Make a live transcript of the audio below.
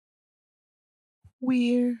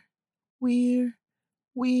We're, we're,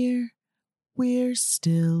 we're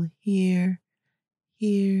still here.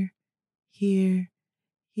 Here.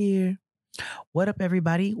 What up,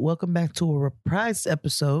 everybody? Welcome back to a reprise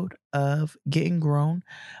episode of Getting Grown.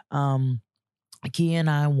 Keia and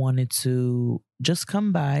I wanted to just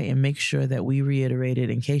come by and make sure that we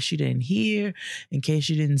reiterated, in case you didn't hear, in case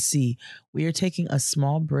you didn't see, we are taking a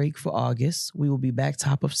small break for August. We will be back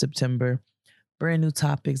top of September. Brand new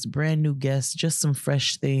topics, brand new guests, just some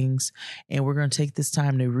fresh things. And we're going to take this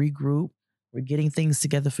time to regroup. We're getting things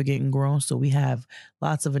together for Getting Grown. So we have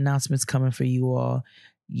lots of announcements coming for you all.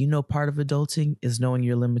 You know, part of adulting is knowing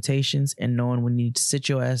your limitations and knowing when you need to sit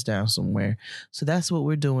your ass down somewhere. So that's what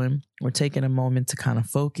we're doing. We're taking a moment to kind of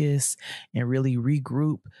focus and really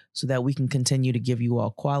regroup so that we can continue to give you all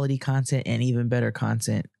quality content and even better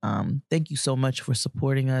content. Thank you so much for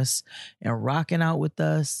supporting us and rocking out with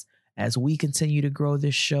us. As we continue to grow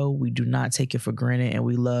this show, we do not take it for granted, and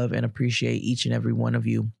we love and appreciate each and every one of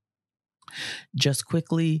you. Just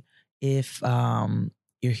quickly, if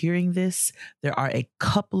you're hearing this, there are a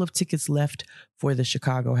couple of tickets left for the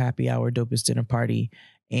Chicago Happy Hour Dopest Dinner Party,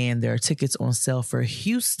 and there are tickets on sale for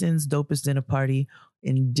Houston's Dopest Dinner Party,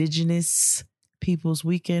 Indigenous Peoples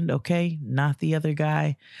Weekend, okay? Not the other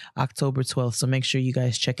guy, October 12th. So make sure you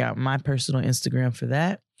guys check out my personal Instagram for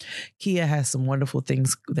that. Keia has some wonderful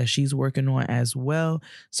things that she's working on as well.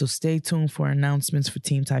 So stay tuned for announcements for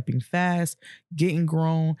Team Typing Fast, Getting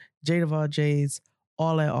Grown, Jade of all Jades,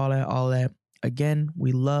 all that. Again,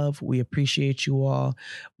 we appreciate you all.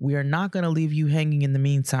 We are not going to leave you hanging in the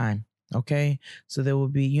meantime, okay? So there will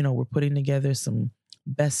be, we're putting together some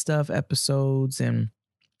best of episodes and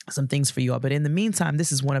some things for you all. But in the meantime,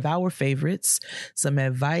 this is one of our favorites, some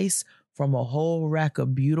advice from a whole rack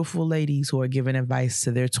of beautiful ladies who are giving advice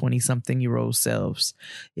to their 20-something-year-old selves.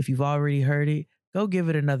 If you've already heard it, go give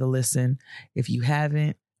it another listen. If you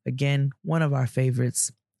haven't, again, one of our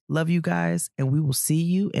favorites. Love you guys, and we will see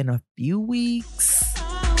you in a few weeks.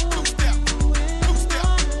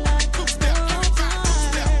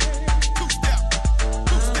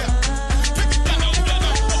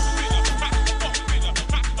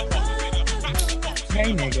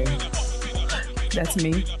 Hey, nigga. That's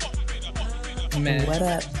me. Man. What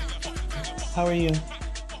up? How are you?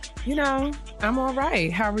 I'm all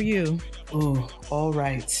right. How are you? Oh, all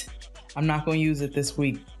right. I'm not going to use it this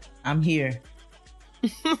week. I'm here.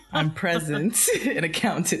 I'm present and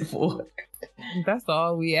accounted for. That's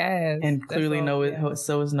all we ask. And clearly Noah,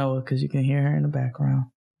 so is Noah, because you can hear her in the background.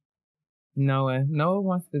 Noah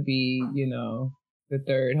wants to be, the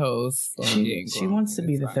third host. She wants to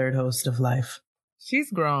be the third host of life.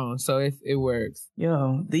 She's grown, so it works.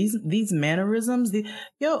 Yo, these mannerisms.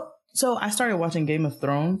 So I started watching Game of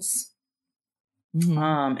Thrones.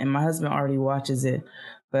 Mm-hmm. And my husband already watches it,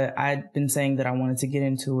 but I'd been saying that I wanted to get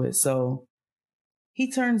into it. So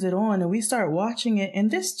he turns it on and we start watching it,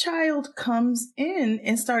 and this child comes in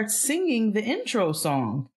and starts singing the intro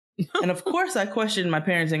song. And of course I questioned my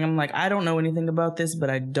parenting. I'm like, I don't know anything about this,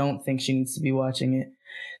 but I don't think she needs to be watching it.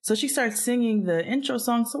 So she starts singing the intro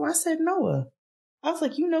song. So I said, Noah, I was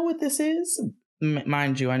like, you know what this is?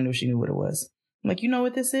 Mind you, I knew she knew what it was. I'm like, you know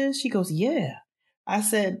what this is? She goes, yeah. I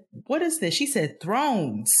said, what is this? She said,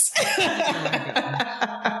 Thrones.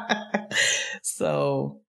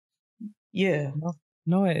 So, yeah.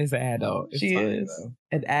 Noah is an adult. She is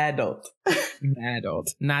an adult. An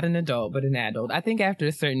adult. Not an adult, but an adult. I think after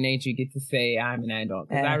a certain age, you get to say, I'm an adult.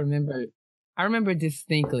 Because I remember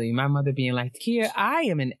distinctly my mother being like, Keia, I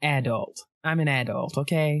am an adult. I'm an adult,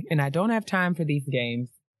 okay? And I don't have time for these games.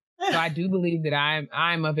 So I do believe that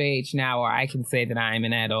I'm of age now, or I can say that I'm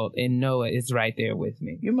an adult, and Noah is right there with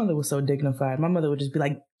me. Your mother was so dignified. My mother would just be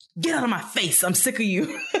like, get out of my face. I'm sick of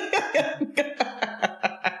you.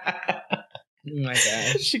 Oh my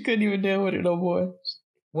gosh. She couldn't even deal with it no more.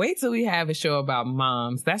 Wait till we have a show about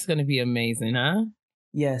moms. That's going to be amazing, huh?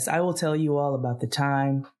 Yes, I will tell you all about the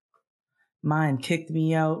time mine kicked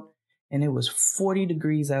me out, and it was 40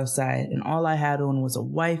 degrees outside, and all I had on was a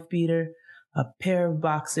wife beater, a pair of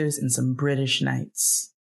boxers, and some British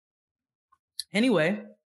Knights. Anyway.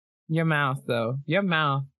 Your mouth, though. Your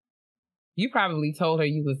mouth. You probably told her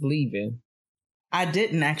you was leaving. I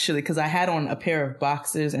didn't, actually, because I had on a pair of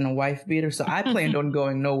boxers and a wife beater, so I planned on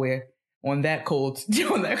going nowhere on that cold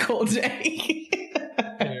day.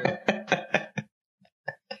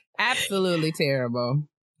 Absolutely terrible.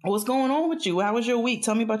 What's going on with you? How was your week?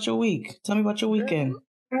 Tell me about your week. Tell me about your weekend.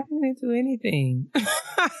 I didn't do anything.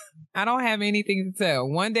 I don't have anything to tell.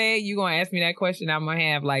 One day you're going to ask me that question. I'm going to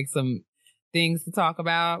have like some things to talk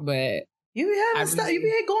about, but you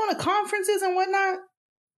be going to conferences and whatnot?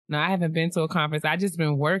 No, I haven't been to a conference. I just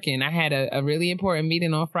been working. I had a really important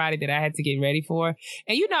meeting on Friday that I had to get ready for.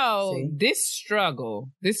 And this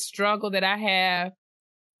struggle that I have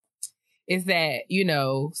is that,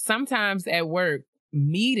 sometimes at work,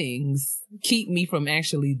 meetings keep me from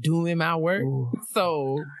actually doing my work. Ooh.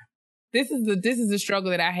 So this is a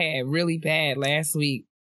struggle that I had really bad last week,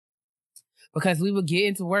 because we would get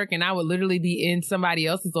into work and I would literally be in somebody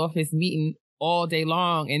else's office meeting all day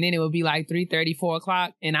long. And then it would be like 3:30, 4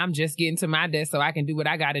 o'clock. And I'm just getting to my desk so I can do what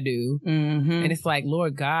I got to do. Mm-hmm. And it's like,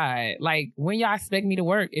 Lord God, like, when y'all expect me to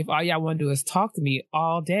work if all y'all want to do is talk to me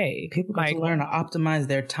all day? People got to learn to optimize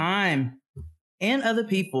their time and other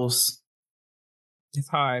people's. It's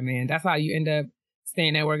hard, man. That's how you end up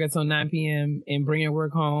staying at work until 9 p.m. and bringing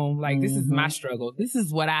work home. Like, this is my struggle. This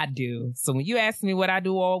is what I do. So when you ask me what I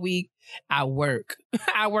do all week, I work.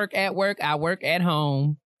 I work at work. I work at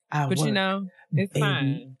home. But it's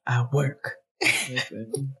fine. I work.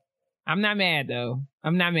 Listen, I'm not mad though.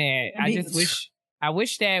 I'm not mad. I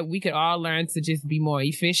wish that we could all learn to just be more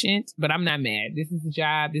efficient, but I'm not mad. This is the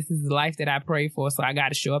job. This is the life that I pray for. So I got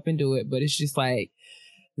to show up and do it. But it's just like,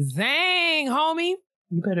 zang, homie.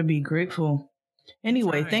 You better be grateful.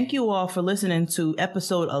 Anyway, thank you all for listening to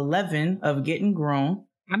episode 11 of Getting Grown.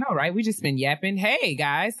 I know, right? We just been yapping. Hey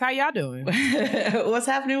guys, how y'all doing? What's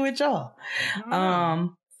happening with y'all?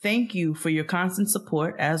 Thank you for your constant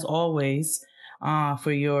support, as always,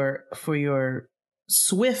 for your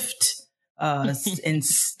swift and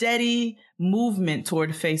steady movement toward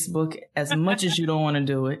Facebook, as much as you don't want to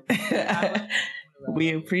do it.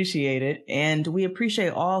 We appreciate it. And we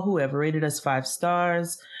appreciate all who have rated us 5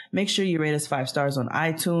 stars. Make sure you rate us 5 stars on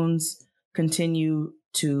iTunes. Continue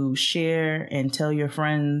to share and tell your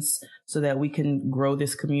friends so that we can grow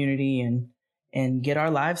this community and get our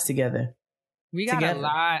lives together. We got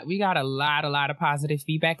a lot of positive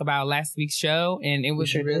feedback about last week's show, and it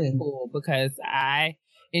was really cool because I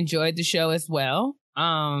enjoyed the show as well.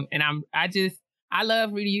 And I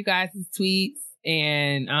love reading you guys' tweets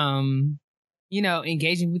and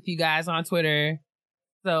engaging with you guys on Twitter.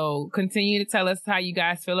 So continue to tell us how you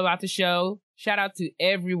guys feel about the show. Shout out to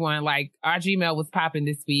everyone. Like, our Gmail was popping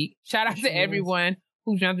this week. Shout out to everyone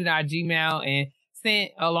who jumped in our Gmail and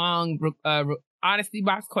sent along honesty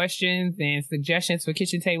box questions and suggestions for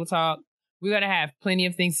Kitchen Table Talk. We're going to have plenty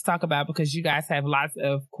of things to talk about because you guys have lots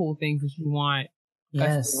of cool things that you want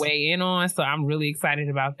us to weigh in on. So I'm really excited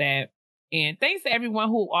about that. And thanks to everyone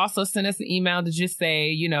who also sent us an email to just say,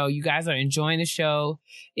 you guys are enjoying the show.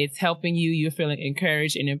 It's helping you. You're feeling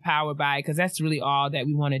encouraged and empowered by it, because that's really all that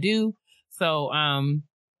we want to do. So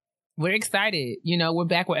we're excited. We're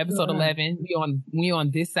back with episode 11. We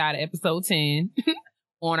on this side of episode 10.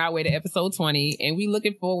 On our way to episode 20, and we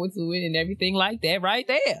looking forward to it and everything like that right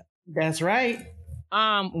there. That's right.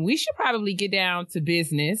 We should probably get down to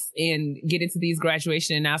business and get into these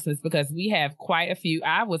graduation announcements, because we have quite a few.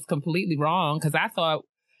 I was completely wrong, because I thought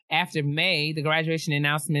after May, the graduation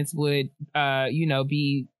announcements would,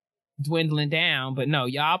 be dwindling down. But no,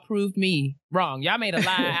 y'all proved me wrong. Y'all made a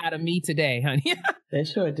lie out of me today, honey. They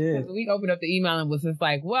sure did. We opened up the email and was just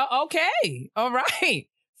like, well, okay. All right.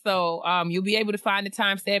 So you'll be able to find the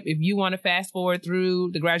timestamp if you want to fast forward through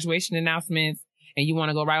the graduation announcements and you want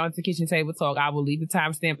to go right on to Kitchen Table Talk. I will leave the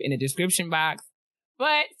timestamp in the description box.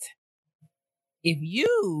 But if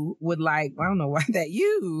you would like, I don't know why that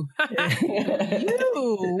you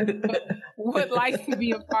would like to be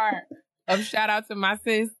a part of Shout Out to My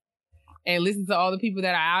Sis and listen to all the people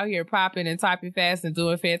that are out here popping and typing fast and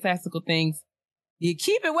doing fantastical things, you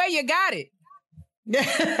keep it where you got it.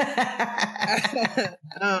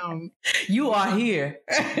 You are here.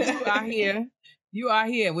 You are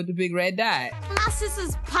here with the big red dot. My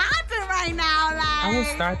sister's popping right now. Like, I will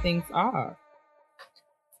start things off.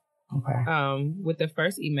 Okay. With the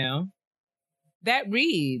first email that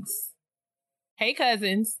reads, "Hey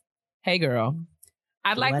cousins, hey girl.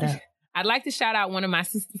 I'd like to shout out one of my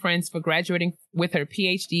sister friends for graduating with her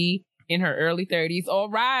PhD in her early 30s. All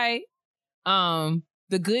right.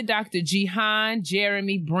 The good Dr. Jihan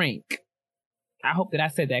Jeremy Brink. I hope that I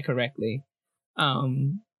said that correctly.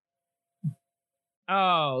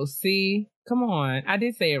 Oh, see? Come on. I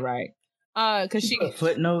did say it right. Cause she put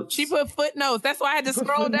footnotes. She put footnotes. That's why I had to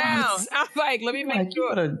scroll down. I was like, let me make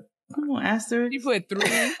sure. Come on, asterisk. She put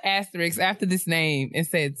 3 asterisks after this name and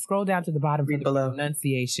said, scroll down to the bottom for the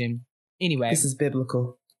pronunciation. Anyway. This is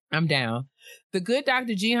biblical. I'm down. The good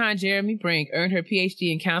Dr. Jihan Jeremy Brink earned her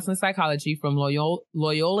PhD in counseling psychology from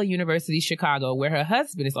Loyola University, Chicago, where her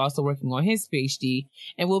husband is also working on his PhD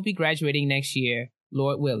and will be graduating next year,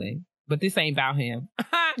 Lord willing. But this ain't about him.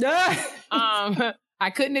 I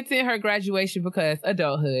couldn't attend her graduation because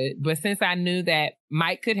adulthood, but since I knew that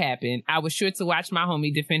might could happen, I was sure to watch my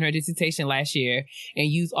homie defend her dissertation last year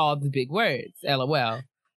and use all the big words. LOL.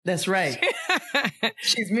 That's right.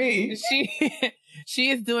 She's me. She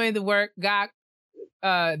is doing the work God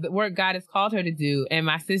has called her to do, and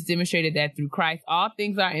my sis demonstrated that through Christ, all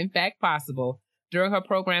things are in fact possible. During her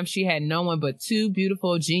program, she had no one but two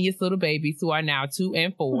beautiful, genius little babies who are now 2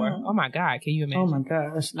 and 4. Mm. Oh my God, can you imagine? Oh my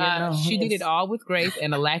gosh. Yeah, she did it all with grace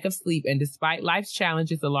and a lack of sleep, and despite life's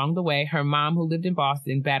challenges along the way, her mom, who lived in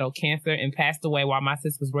Boston, battled cancer and passed away while my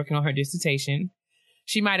sis was working on her dissertation.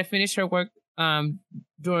 She might have finished her work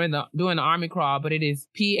doing the Army crawl, but it is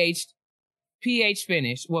PH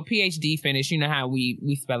finish. Well, PhD finish. You know how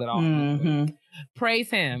we spell it all. Mm-hmm. Praise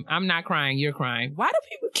him. I'm not crying. You're crying. Why do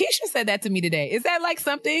people... Keisha said that to me today. Is that like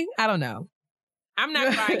something? I don't know. I'm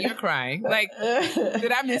not crying. You're crying. Like,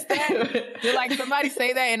 did I miss that? Did like somebody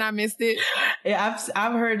say that and I missed it? Yeah,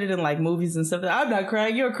 I've heard it in like movies and stuff. I'm not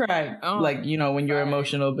crying. You're crying. Oh, like, you know, when you're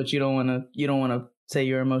emotional, but you don't want to say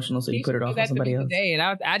you're emotional, so you put it off on somebody else. Today, and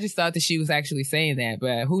I just thought that she was actually saying that,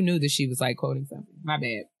 but who knew that she was like quoting something? My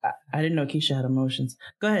bad. I didn't know Keisha had emotions.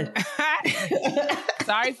 Go ahead.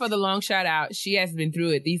 Sorry for the long shout out. She has been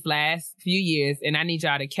through it these last few years, and I need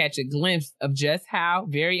y'all to catch a glimpse of just how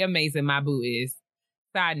very amazing my boo is.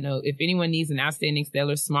 Side note, if anyone needs an outstanding,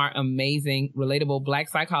 stellar, smart, amazing, relatable Black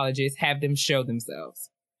psychologist, have them show themselves.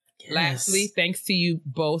 Yes. Lastly, thanks to you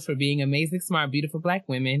both for being amazing, smart, beautiful Black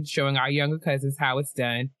women, showing our younger cousins how it's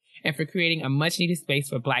done, and for creating a much-needed space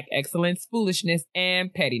for Black excellence, foolishness,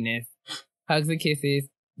 and pettiness. Hugs and kisses,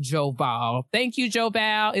 Joe Ball. Thank you, Joe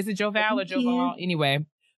Ball. Is it Joe Ball or Joe Ball? Anyway,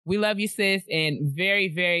 we love you, sis, and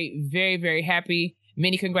very, very, very, very happy.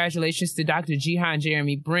 Many congratulations to Dr. Jihan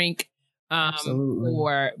Jeremy Brink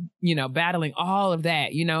for, you know, battling all of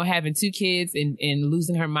that, you know, having 2 kids and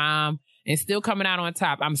losing her mom. And still coming out on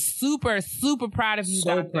top. I'm super, super proud of you.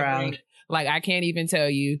 So proud. Brink. Like, I can't even tell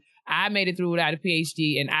you. I made it through without a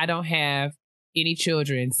PhD, and I don't have any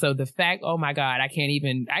children. So the fact, oh my God, I can't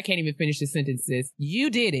even finish the sentences.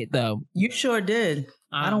 You did it, though. You sure did.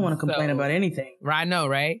 I don't want to complain about anything. I know,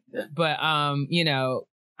 right? Yeah. But, you know,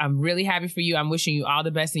 I'm really happy for you. I'm wishing you all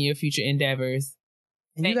the best in your future endeavors.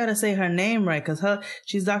 And you got to say her name right, because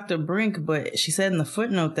she's Dr. Brink, but she said in the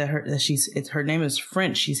footnote that her name is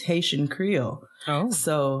French. She's Haitian Creole. Oh,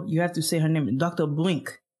 so you have to say her name, Dr.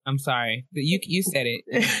 Blink. I'm sorry, but you said it.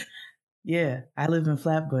 Yeah, I live in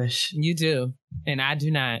Flatbush. You do, and I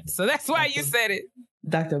do not. So that's why you said it,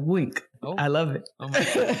 Dr. Blink. Oh. I love it. Oh my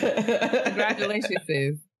God. Congratulations,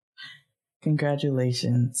 sis.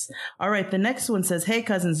 Congratulations. All right. The next one says, hey,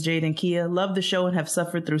 cousins Jade and Keia, love the show and have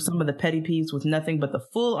suffered through some of the petty peeves with nothing but the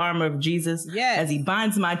full armor of Jesus as he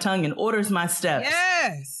binds my tongue and orders my steps.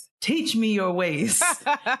 Yes. Teach me your ways.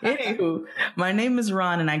 Anywho, my name is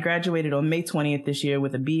Ron and I graduated on May 20th this year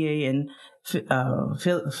with a BA in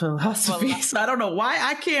philosophy. So I don't know why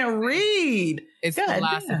I can't read. It's God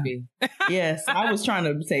philosophy. Yes, I was trying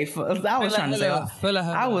to say.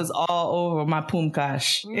 I was all over my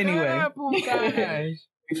pumkash. Anyway, pumkash.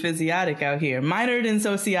 Physiotic out here. Minored in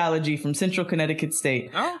sociology from Central Connecticut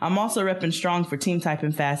State. Oh. I'm also repping strong for team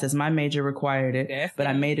typing fast as my major required it, but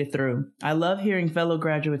I made it through. I love hearing fellow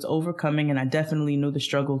graduates overcoming, and I definitely knew the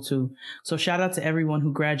struggle too. So shout out to everyone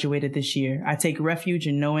who graduated this year. I take refuge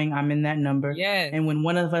in knowing I'm in that number. Yes. And when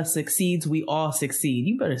one of us succeeds, we all succeed.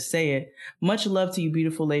 You better say it. Much love to you,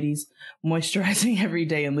 beautiful ladies. Moisturizing every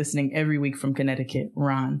day and listening every week from Connecticut.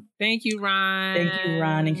 Ron. Thank you, Ron. Thank you,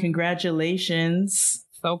 Ron. And congratulations.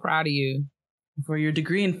 So proud of you. For your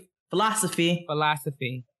degree in philosophy.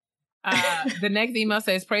 The next email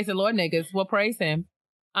says, praise the Lord, niggas. Well, praise him.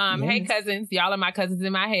 Yes. Hey, cousins. Y'all are my cousins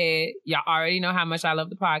in my head. Y'all already know how much I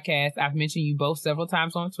love the podcast. I've mentioned you both several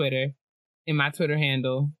times on Twitter in my Twitter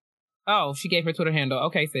handle. Oh, she gave her Twitter handle.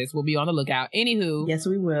 Okay, sis. We'll be on the lookout. Anywho. Yes,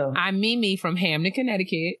 we will. I'm Mimi from Hamden,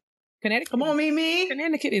 Connecticut. Come on, Mimi.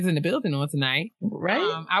 Connecticut is in the building on tonight.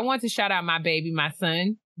 Right. I want to shout out my baby, my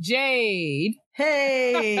son, Jade.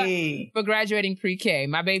 Hey. For graduating pre-K.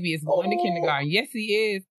 My baby is going to kindergarten. Yes,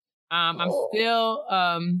 he is. I'm still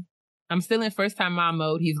in first time mom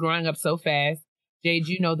mode. He's growing up so fast. Jade,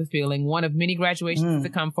 you know the feeling. One of many graduations to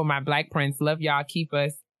come for my Black Prince. Love y'all. Keep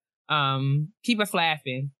us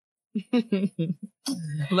laughing.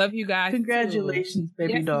 Love you guys. Congratulations, too.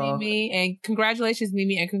 baby doll. Mimi, and congratulations,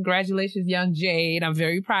 Mimi, and congratulations, young Jade. I'm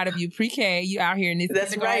very proud of you. Pre-K, you out here in this.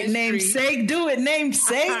 That's right. Namesake, do it.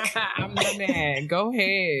 Namesake. I'm the man. Go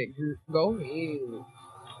ahead.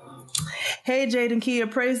 Hey, Jade and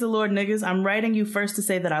Keia, praise the Lord, niggas. I'm writing you first to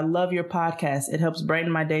say that I love your podcast. It helps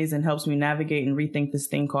brighten my days and helps me navigate and rethink this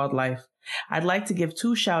thing called life. I'd like to give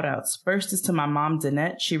 2 shout outs. First is to my mom,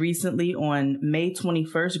 Danette. She recently on May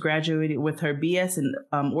 21st graduated with her BS in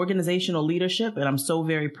organizational leadership, and I'm so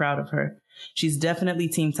very proud of her. She's definitely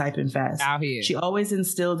team typing fast. Out here. She always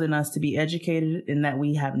instilled in us to be educated and that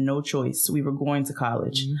we have no choice. We were going to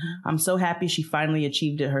college. Mm-hmm. I'm so happy she finally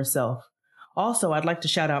achieved it herself. Also, I'd like to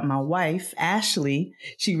shout out my wife, Ashley.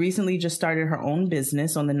 She recently just started her own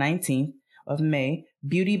business on the 19th of May,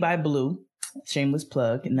 Beauty by Blue. Shameless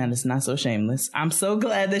plug, and that is not so shameless. I'm so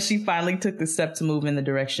glad that she finally took the step to move in the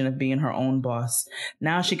direction of being her own boss.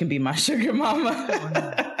 Now she can be my sugar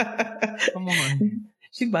mama. Come on.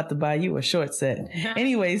 She's about to buy you a short set.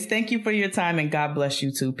 Anyways, thank you for your time and God bless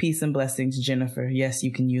you too. Peace and blessings, Jennifer. Yes,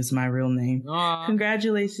 you can use my real name. Aww.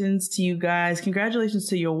 Congratulations to you guys. Congratulations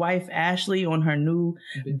to your wife, Ashley, on her new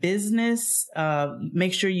business.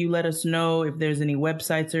 Make sure you let us know if there's any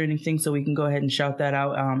websites or anything so we can go ahead and shout that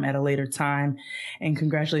out at a later time. And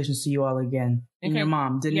congratulations to you all again. And your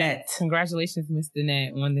mom, Danette. Yeah. Congratulations, Miss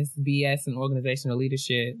Danette, on this BS and organizational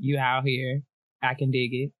leadership. You out here. I can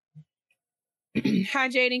dig it. Hi,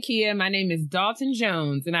 Jade and Keia. My name is Dalton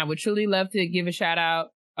Jones, and I would truly love to give a shout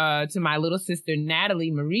out to my little sister, Natalie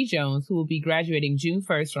Marie Jones, who will be graduating June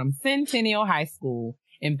 1st from Centennial High School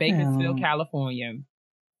in Bakersfield, California.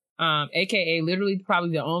 AKA literally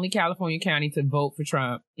probably the only California county to vote for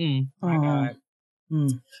Trump. My God.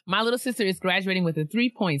 My little sister is graduating with a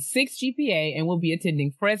 3.6 GPA and will be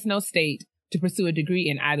attending Fresno State to pursue a degree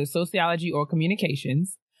in either sociology or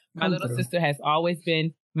communications. My little sister has always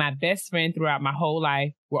been my best friend throughout my whole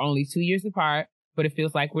life. We're only 2 years apart, but it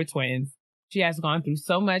feels like we're twins. She has gone through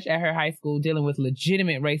so much at her high school dealing with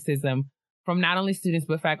legitimate racism from not only students,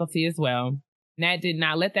 but faculty as well. Nat did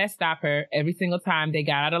not let that stop her. Every single time they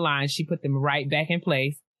got out of line, she put them right back in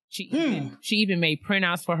place. She even made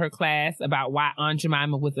printouts for her class about why Aunt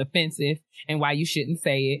Jemima was offensive and why you shouldn't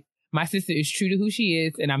say it. My sister is true to who she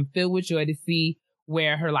is, and I'm filled with joy to see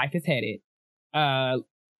where her life is headed.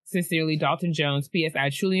 Sincerely, Dalton Jones. P.S. I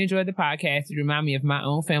truly enjoyed the podcast. You remind me of my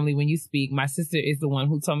own family when you speak. My sister is the one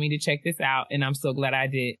who told me to check this out, and I'm so glad I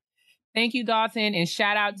did. Thank you, Dalton, and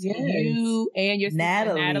shout out to you and your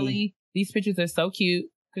sister, Natalie. These pictures are so cute.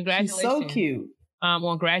 Congratulations. She's so cute.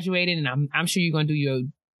 On graduating, and I'm sure you're going to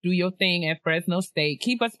do your thing at Fresno State.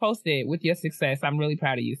 Keep us posted with your success. I'm really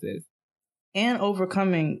proud of you, sis. And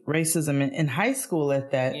overcoming racism in high school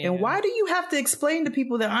at that. Yeah. And why do you have to explain to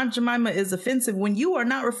people that Aunt Jemima is offensive when you are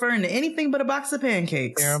not referring to anything but a box of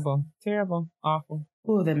pancakes? Terrible, awful.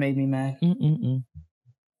 Oh, that made me mad.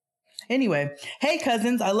 Anyway, hey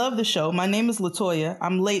cousins, I love the show. My name is Latoya.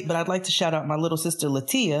 I'm late, but I'd like to shout out my little sister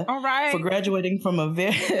Latia for graduating from a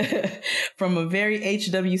very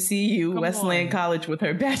HWCU Westland College with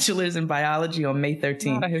her bachelor's in biology on May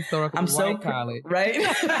 13th. Not a historical white college, right?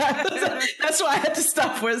 That's why I had to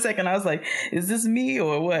stop for a second. I was like, "Is this me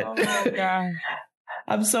or what?" Oh my God.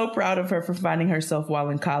 I'm so proud of her for finding herself while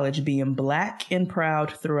in college, being Black and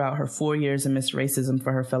proud throughout her 4 years amidst racism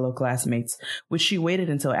for her fellow classmates, which she waited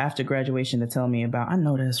until after graduation to tell me about. I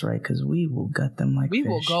know that's right, because we will gut them like we fish.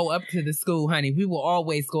 Will go up to the school, honey. We will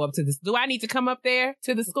always go up to the school. Do I need to come up there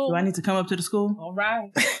to the school? Do I need to come up to the school? All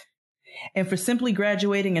right. And for simply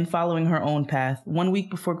graduating and following her own path. 1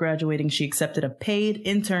 week before graduating, she accepted a paid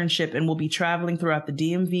internship and will be traveling throughout the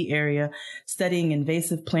DMV area, studying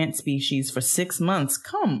invasive plant species for 6 months.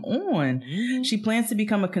 Come on. Mm-hmm. She plans to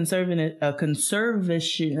become a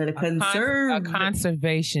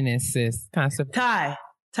conservationist, sis. Ty.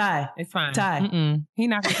 It's fine. Ty. He's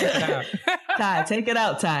not going to take it out. Ty, take it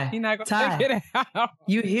out, Ty. He's not going to take it out.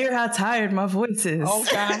 You hear how tired my voice is. Oh,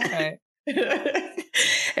 God.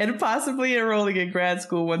 And possibly enrolling in grad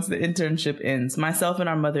school once the internship ends. Myself and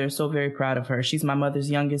our mother are so very proud of her. She's my mother's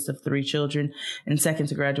youngest of 3 children and second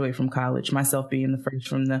to graduate from college. Myself being the first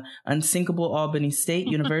from the unsinkable Albany State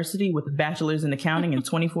University with a bachelor's in accounting in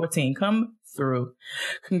 2014. Come through.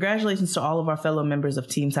 Congratulations to all of our fellow members of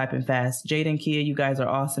Team Typing Fast. Jade and Keia, you guys are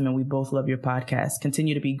awesome and we both love your podcast.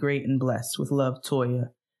 Continue to be great and blessed. With love,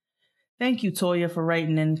 Toya. Thank you, Toya, for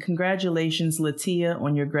writing in. Congratulations, Latia,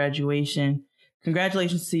 on your graduation.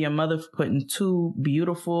 Congratulations to your mother for putting 2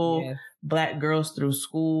 beautiful Black girls through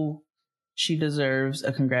school. She deserves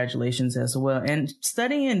a congratulations as well. And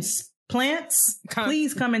studying plants,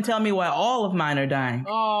 please come and tell me why all of mine are dying.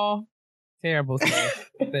 Oh, terrible. That's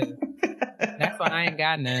why I ain't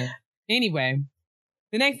got none. Anyway,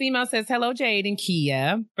 the next email says, hello, Jade and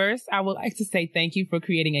Keia. First, I would like to say thank you for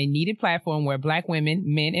creating a needed platform where Black women,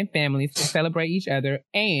 men, and families can celebrate each other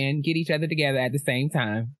and get each other together at the same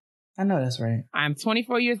time. I know that's right. I'm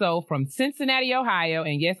 24 years old from Cincinnati, Ohio,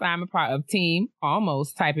 and yes, I'm a part of Team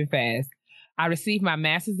Almost Typing Fast. I received my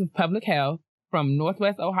Master's of Public Health from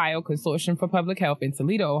Northwest Ohio Consortium for Public Health in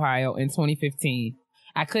Toledo, Ohio in 2015.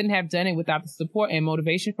 I couldn't have done it without the support and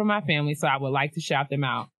motivation from my family, so I would like to shout them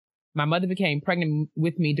out. My mother became pregnant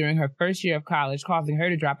with me during her first year of college, causing her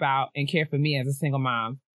to drop out and care for me as a single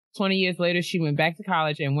mom. 20 years later, she went back to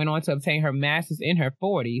college and went on to obtain her master's in her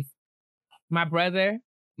 40s. My brother,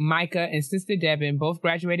 Micah, and sister Devin both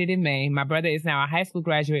graduated in May. My brother is now a high school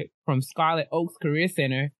graduate from Scarlet Oaks Career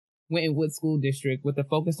Center, Wintonwood School District, with a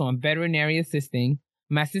focus on veterinary assisting.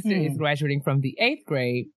 My sister is graduating from the 8th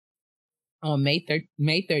grade on May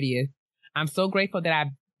 30th. I'm so grateful that I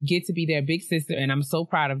get to be their big sister, and I'm so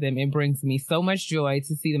proud of them. It brings me so much joy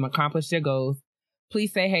to see them accomplish their goals.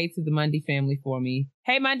 Please say hey to the Mundy family for me.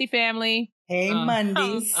 Hey, Mundy family. Hey,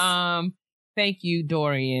 Mundies. Thank you,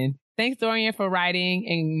 Dorian. Thanks, Dorian, for writing,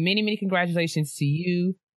 and many, many congratulations to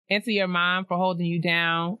you and to your mom for holding you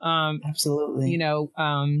down. Absolutely. You know,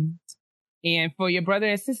 and for your brother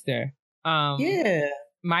and sister. Yeah.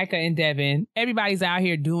 Micah and Devin. Everybody's out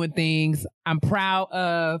here doing things. I'm proud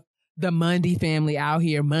of the Mundy family out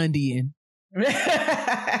here Mundying.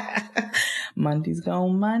 Monday's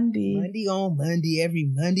gone Monday. Monday on Monday, every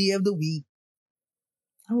Monday of the week.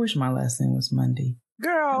 I wish my last name was Monday.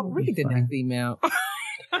 Girl, read the next email.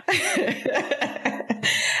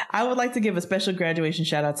 I would like to give a special graduation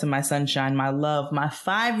shout out to my sunshine, my love, my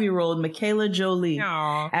 5-year-old Michaela Jolie.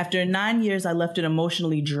 Aww. After 9 years, I left an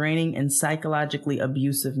emotionally draining and psychologically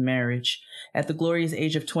abusive marriage. At the glorious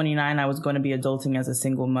age of 29, I was going to be adulting as a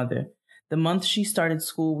single mother. The month she started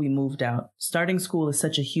school, we moved out. Starting school is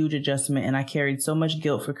such a huge adjustment, and I carried so much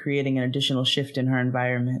guilt for creating an additional shift in her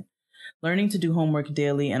environment. Learning to do homework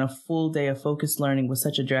daily and a full day of focused learning was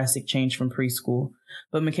such a drastic change from preschool.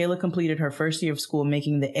 But Michaela completed her first year of school,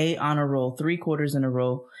 making the A honor roll 3 quarters in a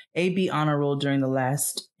row, AB honor roll during the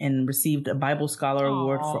last, and received a Bible Scholar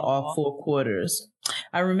Award for all 4 quarters.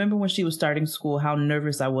 I remember when she was starting school, how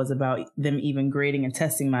nervous I was about them even grading and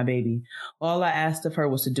testing my baby. All I asked of her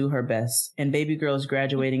was to do her best. And baby girl is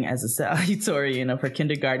graduating as a salutatorian of her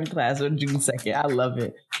kindergarten class on June 2nd. I love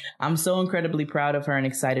it. I'm so incredibly proud of her and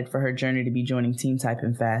excited for her journey to be joining Team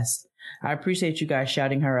Typing Fast. I appreciate you guys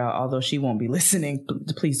shouting her out, although she won't be listening.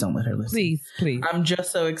 Please don't let her listen. Please. I'm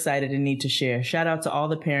just so excited and need to share. Shout out to all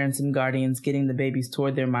the parents and guardians getting the babies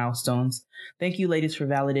toward their milestones. Thank you, ladies, for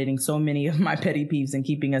validating so many of my petty peeves and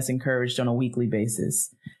keeping us encouraged on a weekly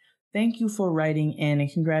basis. Thank you for writing in,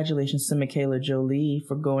 and congratulations to Michaela Jolie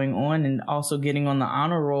for going on and also getting on the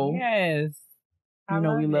honor roll. Yes. You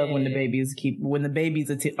know, we love when the babies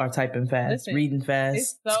are typing fast, listen, reading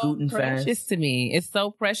fast, scooting fast. It's so precious to me. It's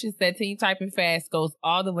so precious that Team Typing Fast goes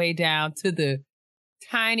all the way down to the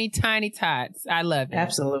tiny, tiny tots. I love it.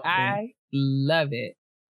 Absolutely. I love it.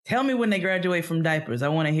 Tell me when they graduate from diapers. I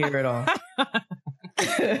want to hear it all.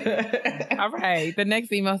 All right. The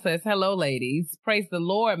next email says, hello, ladies. Praise the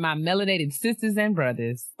Lord, my melanated sisters and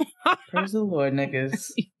brothers. Praise the Lord,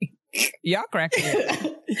 niggas. Y'all cracking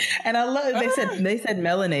it. And I love they said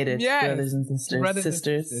melanated, yes. brothers and sisters.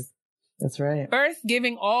 Sisters. That's right. First,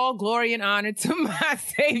 giving all glory and honor to my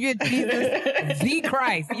Savior Jesus the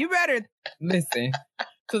Christ. You better listen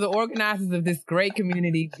to the organizers of this great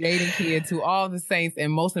community, Jade and Keia, to all the saints,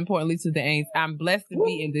 and most importantly to the ain'ts. I'm blessed to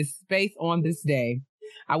be in this space on this day.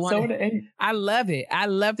 I love it. I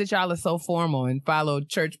love that y'all are so formal and follow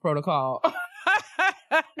church protocol.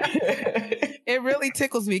 It really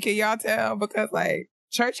tickles me. Can y'all tell? Because like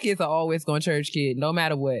church kids are always going church kid, no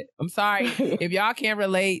matter what. I'm sorry if y'all can't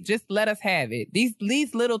relate. Just let us have it. These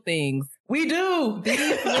little things. We do.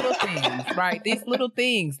 These little things, right? These little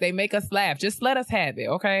things, they make us laugh. Just let us have it,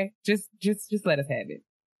 okay? Just let us have it.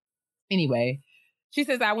 Anyway, she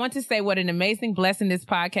says, I want to say what an amazing blessing this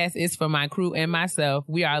podcast is for my crew and myself.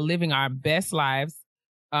 We are living our best lives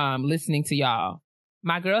listening to y'all.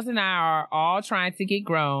 My girls and I are all trying to get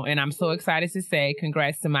grown, and I'm so excited to say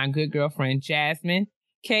congrats to my good girlfriend, Jasmine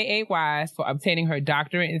K.A. Wise, for obtaining her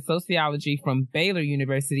doctorate in sociology from Baylor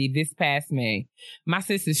University this past May. My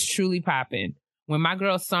sis is truly popping. When my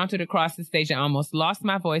girl sauntered across the stage, I almost lost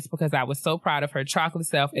my voice because I was so proud of her chocolate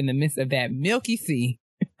self in the midst of that milky sea.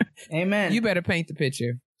 Amen. You better paint the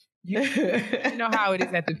picture. You know how it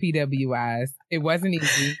is at the PWIs. It wasn't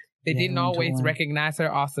easy. They didn't always recognize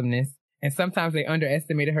her awesomeness. And sometimes they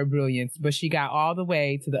underestimated her brilliance, but she got all the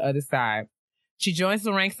way to the other side. She joins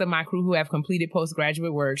the ranks of my crew who have completed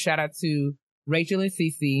postgraduate work. Shout out to Rachel and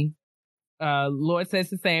Cece. Lord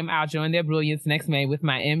says the same. I'll join their brilliance next May with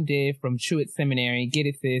my MDiv from Truett Seminary. Get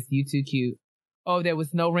it, sis. You too cute. Oh, there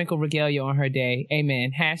was no wrinkle regalia on her day.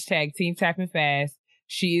 Amen. Hashtag Team Typing Fast.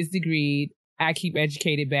 She is degreed. I keep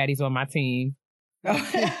educated baddies on my team.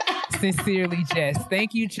 Sincerely, Jess.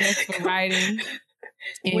 Thank you, Jess, for writing.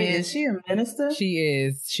 Wait, is she a minister? She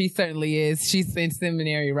is. She certainly is. She's in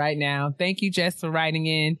seminary right now. Thank you, Jess, for writing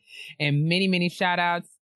in. And many, many shout outs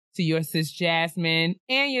to your sis Jasmine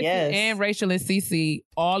and your and Rachel and Cece.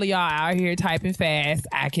 All of y'all out here typing fast.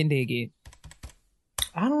 I can dig it.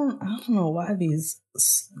 I don't know why these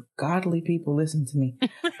godly people listen to me.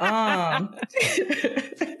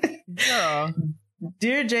 Girl.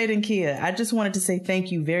 Dear Jade and Keia, I just wanted to say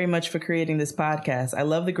thank you very much for creating this podcast. I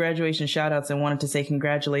love the graduation shout outs and wanted to say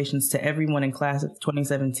congratulations to everyone in class of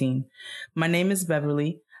 2017. My name is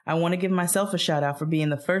Beverly. I want to give myself a shout out for being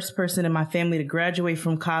the first person in my family to graduate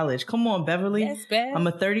from college. Come on, Beverly. Yes, Bev. I'm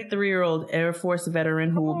a 33-year-old Air Force veteran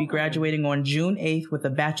who will be graduating on June 8th with a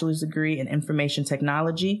bachelor's degree in information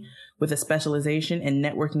technology with a specialization in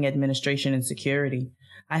networking administration and security.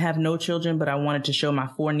 I have no children, but I wanted to show my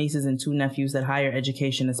 4 nieces and 2 nephews that higher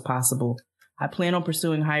education is possible. I plan on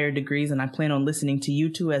pursuing higher degrees, and I plan on listening to you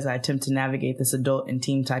two as I attempt to navigate this adult and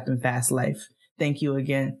teen typing fast life. Thank you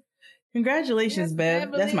again. Congratulations, Bev.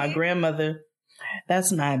 Beverly. That's my grandmother.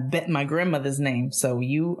 That's my grandmother's name. So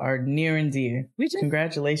you are near and dear.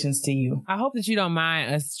 Congratulations to you. I hope that you don't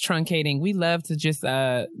mind us truncating. We love to just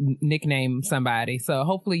nickname somebody. So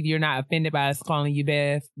hopefully you're not offended by us calling you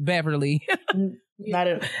Beverly.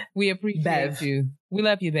 We appreciate you. We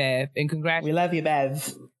love you, Bev. And congratulations. We love you,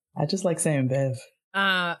 Bev. I just like saying Bev.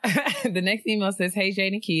 The next email says, "Hey,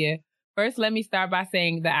 Jade and Keia. First, let me start by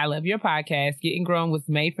saying that I love your podcast. Getting Grown was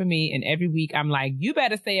made for me, and every week I'm like, you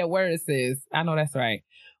better say a word, sis. I know that's right.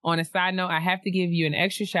 On a side note, I have to give you an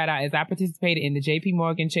extra shout out as I participated in the JP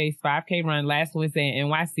Morgan Chase 5K run last Wednesday in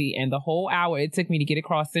NYC, and the whole hour it took me to get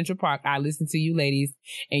across Central Park, I listened to you ladies,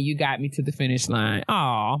 and you got me to the finish line.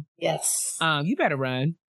 Aw. Yes. You better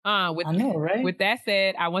run. I know, right? With that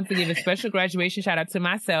said, I want to give a special graduation shout out to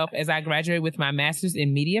myself as I graduated with my master's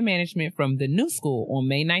in media management from the New School on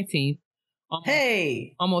May 19th.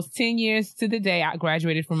 Almost 10 years to the day, I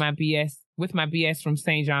graduated from my BS from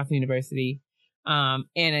St. John's University. And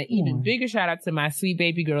an even bigger shout out to my sweet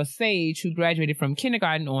baby girl, Sage, who graduated from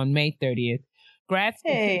kindergarten on May 30th.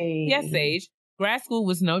 Yes, Sage. Grad school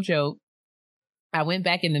was no joke. I went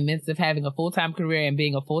back in the midst of having a full-time career and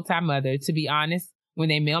being a full-time mother. To be honest, when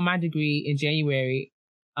they mailed my degree in January,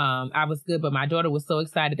 I was good, but my daughter was so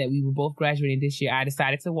excited that we were both graduating this year. I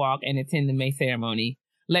decided to walk and attend the May ceremony.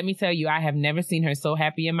 Let me tell you, I have never seen her so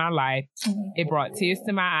happy in my life. It brought tears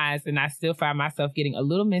to my eyes, and I still find myself getting a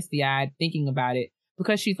little misty-eyed thinking about it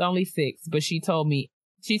because she's only 6, but she told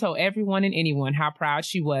everyone and anyone how proud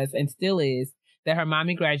she was and still is that her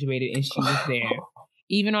mommy graduated and she was there.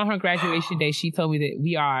 Even on her graduation day, she told me that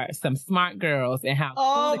we are some smart girls and how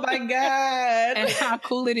and how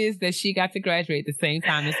cool it is that she got to graduate at the same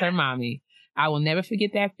time as her mommy. I will never forget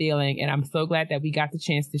that feeling, and I'm so glad that we got the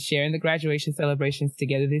chance to share in the graduation celebrations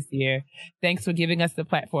together this year. Thanks for giving us the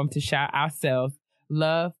platform to shout ourselves,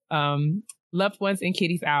 loved ones and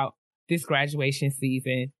kiddies out this graduation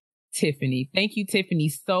season. Tiffany. Thank you, Tiffany,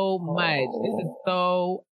 so much. This is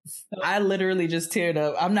so I literally just teared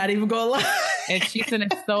up. I'm not even gonna lie. And she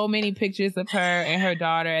sent us so many pictures of her and her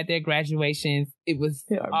daughter at their graduations. It was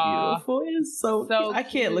beautiful. It's so I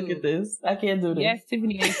can't look at this. I can't do this. Yes,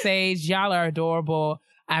 Tiffany and Sage, y'all are adorable.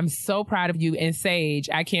 I'm so proud of you. And Sage,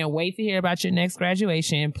 I can't wait to hear about your next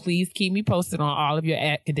graduation. Please keep me posted on all of your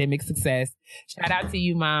academic success. Shout out to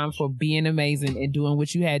you, Mom, for being amazing and doing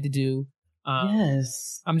what you had to do.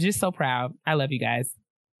 Yes. I'm just so proud. I love you guys.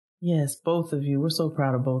 Yes, both of you. We're so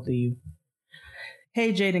proud of both of you.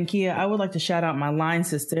 Hey, Jade and Keia, I would like to shout out my line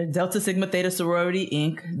sister, Delta Sigma Theta Sorority,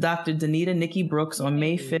 Inc., Dr. Danita Nikki Brooks. On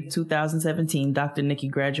May 5th, 2017, Dr. Nikki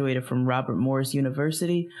graduated from Robert Morris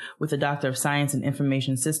University with a Doctor of Science in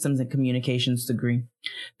Information Systems and Communications degree.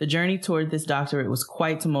 The journey toward this doctorate was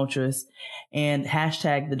quite tumultuous, and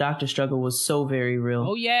hashtag the doctor struggle was so very real.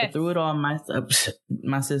 Oh, yes. But through it all, my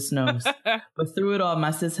sis knows. But through it all,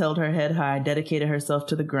 my sis held her head high, dedicated herself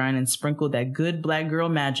to the grind, and sprinkled that good Black girl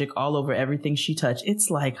magic all over everything she touched. It's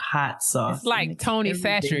like hot sauce. It's like Tony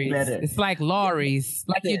Satchery's. It's like Laurie's.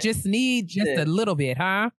 Like you just need a little bit,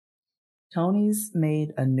 huh? Tony's made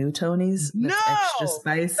a new Tony's. No! Extra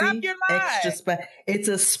spicy. Stop your lie. It's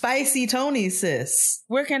a spicy Tony's, sis.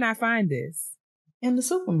 Where can I find this? In the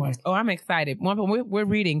supermarket. Oh, I'm excited. We're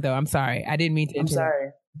reading, though. I'm sorry. I didn't mean to interrupt. I'm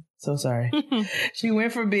sorry. So sorry. She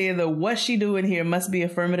went from being the "what's she doing here must be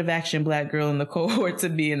affirmative action Black girl in the cohort" to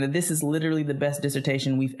being the "this is literally the best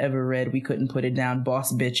dissertation we've ever read. We couldn't put it down.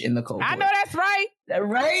 Boss bitch in the cohort." I know that's right.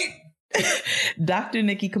 Right? Dr.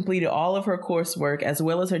 Nikki completed all of her coursework as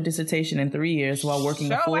well as her dissertation in 3 years while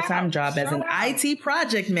working a full-time job as an IT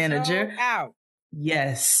project manager.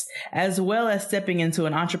 Yes, as well as stepping into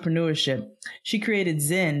an entrepreneurship. She created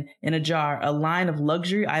Zen in a Jar, a line of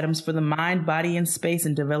luxury items for the mind, body, and space,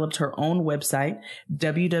 and developed her own website,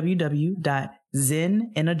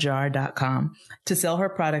 www.zeninajar.com, to sell her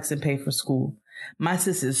products and pay for school. My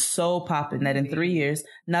sis is so poppin' that in 3 years,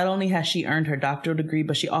 not only has she earned her doctoral degree,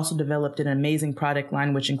 but she also developed an amazing product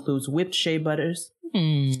line, which includes whipped shea butters,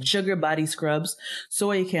 sugar body scrubs,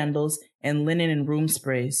 soy candles, and linen and room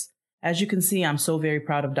sprays. As you can see, I'm so very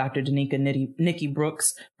proud of Dr. Danica Nikki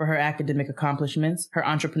Brooks for her academic accomplishments, her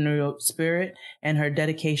entrepreneurial spirit, and her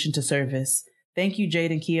dedication to service. Thank you,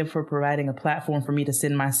 Jade and Keia, for providing a platform for me to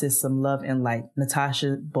send my sis some love and light.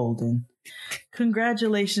 Natasha Bolden.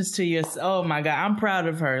 Congratulations to your, oh my God, I'm proud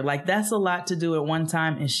of her. Like, that's a lot to do at one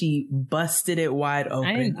time, and she busted it wide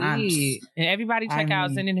open. And everybody check out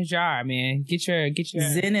Zen in a Jar, man. Get your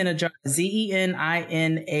Zen in a Jar,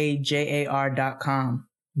 ZENINAJAR.com.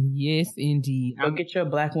 Yes, indeed. Go get your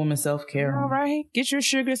Black woman self-care. All right. Get your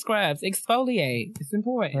sugar scrubs. Exfoliate. It's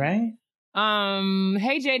important. Right?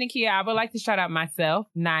 Hey, Jade and Keia, I would like to shout out myself,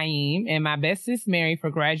 Naeem, and my best sis, Mary, for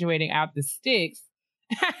graduating out the sticks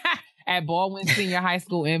at Baldwin Senior High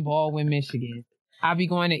School in Baldwin, Michigan. I'll be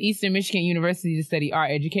going to Eastern Michigan University to study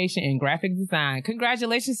art education and graphic design.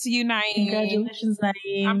 Congratulations to you, Naeem. Congratulations,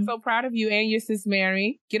 Naeem. I'm so proud of you and your sis,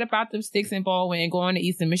 Mary. Get up out them sticks in Baldwin and go on to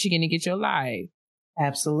Eastern Michigan and get your life.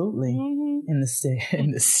 Absolutely. In the sticks.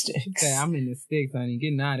 Okay, I'm in the sticks, honey.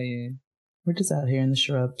 Getting out of here. We're just out here in the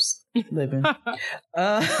shrubs living.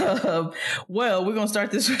 Well, we're going to start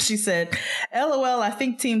this. She said, LOL, I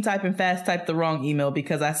think Team Typing Fast typed the wrong email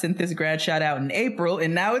because I sent this grad shout out in April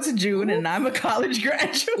and now it's June and I'm a college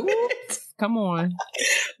graduate. Come on.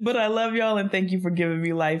 But I love y'all and thank you for giving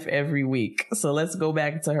me life every week. So let's go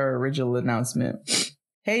back to her original announcement.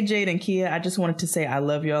 Hey, Jade and Keia, I just wanted to say I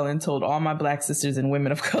love y'all and told all my Black sisters and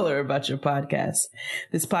women of color about your podcast.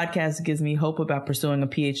 This podcast gives me hope about pursuing a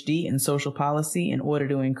PhD in social policy in order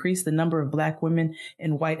to increase the number of Black women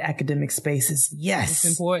in white academic spaces. Yes.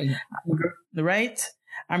 It's important. Right?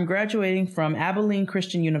 I'm graduating from Abilene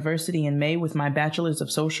Christian University in May with my bachelor's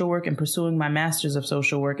of social work and pursuing my master's of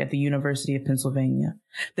social work at the University of Pennsylvania.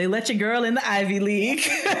 They let your girl in the Ivy League.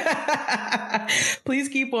 Please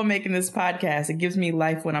keep on making this podcast. It gives me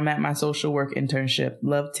life when I'm at my social work internship.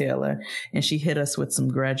 Love, Taylor. And she hit us with some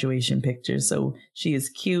graduation pictures. So she is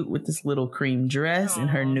cute with this little cream dress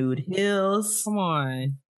and her nude heels. Come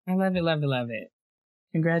on. I love it, love it, love it.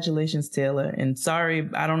 Congratulations, Taylor. And sorry,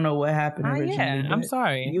 I don't know what happened originally. Yeah, I'm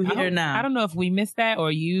sorry. You here now. I don't know if we missed that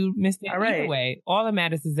or you missed it. All right. Either way, all that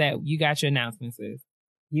matters is that you got your announcements, sis.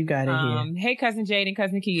 You got it here. Hey, Cousin Jade and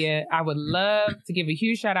Cousin Keia. I would love to give a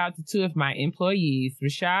huge shout out to two of my employees,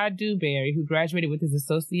 Rashad Dewberry, who graduated with his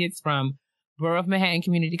associates from Borough of Manhattan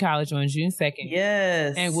Community College on June 2nd.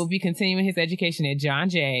 Yes. And will be continuing his education at John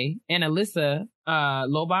Jay. And Alyssa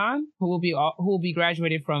Loban, who will be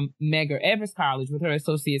graduating from Medgar Evers College with her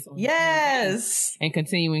associates on Yes. and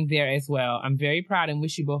continuing there as well. I'm very proud and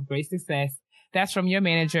wish you both great success. That's from your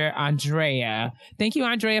manager, Andrea. Thank you,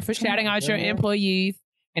 Andrea, for shouting out your employees.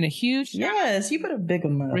 And a huge shout Yes, you put a big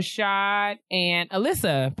amount. Rashad and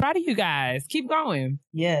Alyssa. Proud of you guys. Keep going.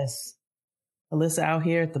 Yes. Alyssa out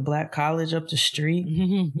here at the Black College up the street.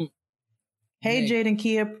 Hey, Jade and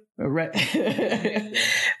Keia.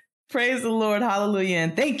 Praise the Lord. Hallelujah.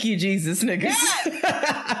 And thank you, Jesus, niggas.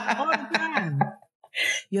 Yes! All the time.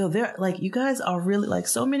 Yo, they're like, you guys are really like,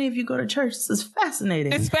 so many of you go to church. This is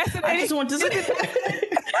fascinating. It's fascinating. I just want to say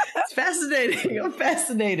it's fascinating. I'm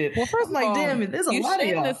fascinated. Well, first I'm like, damn it, there's a lot of y'all.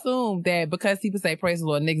 You shouldn't assume that because people say praise the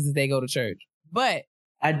Lord, niggas, they go to church. But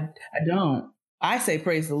I don't. I say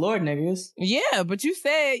praise the Lord, niggas. Yeah, but you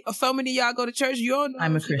said so many of y'all go to church. You don't know.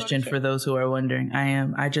 I'm a Christian for those who are wondering. I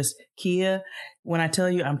am. Keia, when I tell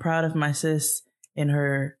you I'm proud of my sis in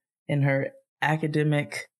her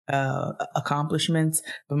academic accomplishments,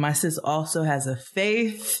 but my sis also has a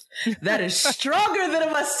faith that is stronger than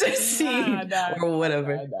a mustard seed or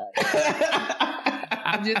whatever.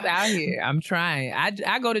 I'm just out here. I'm trying.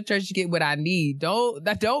 I go to church to get what I need.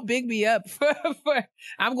 Don't big me up for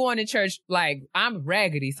I'm going to church like I'm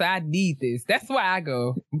raggedy, so I need this. That's why I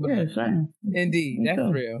go. Yeah, fine. Indeed.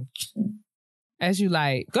 That's real. As you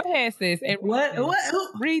like. Go ahead, sis. And what?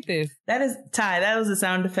 Read this. That is Ty. That was a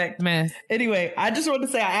sound effect. Mess. Anyway, I just wanted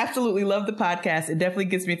to say I absolutely love the podcast. It definitely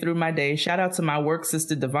gets me through my day. Shout out to my work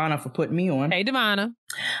sister, Devana, for putting me on. Hey, Devana.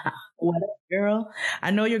 What up, girl? I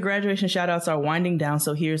know your graduation shout outs are winding down,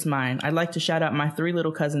 so here's mine. I'd like to shout out my three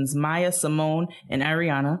little cousins, Maya, Simone, and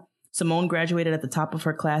Ariana. Simone graduated at the top of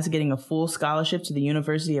her class, getting a full scholarship to the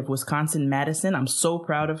University of Wisconsin-Madison. I'm so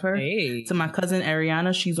proud of her. Hey. To my cousin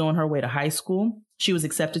Ariana, she's on her way to high school. She was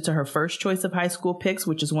accepted to her first choice of high school picks,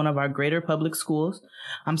 which is one of our greater public schools.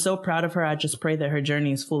 I'm so proud of her. I just pray that her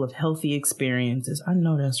journey is full of healthy experiences. I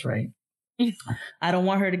know that's right. I don't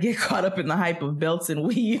want her to get caught up in the hype of belts and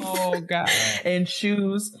weaves. Oh, God. And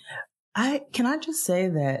shoes. Can I just say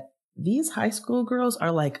that these high school girls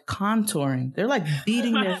are like contouring. They're like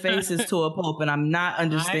beating their faces to a pulp, and I'm not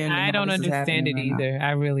understanding. I don't understand it either.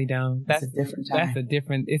 I really don't. That's a different time. That's a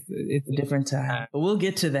different. It's a different time. But we'll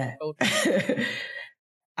get to that. Okay.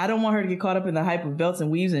 I don't want her to get caught up in the hype of belts and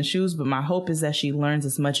weaves and shoes, but my hope is that she learns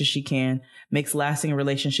as much as she can, makes lasting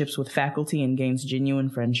relationships with faculty, and gains genuine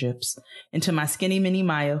friendships. And to my skinny mini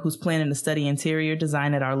Maya, who's planning to study interior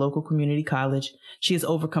design at our local community college, she has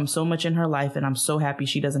overcome so much in her life, and I'm so happy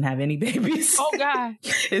she doesn't have any babies. Oh, God.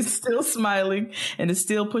 Is still smiling and is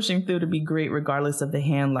still pushing through to be great regardless of the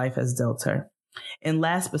hand life has dealt her. And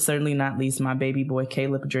last but certainly not least, my baby boy,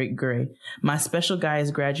 Caleb Drake Gray. My special guy is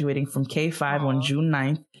graduating from K5 on June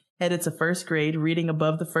 9th, headed to first grade, reading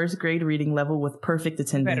above the first grade reading level with perfect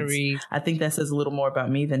attendance. I think that says a little more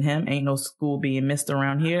about me than him. Ain't no school being missed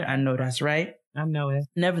around here. I know that's right. I know it.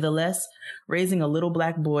 Nevertheless, raising a little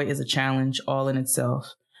black boy is a challenge all in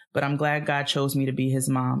itself. But I'm glad God chose me to be his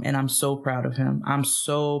mom, and I'm so proud of him. I'm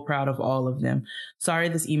so proud of all of them. Sorry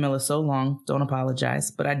this email is so long. Don't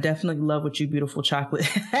apologize. But I definitely love what you beautiful chocolate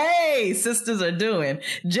hey sisters are doing.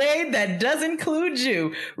 Jade, that does include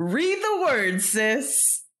you. Read the words,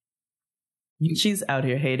 sis. She's out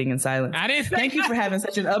here hating in silence. I didn't say Thank you for having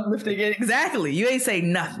such an uplifting... Exactly. You ain't say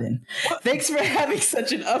nothing. Thanks for having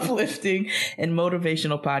such an uplifting and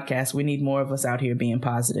motivational podcast. We need more of us out here being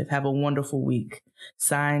positive. Have a wonderful week.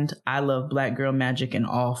 Signed, I love Black Girl Magic in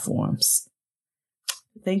all forms.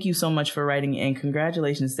 Thank you so much for writing, and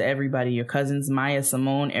congratulations to everybody. Your cousins, Maya,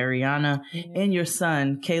 Simone, Ariana, and your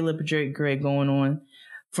son, Caleb Drake Gray, going on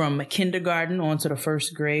from kindergarten on to the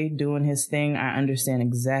first grade, doing his thing. I understand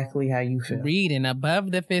exactly how you feel. Reading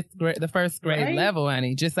above the first grade level,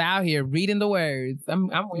 honey. Just out here reading the words.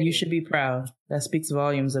 I'm you should be proud. That speaks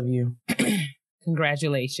volumes of you.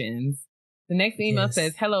 Congratulations. The next email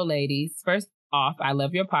says, "Hello, ladies. First off, I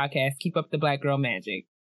love your podcast. Keep up the Black Girl Magic.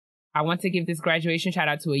 I want to give this graduation shout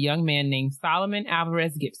out to a young man named Solomon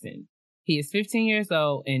Alvarez Gibson. He is 15 years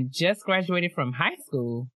old and just graduated from high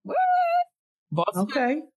school. What?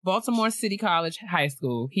 Baltimore City College High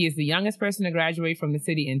School. He is the youngest person to graduate from the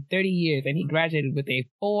city in 30 years, and he graduated with a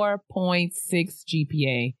 4.6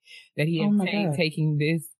 GPA that he obtained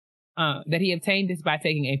obtained this by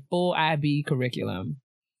taking a full IB curriculum.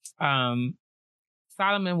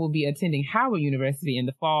 Solomon will be attending Howard University in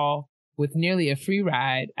the fall with nearly a free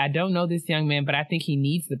ride. I don't know this young man, but I think he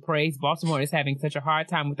needs the praise. Baltimore is having such a hard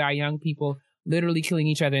time with our young people literally killing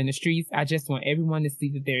each other in the streets. I just want everyone to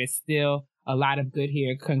see that there is still a lot of good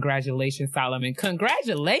here. Congratulations, Solomon.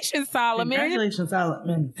 Congratulations, Solomon. Congratulations,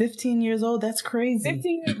 Solomon. 15 years old. That's crazy.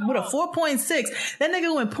 15 years old. With a 4.6. That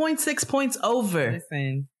nigga went 0.6 points over.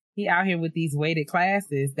 Listen, he out here with these weighted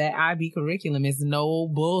classes. That IB curriculum is no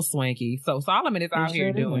bull swanky. So Solomon is out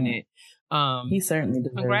here doing it. He certainly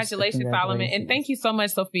deserves Congratulations, Solomon. And thank you so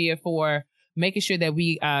much, Sophia, for making sure that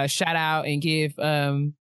we shout out and give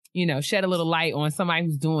shed a little light on somebody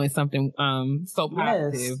who's doing something so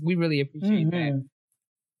positive. Yes. We really appreciate that.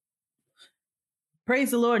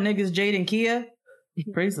 Praise the Lord, niggas, Jade and Keia.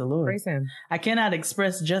 Praise the Lord. Praise him. I cannot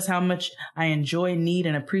express just how much I enjoy, need,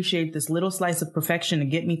 and appreciate this little slice of perfection to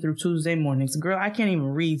get me through Tuesday mornings. Girl, I can't even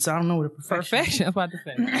read, so I don't know what a perfection is. I was about to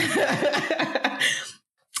say.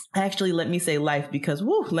 Actually, let me say life, because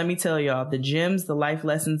let me tell y'all, the gems, the life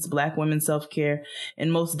lessons, Black women self-care,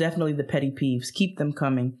 and most definitely the petty peeves. Keep them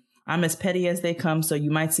coming. I'm as petty as they come, so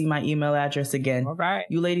you might see my email address again. All right.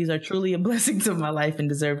 You ladies are truly a blessing to my life and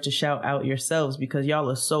deserve to shout out yourselves because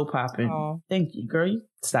y'all are so popping. Aww. Thank you, girl. You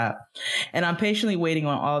stop. And I'm patiently waiting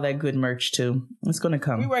on all that good merch, too. It's going to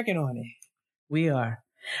come. We're working on it. We are.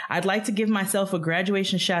 I'd like to give myself a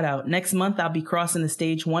graduation shout out. Next month, I'll be crossing the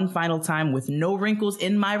stage one final time with no wrinkles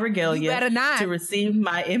in my regalia to receive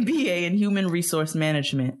my MBA in Human Resource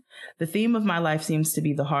Management. The theme of my life seems to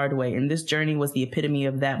be the hard way, and this journey was the epitome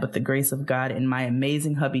of that, but the grace of God and my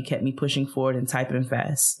amazing hubby kept me pushing forward and typing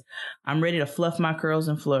fast. I'm ready to fluff my curls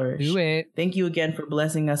and flourish. Do it. Thank you again for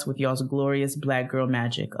blessing us with y'all's glorious Black girl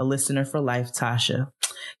magic. A listener for life, Tasha.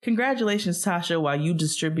 Congratulations, Tasha, while you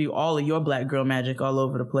distribute all of your Black girl magic all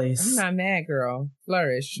over the place. I'm not mad, girl.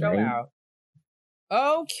 Flourish. Show out.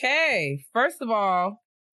 Okay. First of all,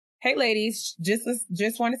 Hey, ladies, just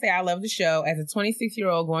want to say I love the show. As a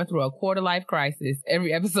 26-year-old going through a quarter-life crisis,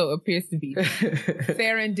 every episode appears to be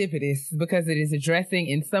serendipitous because it is addressing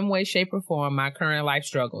in some way, shape, or form my current life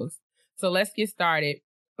struggles. So let's get started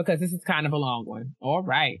because this is kind of a long one. All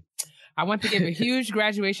right. I want to give a huge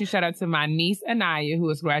graduation shout out to my niece, Anaya, who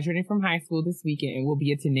is graduating from high school this weekend and will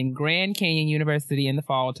be attending Grand Canyon University in the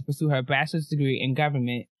fall to pursue her bachelor's degree in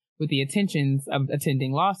government with the intentions of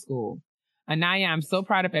attending law school. Anaya, I'm so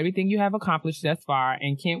proud of everything you have accomplished thus far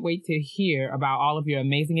and can't wait to hear about all of your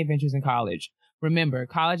amazing adventures in college. Remember,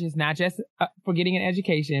 college is not just for getting an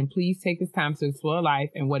education. Please take this time to explore life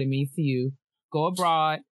and what it means to you. Go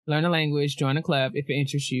abroad, learn a language, join a club if it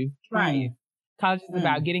interests you. Try it. College is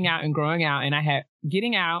about getting out and growing out, and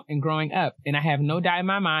getting out and growing up. And I have no doubt in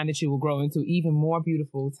my mind that you will grow into even more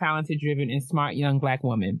beautiful, talented, driven, and smart young Black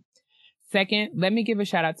woman. Second, let me give a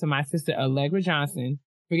shout out to my sister, Allegra Johnson,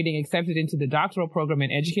 for getting accepted into the doctoral program in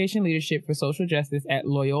education leadership for social justice at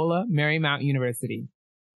Loyola Marymount University.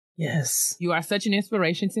 Yes. You are such an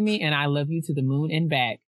inspiration to me, and I love you to the moon and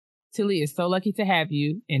back. Tilly is so lucky to have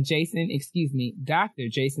you, and Dr.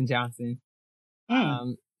 Jason Johnson.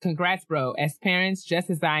 Congrats, bro. As parents, just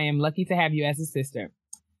as I am lucky to have you as a sister.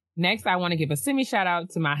 Next, I want to give a semi-shout out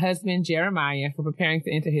to my husband, Jeremiah, for preparing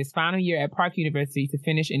to enter his final year at Park University to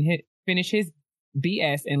finish his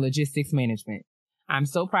BS in logistics management. I'm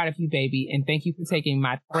so proud of you, baby, and thank you for taking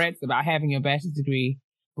my threats about having your bachelor's degree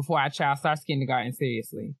before our child starts kindergarten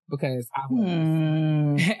seriously. Because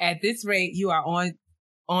at this rate, you are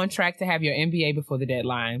on track to have your MBA before the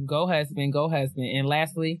deadline. Go husband, go husband. And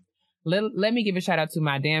lastly, let me give a shout out to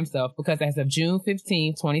my damn self because as of June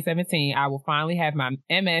 15, 2017, I will finally have my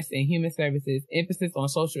MS in Human Services, emphasis on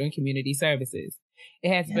social and community services.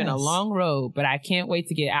 It has been a long road, but I can't wait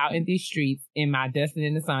to get out in these streets in my Dustin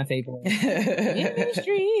and Asante voice. In these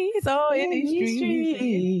streets, in these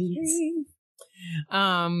streets.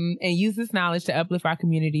 And use this knowledge to uplift our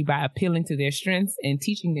community by appealing to their strengths and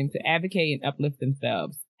teaching them to advocate and uplift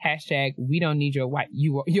themselves. # we don't need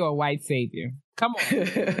you're a white savior. Come on.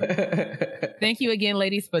 Thank you again,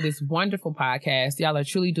 ladies, for this wonderful podcast. Y'all are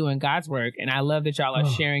truly doing God's work, and I love that y'all are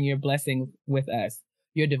sharing your blessing with us.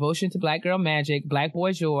 Your devotion to Black girl magic, Black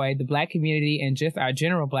boy joy, the Black community, and just our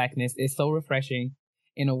general Blackness is so refreshing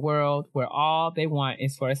in a world where all they want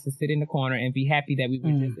is for us to sit in the corner and be happy that we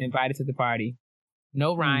were just invited to the party.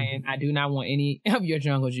 No, Ryan, I do not want any of your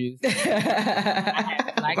jungle juice. I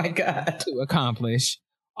have to accomplish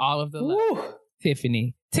all of the love.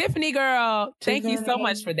 Tiffany girl, thank you so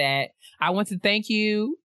much for that. I want to thank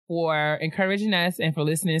you for encouraging us and for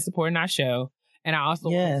listening and supporting our show. And I also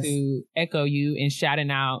want to echo you in shouting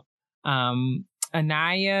out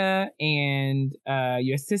Anaya and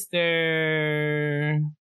your sister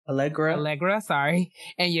Allegra, sorry,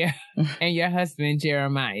 and your husband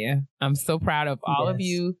Jeremiah. I'm so proud of all of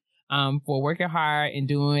you for working hard and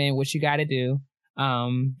doing what you got to do.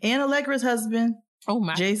 And Allegra's husband. Oh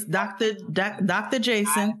my, Dr.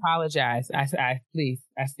 Jason. I apologize. I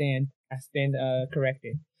stand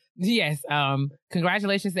corrected. Yes.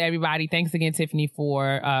 Congratulations to everybody. Thanks again, Tiffany,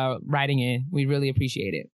 for writing in. We really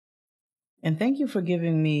appreciate it. And thank you for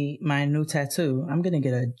giving me my new tattoo. I'm going to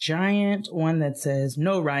get a giant one that says,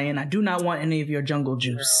 "No, Ryan, I do not want any of your jungle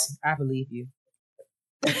juice." Girl, I believe you.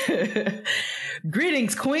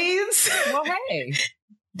 Greetings, queens. Well, hey.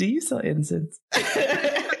 Do you sell incense?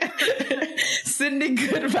 Sending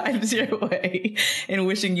good vibes your way and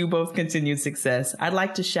wishing you both continued success. I'd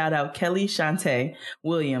like to shout out Kelly Shantae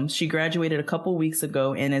Williams. She graduated a couple weeks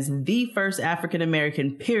ago and is the first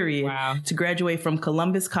African-American, to graduate from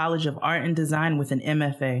Columbus College of Art and Design with an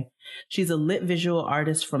MFA. She's a lit visual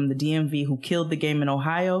artist from the DMV who killed the game in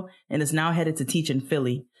Ohio and is now headed to teach in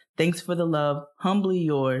Philly. Thanks for the love. Humbly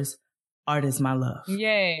yours. Art is my love.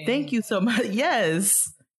 Yay. Thank you so much.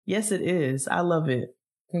 Yes. Yes, it is. I love it.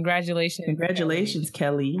 Congratulations,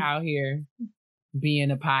 Kelly. Out here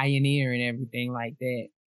being a pioneer and everything like that.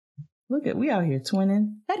 Look we out here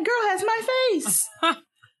twinning. That girl has my face.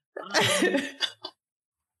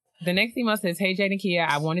 The next email says, "Hey, Jade and Keia,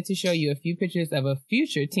 I wanted to show you a few pictures of a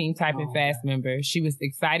future Team Typing Fast member. She was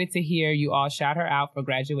excited to hear you all shout her out for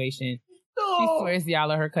graduation. She swears y'all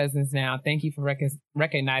are her cousins now. Thank you for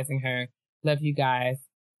recognizing her. Love you guys.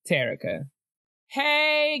 Terica."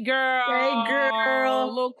 Hey, girl.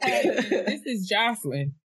 Little cousin. This is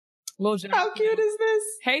Jocelyn. How cute is this?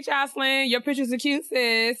 Hey, Jocelyn. Your pictures are cute,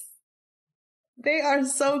 sis. They are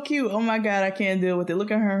so cute. Oh, my God. I can't deal with it.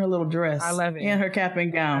 Look at her in her little dress. I love it. And her cap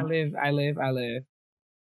and gown. I live.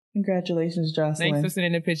 Congratulations, Jocelyn. Thanks for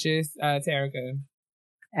sending the pictures, Terica.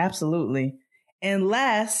 Absolutely. And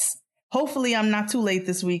last, hopefully I'm not too late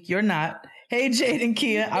this week. You're not. Hey, Jade and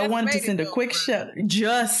Keia, I wanted to send a quick shout.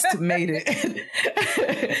 Just made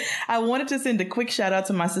it. I wanted to send a quick shout out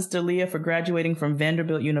to my sister Leah for graduating from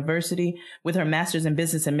Vanderbilt University with her master's in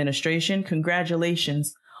business administration.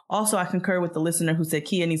 Congratulations. Also, I concur with the listener who said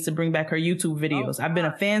Keia needs to bring back her YouTube videos. I've been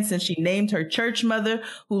a fan since she named her church mother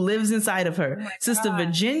who lives inside of her, Sister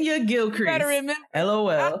Virginia Gilcrease.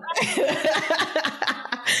 LOL.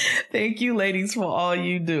 Thank you, ladies, for all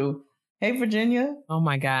you do. Hey, Virginia. Oh,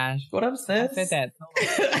 my gosh. What up, sis? I said that.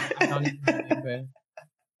 I don't even remember.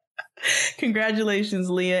 Congratulations,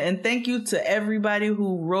 Leah. And thank you to everybody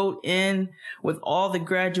who wrote in with all the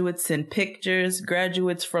graduates and pictures,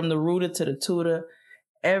 graduates from the rooter to the tutor,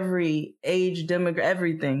 every age demographic,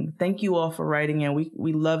 everything. Thank you all for writing in.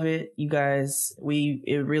 We love it, you guys.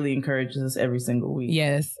 It really encourages us every single week.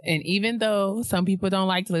 Yes, and even though some people don't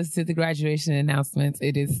like to listen to the graduation announcements,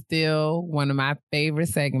 it is still one of my favorite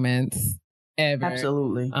segments ever.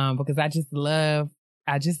 Absolutely. Because I just love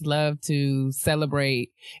to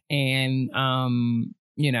celebrate and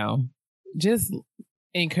just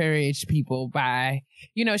encourage people by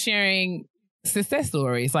sharing success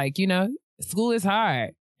stories. Like, school is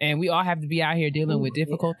hard and we all have to be out here dealing with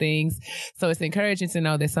difficult things. So it's encouraging to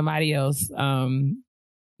know that somebody else,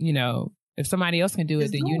 if somebody else can do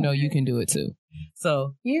it, then you can do it too.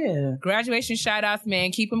 So yeah, graduation shout outs,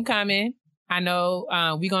 man, keep them coming. I know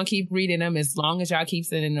we're going to keep reading them as long as y'all keep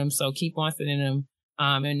sending them. So keep on sending them.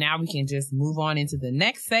 And now we can just move on into the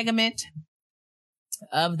next segment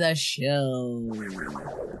of the show.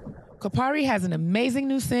 Kopari has an amazing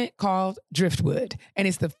new scent called Driftwood, and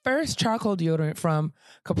it's the first charcoal deodorant from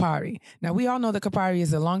Kopari. Now, we all know that Kopari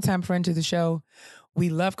is a longtime friend to the show. We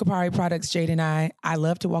love Kopari products, Jade and I. I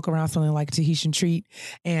love to walk around smelling like Tahitian Treat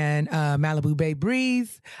and Malibu Bay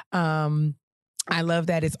Breeze. I love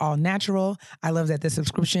that it's all natural. I love that the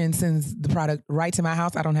subscription sends the product right to my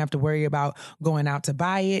house. I don't have to worry about going out to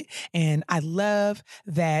buy it. And I love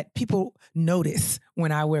that people notice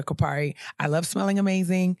when I wear Kopari. I love smelling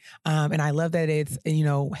amazing. And I love that it's,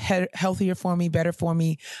 healthier for me, better for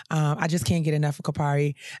me. I just can't get enough of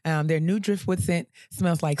Kopari. Their new Driftwood scent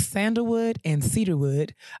smells like sandalwood and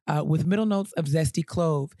cedarwood with middle notes of zesty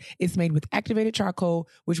clove. It's made with activated charcoal,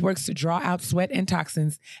 which works to draw out sweat and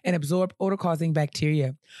toxins and absorb odor-causing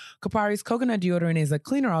bacteria. Kopari's coconut deodorant is a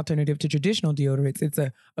cleaner alternative to traditional deodorants. It's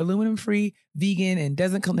a aluminum-free, vegan, and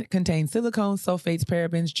doesn't contain silicones, sulfates,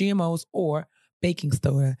 parabens, GMOs, or baking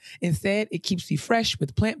soda. Instead, it keeps you fresh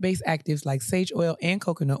with plant-based actives like sage oil and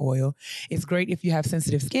coconut oil. It's great if you have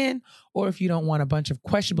sensitive skin or if you don't want a bunch of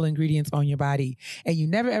questionable ingredients on your body. And you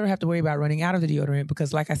never ever have to worry about running out of the deodorant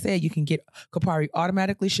because, like I said, you can get Kopari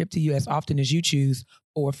automatically shipped to you as often as you choose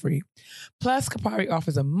for free. Plus, Kopari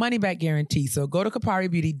offers a money-back guarantee. So go to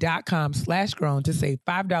KopariBeauty.com/grown to save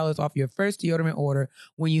 $5 off your first deodorant order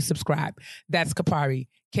when you subscribe. That's Kopari,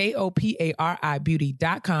 KOPARI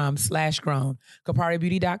Beauty.com/grown.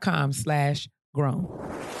 KopariBeauty.com/grown.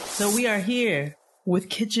 So we are here with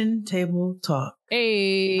Kitchen Table Talk.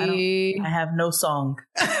 Hey. I have no song.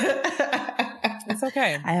 It's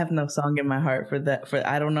okay. I have no song in my heart for that.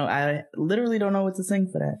 I don't know. I literally don't know what to sing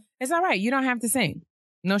for that. It's all right. You don't have to sing.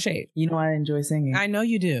 No shade. I enjoy singing. I know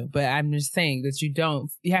you do, but I'm just saying that you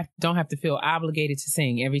don't have to feel obligated to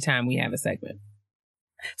sing every time we have a segment.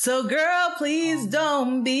 So, girl, please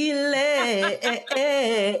don't be late. Shout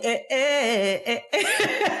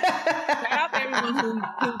out to everyone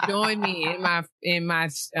who joined me in my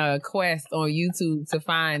quest on YouTube to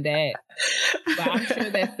find that. But I'm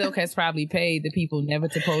sure that Silk has probably paid the people never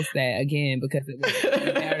to post that again because it was an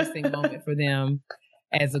embarrassing moment for them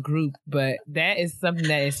as a group. But that is something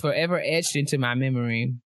that is forever etched into my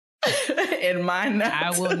memory. In mine, not.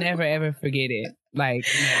 I will never ever forget it. Like,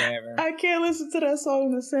 never ever. I can't listen to that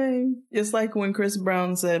song the same. It's like when Chris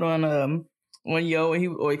Brown said on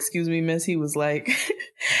excuse me, miss, he was like,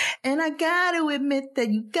 and I gotta admit that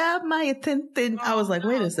you got my attention. I was like,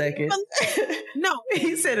 wait a second. No.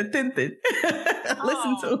 He said attention.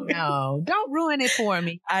 Listen to it. No, don't ruin it for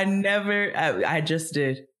me. I just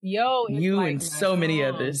did. Yo, you like and so many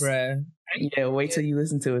others. Bruh. Yeah, wait till you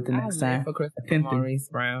listen to it the next time. For Maurice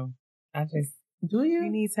Brown. Do you? He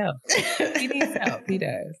needs help. He needs help. He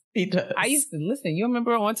does. He does. I used to listen. You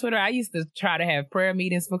remember on Twitter, I used to try to have prayer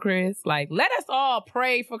meetings for Chris. Like, let us all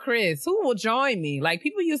pray for Chris. Who will join me? Like,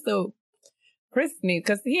 people used to. Chris needs,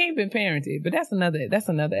 because he ain't been parented, but that's another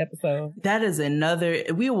episode. That is another.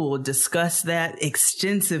 We will discuss that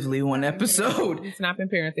extensively one episode. He's not been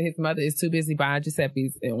parented. His mother is too busy buying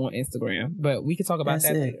Giuseppe's on Instagram, but we can talk about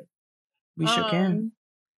that later. We sure can.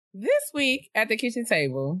 This week at the kitchen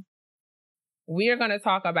table, we are going to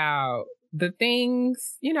talk about the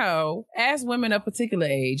things, as women of particular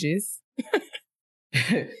ages,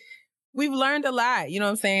 we've learned a lot, you know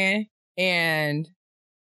what I'm saying? And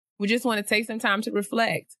we just want to take some time to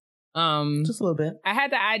reflect. Just a little bit. I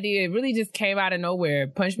had the idea, it really just came out of nowhere,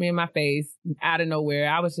 punched me in my face out of nowhere.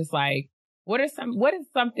 I was just like, what are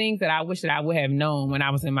some things that I wish that I would have known when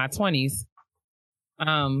I was in my 20s?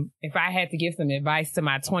 If I had to give some advice to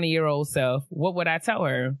my 20-year-old self, what would I tell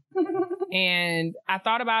her? And I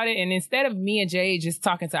thought about it, and instead of me and Jade just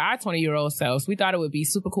talking to our 20-year-old selves, we thought it would be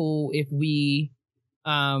super cool if we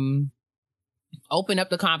open up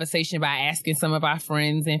the conversation by asking some of our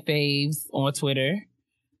friends and faves on Twitter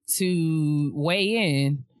to weigh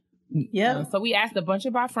in. Yeah. So we asked a bunch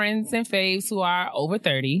of our friends and faves who are over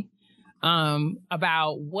 30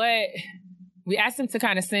 about what... We asked them to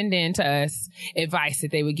kind of send in to us advice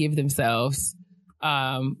that they would give themselves,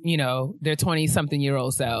 their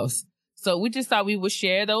 20-something-year-old selves. So we just thought we would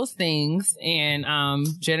share those things and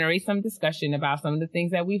generate some discussion about some of the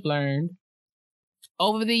things that we've learned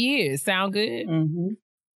over the years. Sound good? Mm-hmm.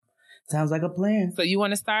 Sounds like a plan. So you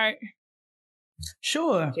want to start?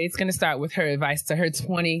 Sure. Jade's going to start with her advice to her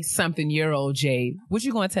 20-something-year-old Jade. What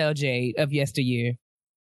you going to tell Jade of yesteryear?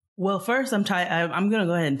 Well, first, I'm going to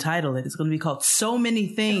go ahead and title it. It's going to be called So Many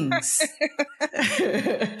Things.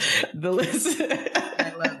 The list.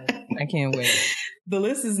 I love it. I can't wait. The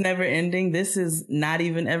list is never ending. This is not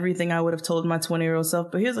even everything I would have told my 20-year-old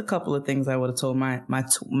self, but here's a couple of things I would have told my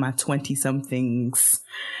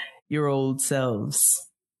 20-somethings-year-old selves.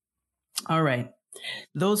 All right.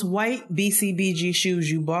 Those white BCBG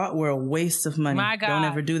shoes you bought were a waste of money. My God. Don't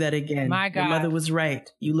ever do that again. My God. Your mother was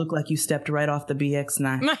right. You look like you stepped right off the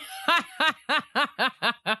BX9.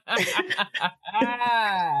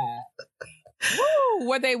 Woo,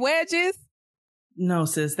 were they wedges? No,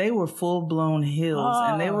 sis. They were full-blown heels,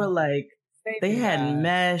 and they were like, they had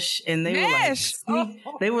mesh, and they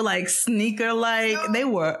were like sneaker-like. They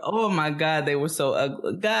were, oh my God, they were so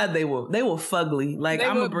ugly. God, they were fugly. Like,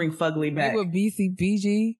 I'm gonna bring fugly back. They were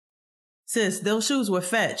BCBG. Sis, those shoes were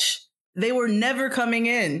fetch. They were never coming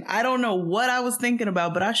in. I don't know what I was thinking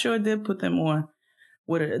about, but I sure did put them on.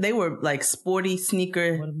 They were like sporty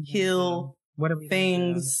sneaker heel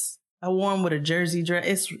things. I wore them with a jersey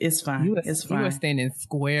dress. It's fine. It's fine. You were standing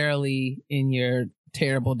squarely in your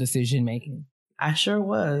terrible decision making. I sure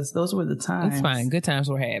was. Those were the times. It's fine. Good times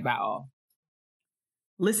were had by all.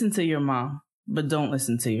 Listen to your mom, but don't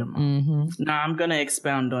listen to your mom. Mm-hmm. Now, I'm going to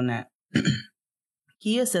expound on that.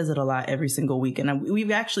 Keia says it a lot every single week. And we've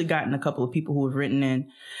actually gotten a couple of people who have written in,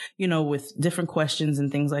 with different questions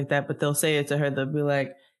and things like that. But they'll say it to her. They'll be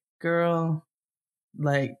like, girl,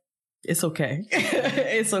 like, it's okay.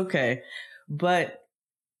 It's okay. But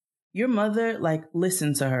your mother, like,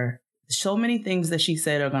 listen to her. So many things that she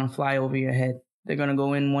said are going to fly over your head. They're going to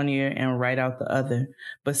go in one ear and right out the other.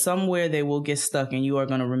 But somewhere they will get stuck and you are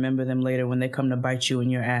going to remember them later when they come to bite you in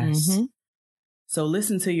your ass. Mm-hmm. So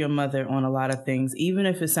listen to your mother on a lot of things. Even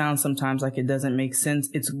if it sounds sometimes like it doesn't make sense,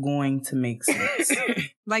 it's going to make sense.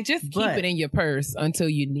 Like, just keep it in your purse until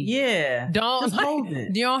you need it. Yeah. Just hold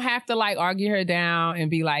it. You don't have to, like, argue her down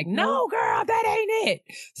and be like, no, girl, that ain't it.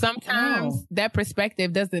 Sometimes that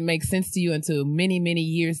perspective doesn't make sense to you until many, many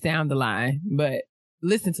years down the line. But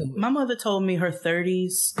listen to it. My mother told me her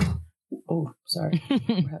 30s. Oh, sorry.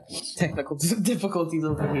 Technical difficulties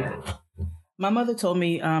over here. My mother told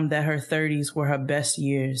me that her 30s were her best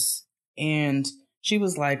years. And she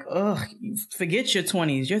was like, ugh, forget your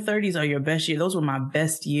 20s. Your 30s are your best years. Those were my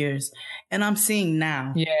best years. And I'm seeing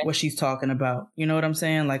now what she's talking about. You know what I'm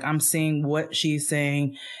saying? Like, I'm seeing what she's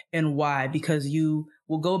saying and why. Because you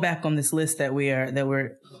will go back on this list that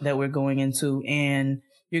we're going into, and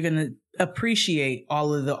you're going to appreciate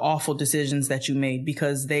all of the awful decisions that you made,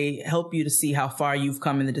 because they help you to see how far you've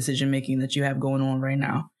come in the decision making that you have going on right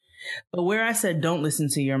now. But where I said don't listen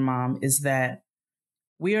to your mom is that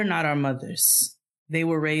we are not our mothers. They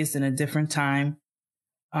were raised in a different time,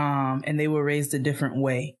 and they were raised a different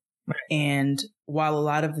way. Right. And while a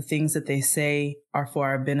lot of the things that they say are for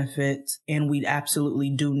our benefit, and we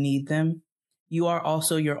absolutely do need them, you are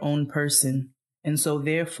also your own person. And so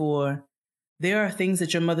therefore, there are things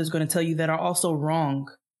that your mother's going to tell you that are also wrong,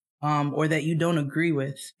 or that you don't agree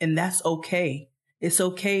with. And that's okay. It's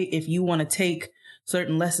okay if you want to take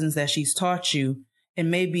certain lessons that she's taught you and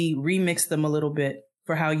maybe remix them a little bit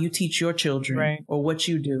for how you teach your children or what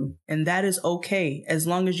you do. And that is okay. As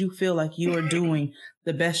long as you feel like you are doing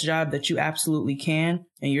the best job that you absolutely can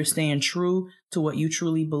and you're staying true to what you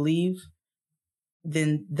truly believe,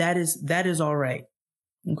 then that is all right.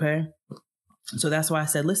 Okay. So that's why I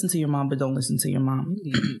said, listen to your mom, but don't listen to your mom.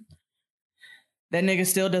 That nigga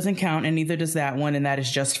still doesn't count, and neither does that one. And that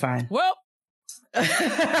is just fine. Well,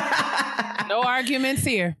 No arguments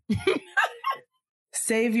here.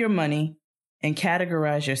 Save your money and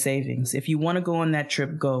categorize your savings. If you want to go on that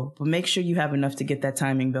trip, go. But make sure you have enough to get that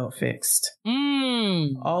timing belt fixed.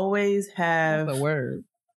 Always have That's a word.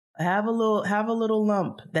 Have a little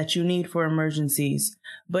lump that you need for emergencies.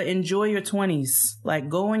 But enjoy your 20s. Like,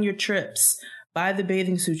 go on your trips. Buy the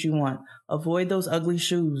bathing suit you want. Avoid those ugly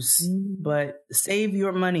shoes. But save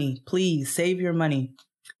your money. Please save your money.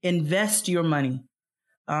 Invest your money.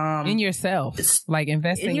 In yourself. Like,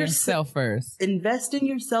 invest in yourself first. Invest in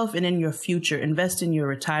yourself and in your future. Invest in your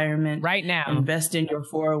retirement. Right now. Invest in your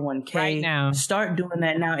 401k. Right now. Start doing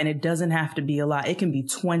that now. And it doesn't have to be a lot. It can be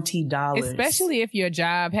 $20. Especially if your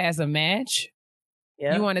job has a match.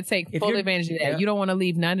 Yep. You want to take full advantage of that. Yep. You don't want to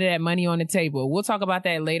leave none of that money on the table. We'll talk about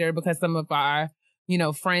that later because some of our,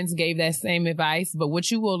 friends gave that same advice. But what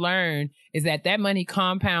you will learn is that money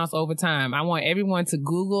compounds over time. I want everyone to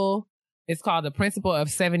Google. It's called the principle of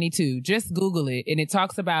 72. Just Google it. And it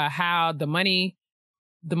talks about how the money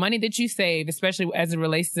that you save, especially as it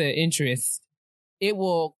relates to interest, it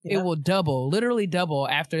will double, literally double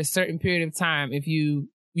after a certain period of time if you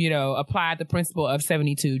apply the principle of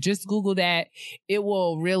 72. Just Google that. It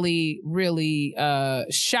will really, really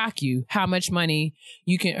shock you how much money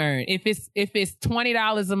you can earn. If it's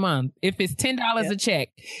 $20 a month, if it's $10 a check,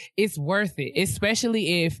 it's worth it,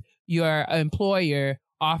 especially if your employer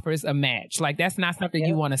offers a match. Like, that's not something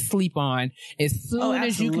you want to sleep on as soon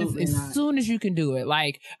as you can do it.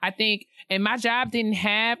 Like, I think, and my job didn't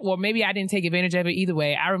have, or maybe I didn't take advantage of it either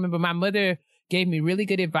way. I remember my mother gave me really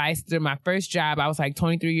good advice during my first job. I was like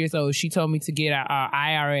 23 years old. She told me to get a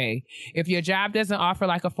IRA. If your job doesn't offer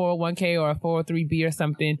like a 401k or a 403b or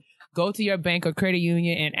something, go to your bank or credit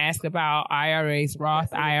union and ask about IRAs,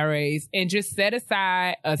 Roth IRAs, and just set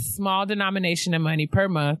aside a small denomination of money per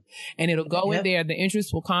month, and it'll go in there. The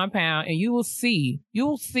interest will compound, and you will see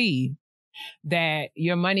that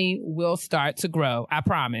your money will start to grow. I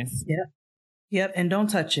promise. Yep. And don't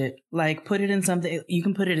touch it. Like, put it in something. You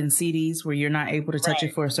can put it in CDs where you're not able to touch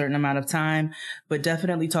it for a certain amount of time, but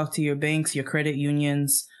definitely talk to your banks, your credit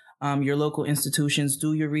unions, your local institutions.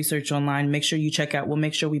 Do your research online. Make sure you check out. We'll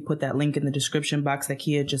make sure we put that link in the description box that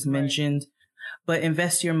Keia just mentioned. But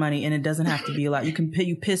invest your money, and it doesn't have to be a lot. You can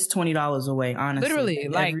piss $20 away, honestly. Literally,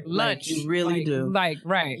 like lunch. You really do. Like,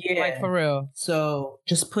 right. Yeah. Like, for real. So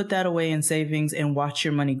just put that away in savings and watch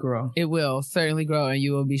your money grow. It will certainly grow, and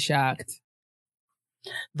you will be shocked.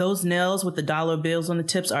 Those nails with the dollar bills on the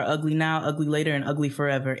tips are ugly now, ugly later, and ugly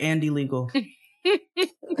forever, and illegal.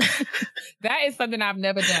 That is something I've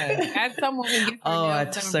never done. As someone who gets I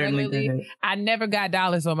certainly did. I never got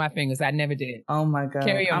dollars on my fingers. I never did. Oh my God.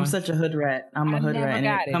 Carry on. I'm such a hood rat. I'm a hood rat, and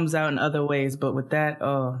it comes out in other ways. But with that,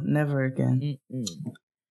 never again.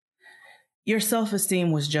 Your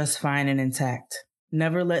self-esteem was just fine and intact.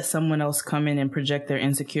 Never let someone else come in and project their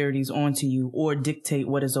insecurities onto you or dictate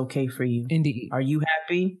what is okay for you. Indeed. Are you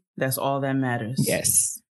happy? That's all that matters.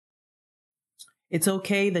 Yes. It's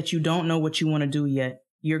okay that you don't know what you want to do yet.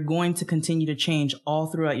 You're going to continue to change all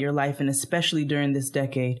throughout your life, and especially during this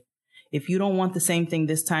decade. If you don't want the same thing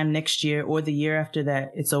this time next year or the year after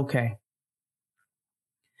that, it's okay.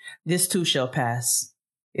 This too shall pass.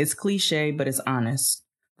 It's cliche, but it's honest.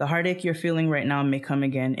 The heartache you're feeling right now may come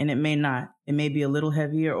again, and it may not. It may be a little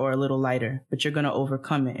heavier or a little lighter, but you're going to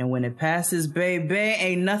overcome it. And when it passes, baby,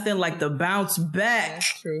 ain't nothing like the bounce back.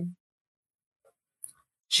 That's true.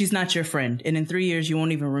 She's not your friend, and in 3 years, you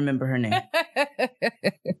won't even remember her name.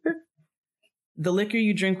 The liquor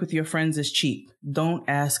you drink with your friends is cheap. Don't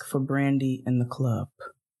ask for brandy in the club.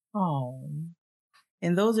 Oh.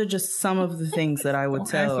 And those are just some of the things that I would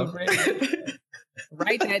tell.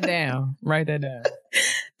 Write that down. Write that down.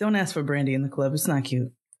 Don't ask for brandy in the club. It's not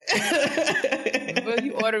cute. Will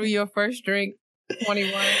you order your first drink?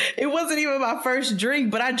 21. It wasn't even my first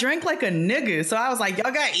drink, but I drank like a nigga. So I was like,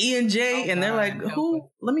 y'all got E and J, and they're like, who?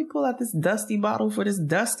 Let me pull out this dusty bottle for this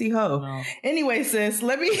dusty hoe. No. Anyway, sis,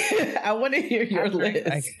 I want to hear your list.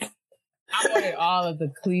 I wanted all of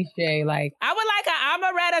the cliche, like, I would like an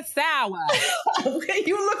amaretto sour. Okay,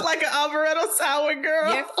 you look like an amaretto sour,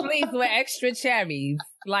 girl. Yes, please, with extra cherries.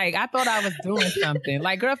 Like, I thought I was doing something.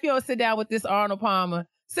 Like, girl, if you don't sit down with this Arnold Palmer,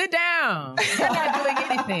 sit down. You're not doing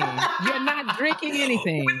anything. You're not drinking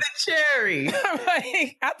anything. With the cherry.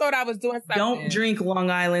 Like, I thought I was doing something. Don't drink Long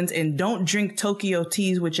Island's, and don't drink Tokyo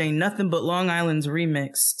teas, which ain't nothing but Long Island's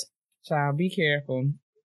remixed. Child, be careful.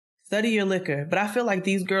 Study your liquor. But I feel like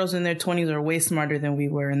these girls in their 20s are way smarter than we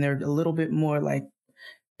were, and they're a little bit more like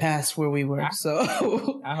past where we were. So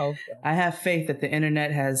I hope so. I have faith that the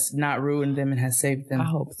internet has not ruined them and has saved them. I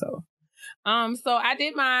hope so. So I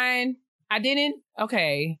did mine. I didn't.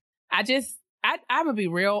 Okay. I I'm going to be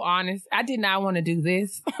real honest. I did not want to do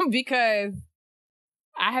this because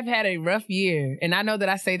I have had a rough year. And I know that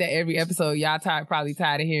I say that every episode. Y'all probably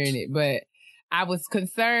tired of hearing it. But I was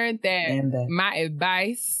concerned that my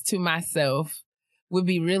advice to myself would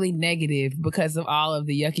be really negative because of all of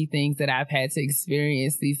the yucky things that I've had to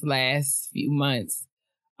experience these last few months.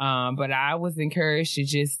 But I was encouraged to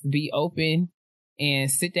just be open and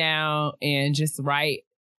sit down and just write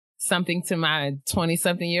something to my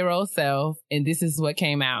 20-something-year-old self, and this is what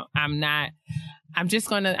came out. I'm just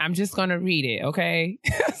gonna read it, okay?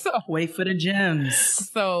 So wait for the gems.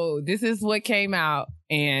 So this is what came out,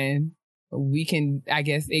 and we can, I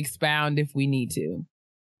guess, expound if we need to.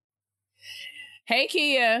 Hey,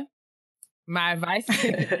 Keia, my advice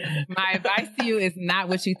to you is not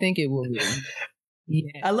what you think it will be.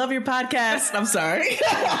 Yeah. I love your podcast. I'm sorry.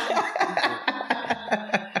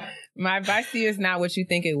 My advice to you is not what you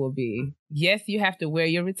think it will be. Yes, you have to wear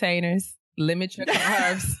your retainers, limit your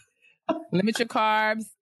carbs,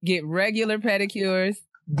 get regular pedicures,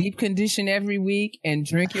 deep condition every week, and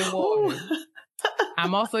drink your water.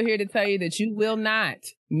 I'm also here to tell you that you will not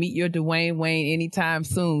meet your Dwayne Wayne anytime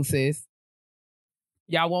soon, sis.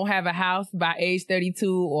 Y'all won't have a house by age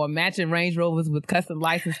 32 or matching Range Rovers with custom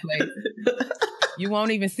license plates. You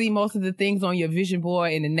won't even see most of the things on your vision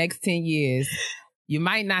board in the next 10 years. You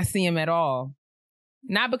might not see them at all.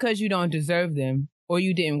 Not because you don't deserve them or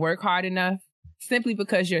you didn't work hard enough, simply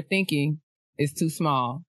because your thinking is too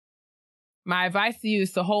small. My advice to you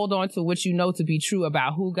is to hold on to what you know to be true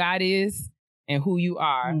about who God is and who you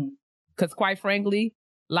are. Because quite frankly,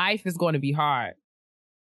 life is going to be hard.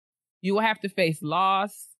 You will have to face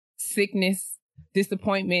loss, sickness,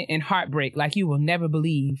 disappointment, and heartbreak like you will never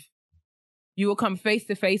believe. You will come face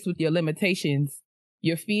to face with your limitations,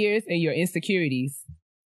 your fears, and your insecurities.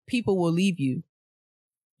 People will leave you.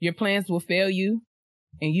 Your plans will fail you,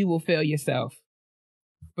 and you will fail yourself.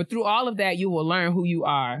 But through all of that, you will learn who you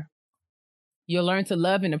are. You'll learn to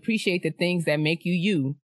love and appreciate the things that make you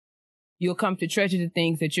you. You'll come to treasure the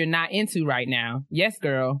things that you're not into right now. Yes,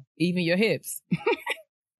 girl, even your hips.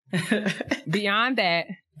 Beyond that,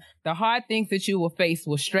 the hard things that you will face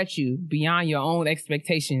will stretch you beyond your own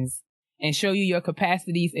expectations and show you your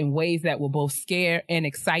capacities in ways that will both scare and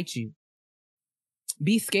excite you.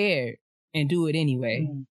 Be scared and do it anyway.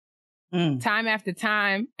 Time after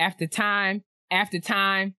time, after time, after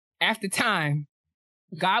time, after time,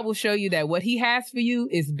 God will show you that what he has for you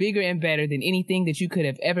is bigger and better than anything that you could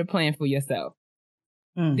have ever planned for yourself.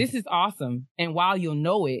 This is awesome. And while you'll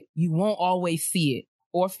know it, you won't always see it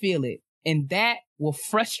or feel it. And that will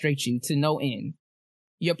frustrate you to no end.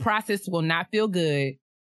 Your process will not feel good.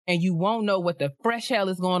 And you won't know what the fresh hell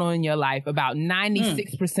is going on in your life about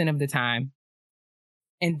 96% of the time.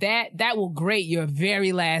 And that will grate your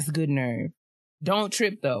very last good nerve. Don't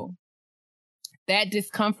trip, though. That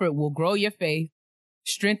discomfort will grow your faith,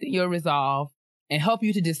 strengthen your resolve, and help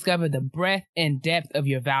you to discover the breadth and depth of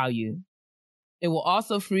your value. It will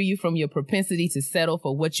also free you from your propensity to settle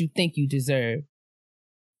for what you think you deserve.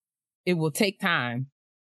 It will take time,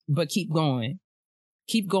 but keep going.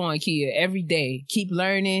 Keep going, Keia, every day. Keep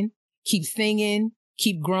learning, keep singing,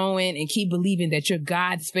 keep growing, and keep believing that you're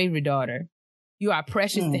God's favorite daughter. You are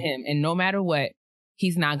precious to him, and no matter what,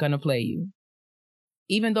 he's not going to play you.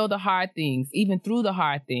 Even through the hard things,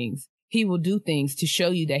 he will do things to show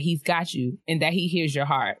you that he's got you and that he hears your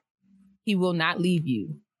heart. He will not leave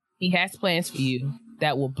you. He has plans for you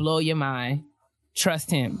that will blow your mind. Trust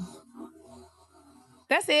him.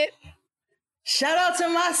 That's it. Shout out to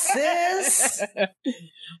my sis.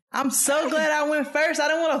 I'm so glad I went first. I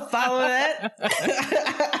don't want to follow that.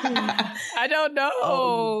 I don't know.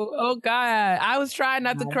 Oh God. I was trying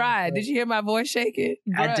not to cry. Did you hear my voice shaking?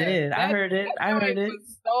 I did. I heard it. It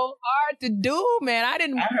was so hard to do, man. I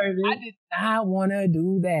did not want to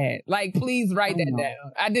do that. Like, please write that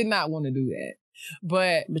down. I did not want to do that.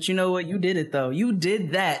 But you know what? You did it though. You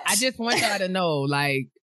did that. I just want y'all to know, like,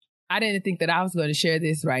 I didn't think that I was going to share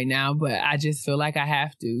this right now, but I just feel like I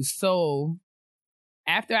have to. So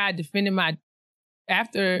after I defended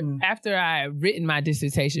after I written my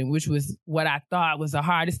dissertation, which was what I thought was the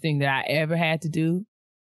hardest thing that I ever had to do,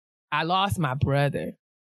 I lost my brother.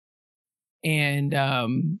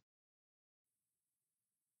 And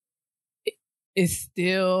it's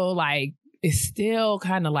still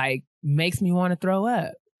kind of like makes me want to throw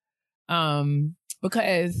up.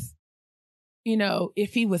 Because, you know,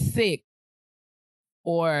 if he was sick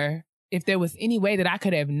or if there was any way that I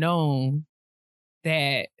could have known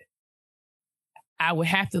that I would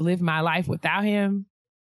have to live my life without him,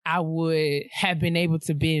 I would have been able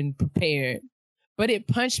to be prepared. But it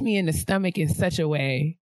punched me in the stomach in such a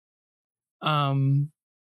way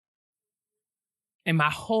And my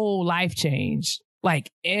whole life changed,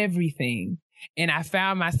 like everything. And I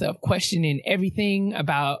found myself questioning everything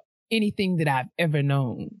about anything that I've ever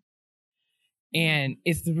known. And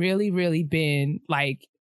it's really, really been like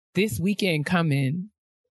this weekend coming.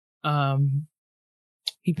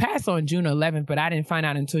 He passed on June 11th, but I didn't find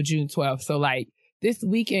out until June 12th. So like this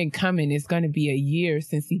weekend coming is going to be a year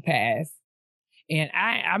since he passed. And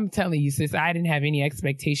I'm telling you, sis, I didn't have any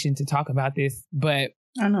expectation to talk about this, but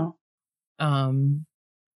I know. I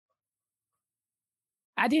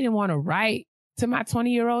didn't want to write to my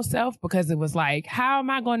 20-year-old self because it was like, how am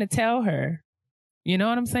I going to tell her? You know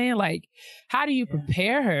what I'm saying? Like, how do you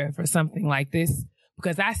prepare her for something like this?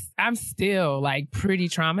 Because I'm still like pretty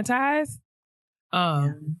traumatized.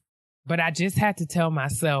 But I just had to tell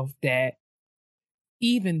myself that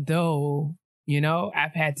even though, you know,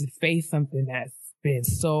 I've had to face something that's been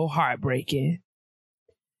so heartbreaking,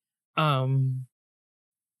 I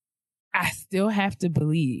still have to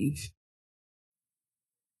believe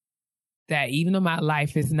that even though my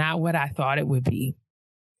life is not what I thought it would be,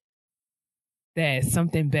 that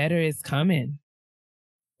something better is coming.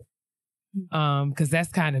 Because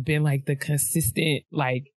that's kind of been like the consistent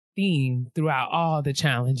like theme throughout all the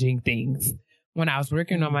challenging things. When I was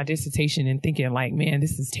working on my dissertation and thinking like, man,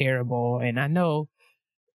 this is terrible. And I know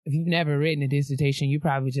if you've never written a dissertation, you're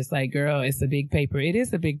probably just like, girl, it's a big paper. It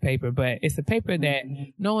is a big paper, but it's a paper that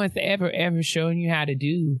no one's ever shown you how to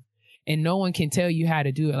do. And no one can tell you how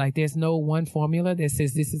to do it. Like there's no one formula that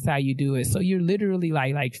says this is how you do it. So you're literally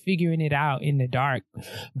like figuring it out in the dark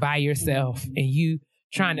by yourself, and you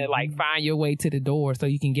trying to like find your way to the door so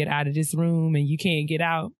you can get out of this room and you can't get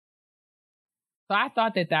out. So I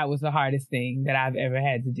thought that was the hardest thing that I've ever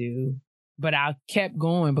had to do. But I kept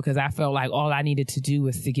going because I felt like all I needed to do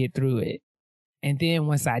was to get through it. And then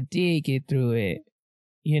once I did get through it,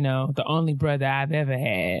 you know, the only brother I've ever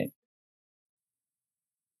had,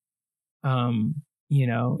 you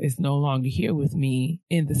know, is no longer here with me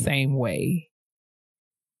in the same way.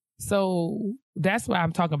 So that's what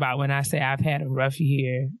I'm talking about when I say I've had a rough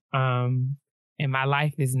year. And my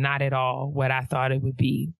life is not at all what I thought it would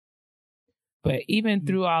be. But even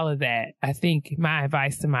through all of that, I think my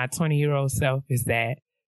advice to my 20-year-old self is that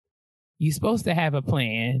you're supposed to have a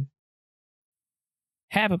plan.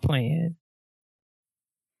 Have a plan.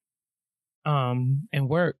 And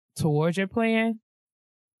work towards your plan.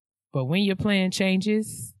 But when your plan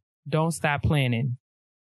changes, don't stop planning.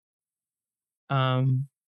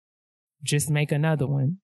 Just make another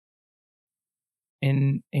one.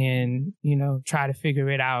 And you know, try to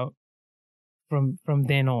figure it out from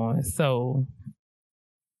then on. So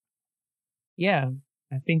yeah,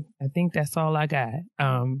 I think that's all I got.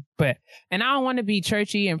 But I don't want to be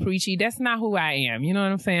churchy and preachy. That's not who I am. You know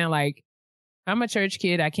what I'm saying? Like, I'm a church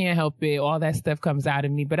kid. I can't help it. All that stuff comes out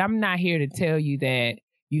of me, but I'm not here to tell you that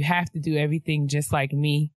you have to do everything just like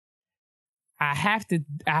me. I have to,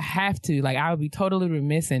 like, I would be totally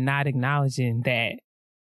remiss in not acknowledging that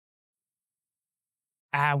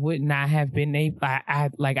I would not have been able, I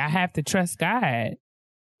have to trust God.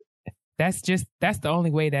 That's the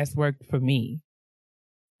only way that's worked for me.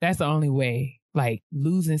 That's the only way. Like,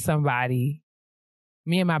 losing somebody,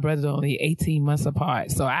 me and my brother are only 18 months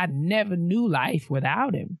apart, so I never knew life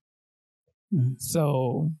without him. Mm-hmm.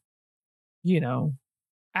 So, you know,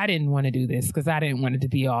 I didn't want to do this because I didn't want it to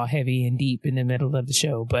be all heavy and deep in the middle of the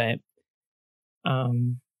show, but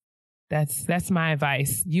that's my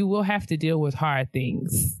advice. You will have to deal with hard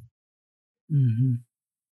things. Mm-hmm.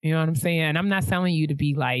 You know what I'm saying? I'm not telling you to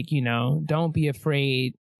be like, you know, don't be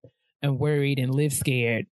afraid and worried and live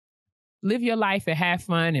scared. Live your life and have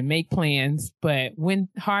fun and make plans. But when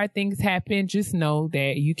hard things happen, just know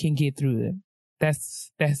that you can get through them.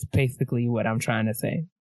 That's basically what I'm trying to say.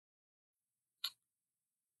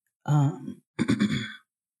 I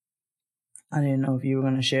didn't know if you were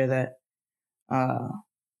going to share that.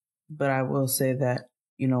 But I will say that,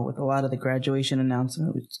 you know, with a lot of the graduation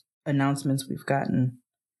announcements we've gotten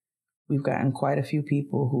quite a few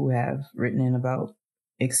people who have written in about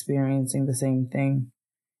experiencing the same thing.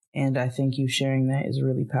 And I think you sharing that is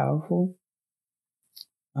really powerful.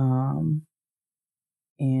 And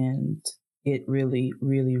it really,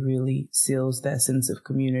 really, really seals that sense of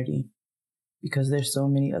community, because there's so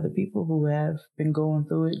many other people who have been going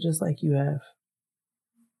through it just like you have.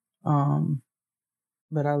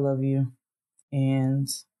 But I love you. And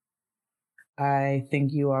I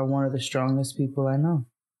think you are one of the strongest people I know.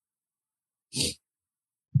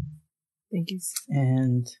 Thank you.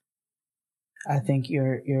 And I think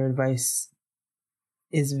your advice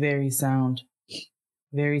is very sound.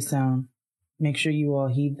 Very sound. Make sure you all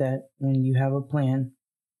heed that when you have a plan.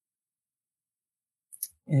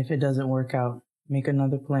 And if it doesn't work out, make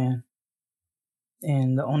another plan.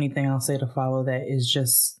 And the only thing I'll say to follow that is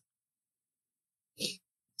just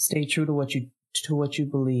stay true to what you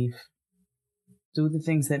believe. Do the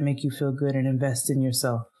things that make you feel good and invest in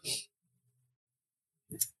yourself.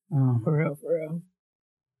 For real, for real.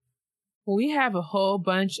 We have a whole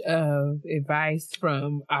bunch of advice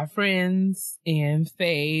from our friends and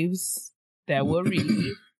faves that we'll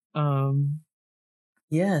read.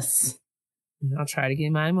 Yes. I'll try to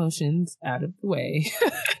get my emotions out of the way.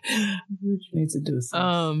 What you need to do, sis.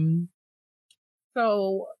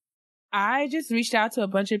 So I just reached out to a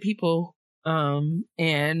bunch of people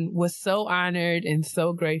and was so honored and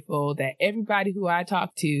so grateful that everybody who I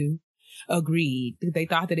talked to agreed. They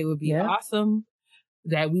thought that it would be awesome,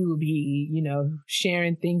 that we would be,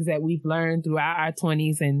 sharing things that we've learned throughout our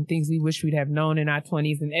 20s and things we wish we'd have known in our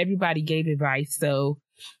 20s, and everybody gave advice. So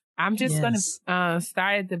I'm just going to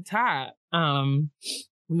start at the top.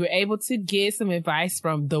 We were able to get some advice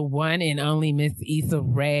from the one and only Miss Issa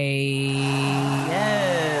Rae.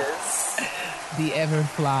 Yes. The ever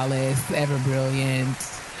flawless, ever brilliant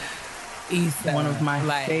Issa. One of my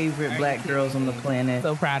favorite black girls on the planet.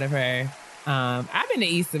 So proud of her. I've been to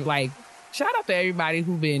Issa, shout out to everybody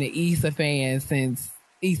who been an Issa fan since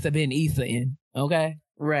Issa been Issa-ing, okay?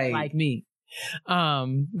 Right. Like me.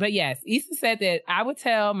 But yes, Issa said that I would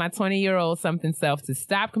tell my 20-year-old something self to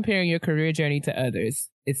stop comparing your career journey to others.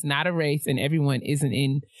 It's not a race and everyone isn't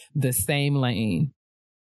in the same lane.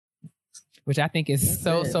 Which I think is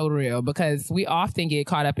so real, because we often get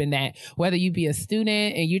caught up in that, whether you be a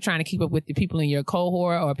student and you're trying to keep up with the people in your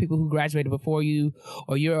cohort or people who graduated before you,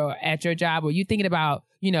 or you're at your job, or you're thinking about,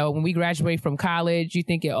 when we graduate from college, you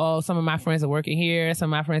thinking, oh, some of my friends are working here,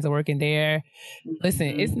 some of my friends are working there.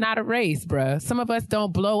 Listen, it's not a race, bruh. Some of us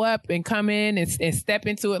don't blow up and come in and step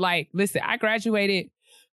into it. Listen, I graduated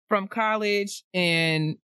from college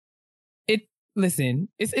and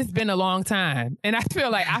it's been a long time, and I feel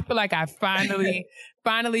like I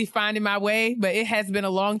finally finding my way, but it has been a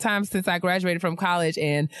long time since I graduated from college,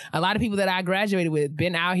 and a lot of people that I graduated with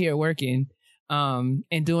been out here working,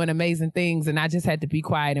 and doing amazing things, and I just had to be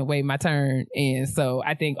quiet and wait my turn. And so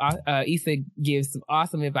I think Issa gives some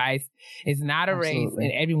awesome advice. It's not a race,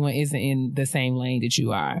 and everyone isn't in the same lane that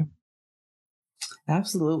you are.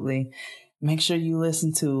 Absolutely. Make sure you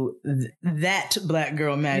listen to that Black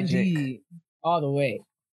Girl Magic. Indeed. All the way.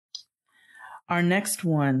 Our next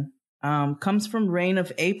one comes from Reign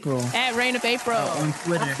of April. At Reign of April. On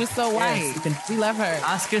Twitter. Oscar So White. Yes. We love her.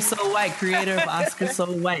 Oscar So White, creator of Oscar So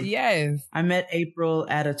White. Yes. I met April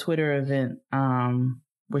at a Twitter event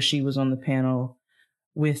where she was on the panel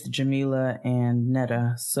with Jamila and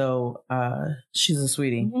Netta. So she's a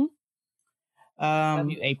sweetie. Mm-hmm.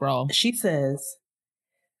 Love you, April. She says,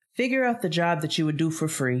 figure out the job that you would do for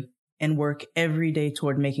free and work every day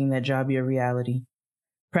toward making that job your reality.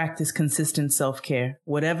 Practice consistent self-care,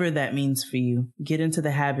 whatever that means for you. Get into the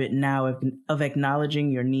habit now of acknowledging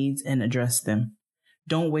your needs and address them.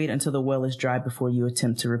 Don't wait until the well is dry before you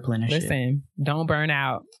attempt to replenish it. Listen, don't burn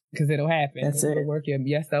out, because it'll happen. That's it. You'll work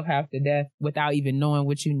yourself half to death without even knowing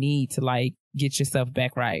what you need to get yourself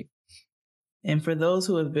back right. And for those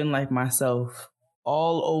who have been like myself,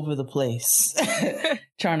 all over the place,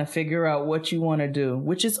 trying to figure out what you want to do,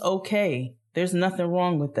 which is okay. There's nothing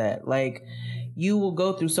wrong with that. You will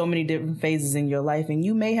go through so many different phases in your life, and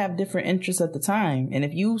you may have different interests at the time. And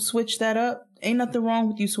if you switch that up, ain't nothing wrong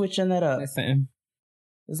with you switching that up. Listen.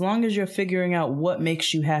 As long as you're figuring out what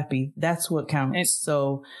makes you happy, that's what counts.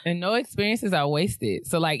 And no experiences are wasted.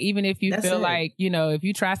 So even if you feel if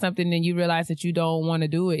you try something and you realize that you don't want to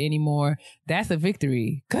do it anymore, that's a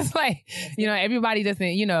victory. Cause everybody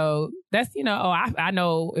doesn't, that's, I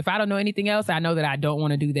know if I don't know anything else, I know that I don't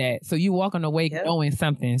want to do that. So you walk on the way knowing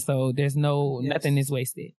something. So there's nothing is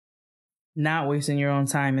wasted. Not wasting your own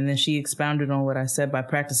time. And then she expounded on what I said by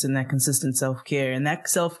practicing that consistent self-care. And that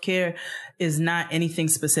self-care is not anything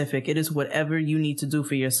specific. It is whatever you need to do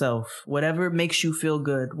for yourself, whatever makes you feel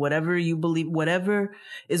good, whatever you believe, whatever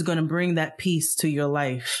is going to bring that peace to your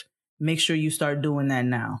life. Make sure you start doing that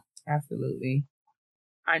now. Absolutely.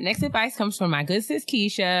 Our next advice comes from my good sis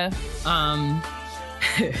Keisha.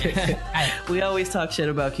 We always talk shit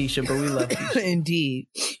about Keisha, but we love Keisha. Indeed.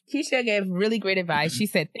 Keisha gave really great advice. She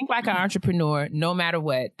said, think like an entrepreneur, no matter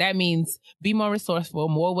what. That means be more resourceful,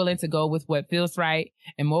 more willing to go with what feels right,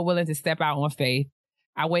 and more willing to step out on faith.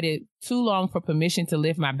 I waited too long for permission to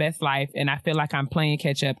live my best life, and I feel like I'm playing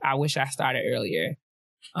catch up. I wish I started earlier.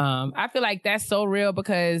 I feel like that's so real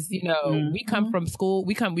because, we come from school,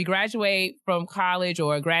 we graduate from college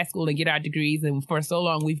or grad school and get our degrees. And for so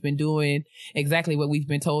long, we've been doing exactly what we've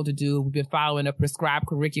been told to do. We've been following a prescribed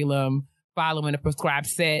curriculum following a prescribed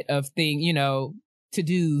set of things,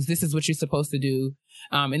 to-dos. This is what you're supposed to do.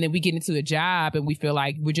 And then we get into a job and we feel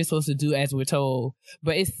like we're just supposed to do as we're told.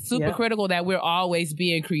 But it's super critical that we're always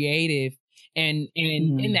being creative and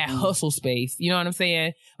in that hustle space. You know what I'm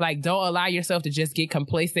saying? Like, don't allow yourself to just get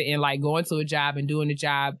complacent and like going to a job and doing the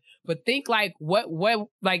job. But think like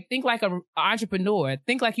think like an entrepreneur.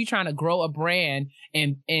 Think like you're trying to grow a brand,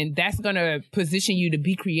 and that's gonna position you to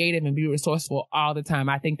be creative and be resourceful all the time.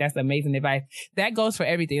 I think that's amazing advice. That goes for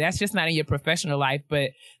everything. That's just not in your professional life,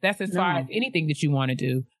 but that's as far as anything that you want to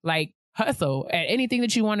do. Like, hustle at anything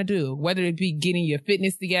that you want to do, whether it be getting your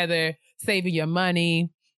fitness together, saving your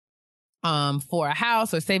money for a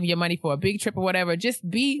house, or saving your money for a big trip or whatever. Just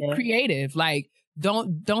be creative. Like,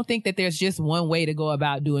 don't think that there's just one way to go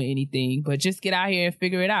about doing anything, but just get out here and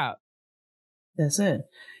figure it out. That's it.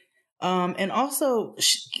 And also,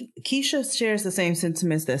 Keisha shares the same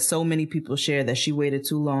sentiments that so many people share, that she waited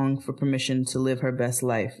too long for permission to live her best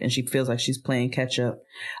life, and she feels like she's playing catch up.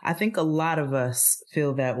 I think a lot of us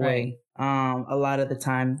feel that way. A lot of the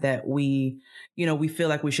time, that we feel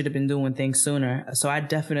like we should have been doing things sooner. So I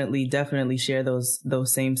definitely share those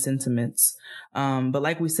same sentiments. But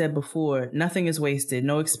like we said before, nothing is wasted.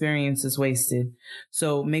 No experience is wasted.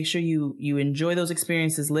 So make sure you enjoy those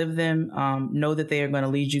experiences, live them, know that they are going to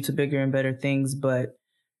lead you to bigger and better things. But,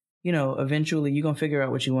 eventually you're going to figure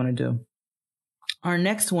out what you want to do. Our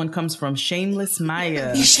next one comes from Shameless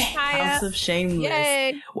Maya, House of Shameless.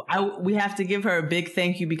 Yay. We have to give her a big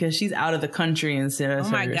thank you because she's out of the country and sent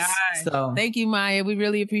us my hers. God. So thank you, Maya. We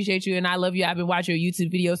really appreciate you, and I love you. I've been watching your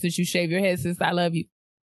YouTube videos since you shaved your head, sis. I love you.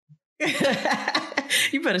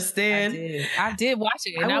 You better stand. I did watch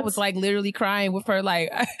it, and I was like literally crying with her.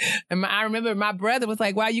 Like, and I remember my brother was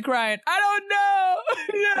like, "Why are you crying?" I don't know.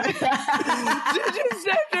 She just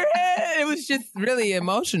shaved her head. It was just really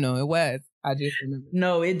emotional. It was. I just remember.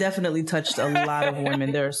 No, it definitely touched a lot of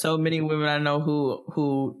women. There are so many women I know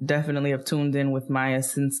who definitely have tuned in with Maya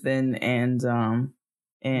since then, and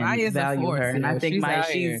Maya's value force, her. And I think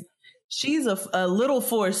Maya, she's a little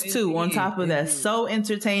force too. On top of that, so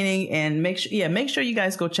entertaining. And make sure you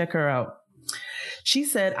guys go check her out. She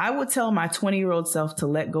said, "I would tell my 20-year-old self to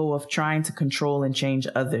let go of trying to control and change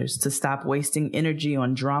others, to stop wasting energy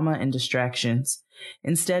on drama and distractions.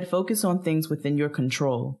 Instead, focus on things within your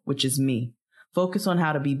control, which is me. Focus on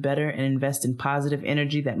how to be better and invest in positive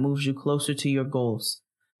energy that moves you closer to your goals.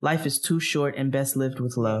 Life is too short and best lived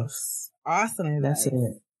with love." Awesome. That's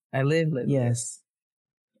it. I live. Yes.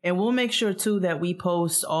 And we'll make sure, too, that we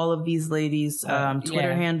post all of these ladies'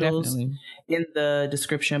 Twitter handles definitely in the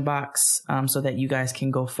description box, so that you guys can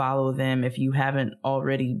go follow them. If you haven't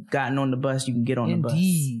already gotten on the bus, you can get on the bus.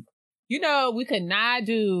 We could not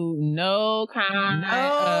do no kind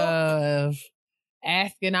of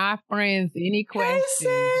asking our friends any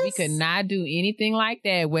questions. We could not do anything like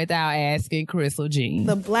that without asking Crystal Jean.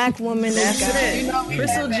 The black woman That's is it.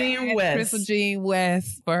 Crystal Jean West. Crystal Jean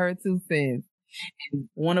West for her 2 cents.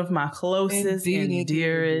 One of my closest and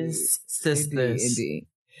dearest sisters. Indeed.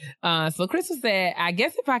 So Crystal said, "I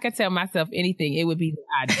guess if I could tell myself anything, it would be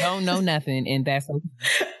that I don't know nothing, and that's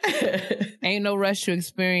okay. Ain't no rush to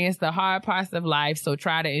experience the hard parts of life, so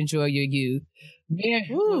try to enjoy your youth." Man,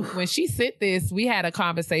 when she said this, we had a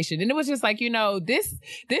conversation, and it was just like,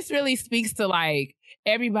 this really speaks to like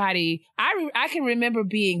everybody. I can remember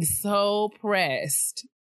being so pressed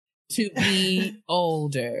to be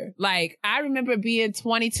older. Like, I remember being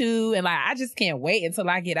 22 and like, I just can't wait until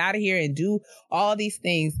I get out of here and do all these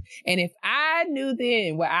things. And if I knew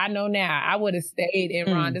then what I know now, I would have stayed in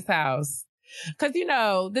Rhonda's house. Cause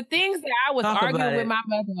the things that I was arguing with my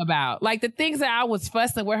mother about, like the things that I was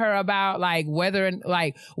fussing with her about, like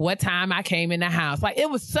what time I came in the house, like it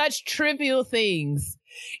was such trivial things.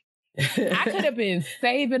 I could have been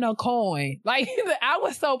saving a coin. Like, I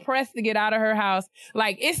was so pressed to get out of her house.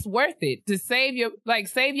 Like, it's worth it to save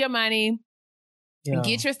your money. Yeah.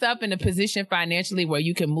 Get yourself in a position financially where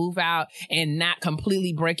you can move out and not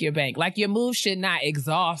completely break your bank. Like, your move should not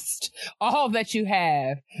exhaust all that you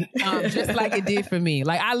have, just like it did for me.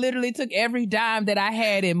 Like, I literally took every dime that I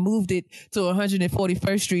had and moved it to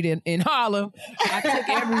 141st Street in Harlem. I took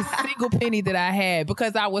every single penny that I had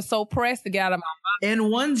because I was so pressed to get out of my mom.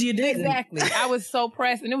 And ones you didn't. Exactly. I was so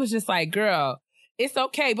pressed. And it was just like, girl, it's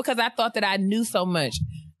okay, because I thought that I knew so much.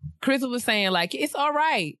 Crystal was saying, like, it's all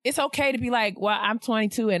right. It's okay to be like, well, I'm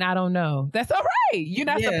 22 and I don't know. That's all right. You're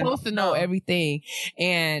not supposed to know everything.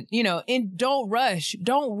 And, and don't rush.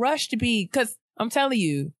 Don't rush to be, because I'm telling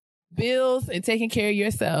you, bills and taking care of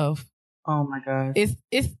yourself Oh my God. It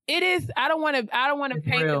is. I don't want to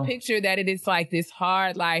paint the picture that it is like this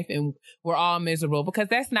hard life and we're all miserable, because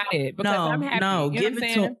that's not it. Because I'm happy. No, give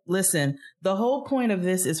it to. Listen, the whole point of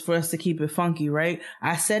this is for us to keep it funky, right?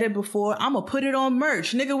 I said it before. I'm gonna put it on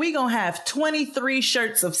merch, nigga. We gonna have 23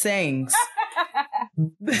 shirts of sayings.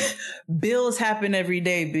 Bills happen every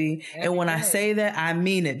day, B. And when I say that, I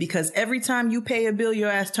mean it, because every time you pay a bill,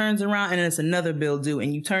 your ass turns around and it's another bill due,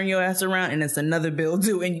 and you turn your ass around and it's another bill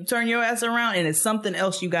due, and you turn your ass around and it's something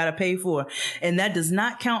else you got to pay for. And that does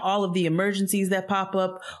not count all of the emergencies that pop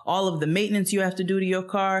up, all of the maintenance you have to do to your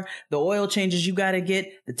car, the oil changes you got to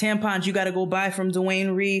get, the tampons you got to go buy from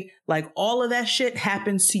Dwayne Reed. Like, all of that shit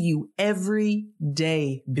happens to you every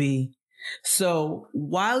day, B. So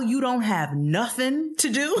while you don't have nothing to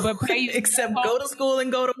do except go to school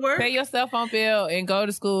and go to work, pay your cell phone bill and go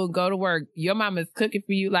to school, go to work, your mama's cooking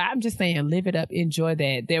for you. Like, I'm just saying, live it up, enjoy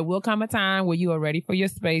that. There will come a time where you are ready for your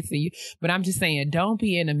space, but I'm just saying, don't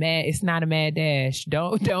be in a mad. It's not a mad dash.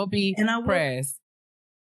 Don't be pressed.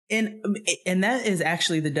 And that is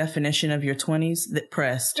actually the definition of your 20s, that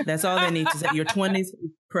pressed. That's all they need to say. Your 20s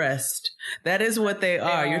pressed. That is what they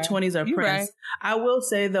are. Your 20s are pressed. Right. I will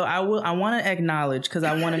say though, I want to acknowledge, because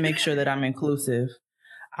I want to make sure that I'm inclusive.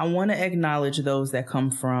 I want to acknowledge those that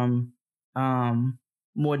come from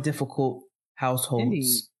more difficult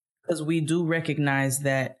households, because we do recognize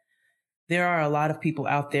that there are a lot of people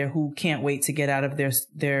out there who can't wait to get out of their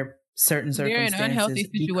certain circumstances. They're in unhealthy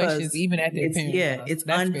situations, even at their parents' house. It's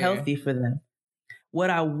unhealthy for them. What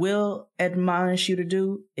I will admonish you to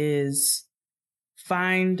do is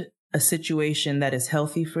find a situation that is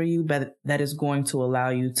healthy for you, but that is going to allow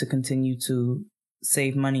you to continue to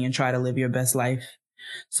save money and try to live your best life.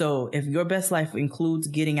 So if your best life includes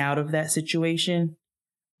getting out of that situation,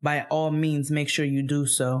 by all means, make sure you do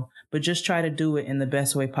so. But just try to do it in the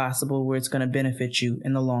best way possible, where it's going to benefit you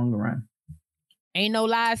in the long run. Ain't no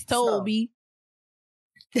lies told, B.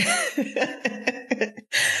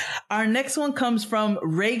 Our next one comes from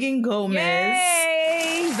Reagan Gomez.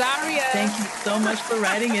 Yay, Zaria. Thank you so much for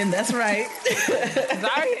writing in. That's right.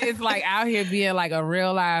 Zaria is like out here being like a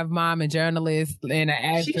real live mom and journalist and an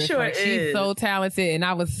actress. She sure is. She's so talented, and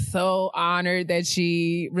I was so honored that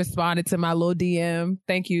she responded to my little DM.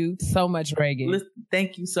 Thank you so much, Reagan.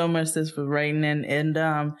 Thank you so much, sis, for writing in.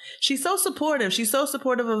 And she's so supportive. She's so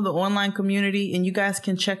supportive of the online community, and you guys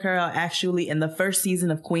can check her out actually in the first season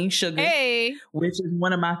of Queen Sugar, which is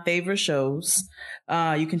one of my favorite shows.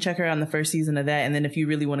 You can check her out in the first season of that, and then if you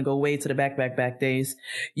really want to go way to the back days,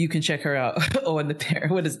 you can check her out on the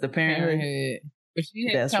Parenthood. But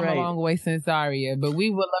she has come a long way since Zaria, but we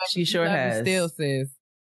will love. She sure has. Still, sis.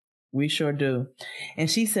 We sure do. And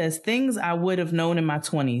she says, things I would have known in my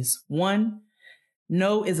 20s. 1,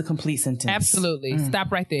 no is a complete sentence. Absolutely.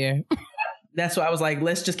 Stop right there. That's why I was like,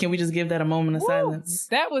 can we just give that a moment of silence?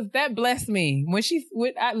 That blessed me. When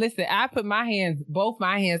I put both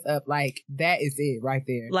my hands up, like, that is it right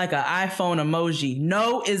there. Like an iPhone emoji.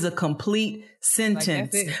 No is a complete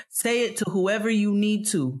sentence. Like, say it to whoever you need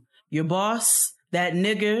to. Your boss, that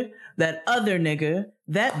nigga, that other nigga,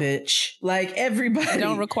 that bitch, like everybody. It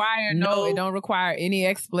don't require any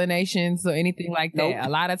explanations or anything like that. Nope. A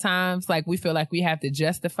lot of times, like, we feel like we have to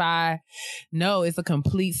justify. No, it's a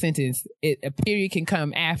complete sentence. A period can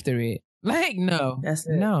come after it. Like, no. That's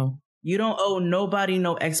it. No. You don't owe nobody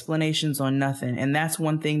no explanations on nothing. And that's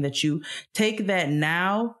one thing that you take that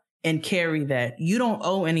now and carry that. You don't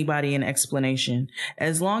owe anybody an explanation.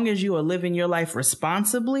 As long as you are living your life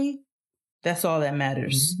responsibly, that's all that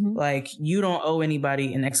matters. Mm-hmm. Like, you don't owe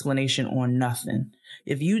anybody an explanation on nothing.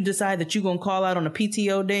 If you decide that you're going to call out on a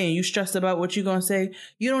PTO day and you stressed about what you're going to say,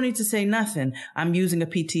 you don't need to say nothing. I'm using a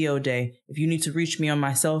PTO day. If you need to reach me on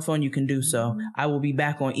my cell phone, you can do so. I will be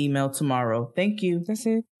back on email tomorrow. Thank you. That's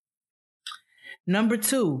it. Number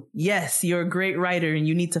 2, yes, you're a great writer and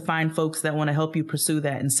you need to find folks that want to help you pursue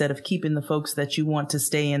that instead of keeping the folks that you want to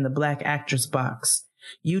stay in the Black actress box.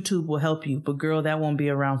 YouTube will help you, but girl, that won't be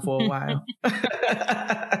around for a while.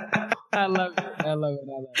 I love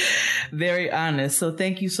it. Very honest. So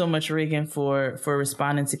thank you so much, Reagan, for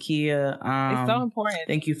responding to Keia. It's so important.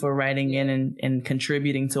 Thank you for writing in and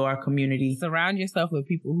contributing to our community. Surround yourself with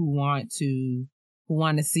people who want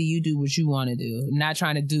to see you do what you want to do, not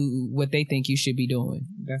trying to do what they think you should be doing.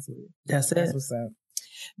 That's what's up.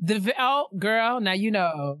 Girl, now you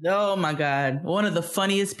know. Oh my God. One of the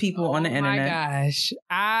funniest people on the internet. Oh my gosh.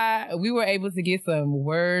 We were able to get some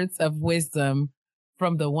words of wisdom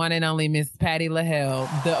from the one and only Miss Patti LaHelle,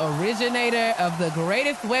 the originator of the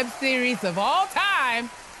greatest web series of all time,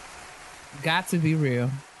 Got to Be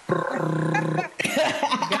Real. Got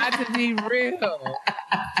to Be Real.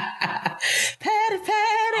 Patti.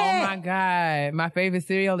 Oh my God. My favorite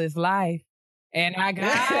cereal is Life. And I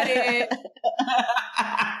got it.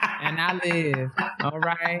 And I live. All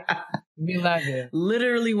right. We love it.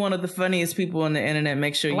 Literally one of the funniest people on the internet.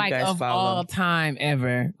 Make sure you guys of follow. All time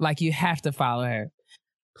ever. Like, you have to follow her.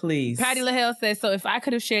 Please. Patty LaHale says, so if I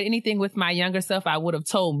could have shared anything with my younger self, I would have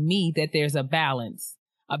told me that there's a balance.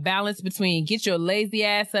 A balance between get your lazy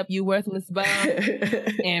ass up, you worthless bum,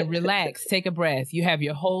 and relax, take a breath. You have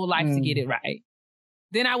your whole life to get it right.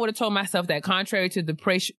 Then I would have told myself that contrary to the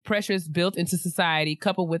pressures built into society,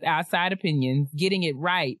 coupled with outside opinions, getting it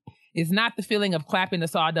right is not the feeling of clapping the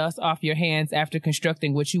sawdust off your hands after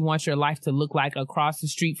constructing what you want your life to look like across the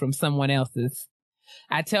street from someone else's.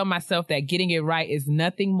 I tell myself that getting it right is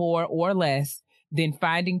nothing more or less than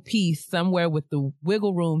finding peace somewhere with the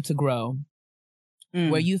wiggle room to grow,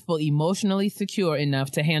 where you feel emotionally secure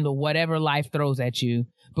enough to handle whatever life throws at you,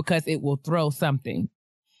 because it will throw something.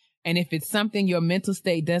 And if it's something your mental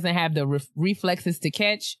state doesn't have the reflexes to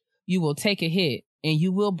catch, you will take a hit and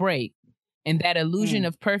you will break. And that illusion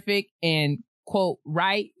of perfect and, quote,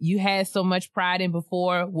 right you had so much pride in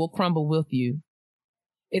before will crumble with you.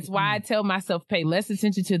 It's why I tell myself pay less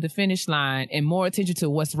attention to the finish line and more attention to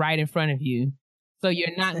what's right in front of you. So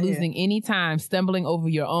you're not losing any time stumbling over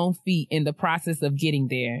your own feet in the process of getting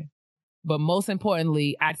there. But most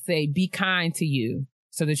importantly, I'd say be kind to you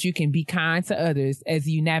so that you can be kind to others as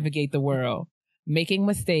you navigate the world, making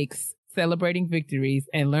mistakes, celebrating victories,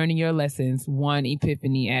 and learning your lessons one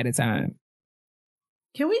epiphany at a time.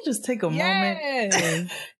 Can we just take a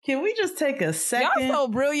moment? Can we just take a second? Y'all so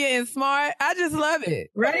brilliant and smart. I just love it.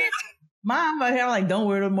 Right? Mom out here like, don't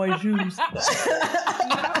wear them my shoes. No,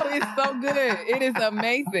 it's so good. It is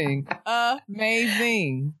amazing.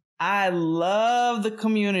 Amazing. I love the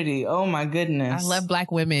community. Oh my goodness. I love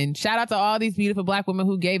Black women. Shout out to all these beautiful Black women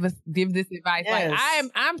who give this advice. Yes.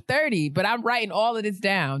 Like I'm 30, but I'm writing all of this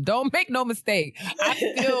down. Don't make no mistake.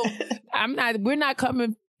 We're not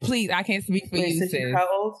coming. Please, I can't speak for you, sis. You're how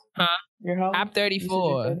old? Huh? You're how old? I'm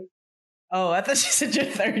 34. Oh, I thought you said you're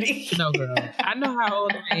 30. No, girl. I know how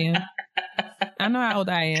old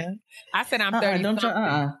I am. I said I'm 30.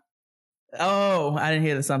 Oh, I didn't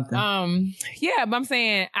hear the something. Yeah, but I'm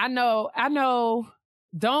saying, I know.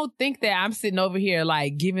 Don't think that I'm sitting over here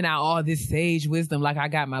like giving out all this sage wisdom like I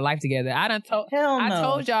got my life together. I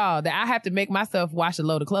told y'all that I have to make myself wash a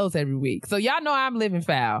load of clothes every week. So y'all know I'm living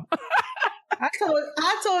foul. I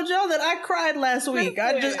told y'all that I cried last week.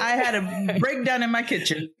 Listen. I had a breakdown in my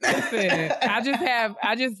kitchen. Listen,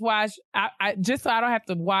 I just wash, just so I don't have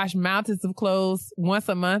to wash mountains of clothes once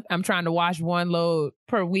a month. I'm trying to wash one load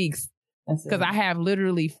per week because I have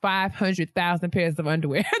literally 500,000 pairs of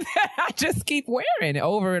underwear that I just keep wearing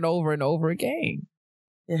over and over and over again.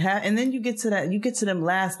 And then you get to them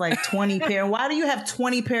last like 20 pair. Why do you have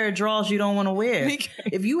 20 pair of drawers you don't want to wear?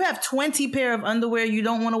 If you have 20 pair of underwear you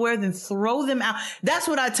don't want to wear, then throw them out. That's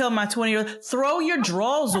what I tell my 20-year-old. Throw your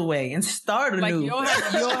drawers away and start new. You don't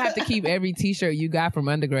have to keep every t-shirt you got from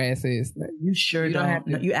undergrad, sis. You sure don't.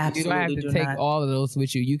 You absolutely don't have to take all of those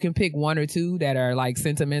with you. You can pick one or two that are like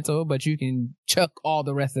sentimental, but you can chuck all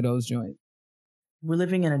the rest of those joints. We're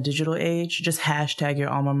living in a digital age. Just hashtag your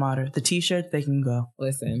alma mater. The t-shirts, they can go.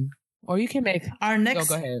 Listen. Or you can make... Our next...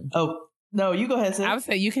 Go ahead. Oh, no, you go ahead, sis. I would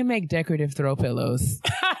say you can make decorative throw pillows.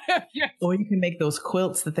 Yes. Or you can make those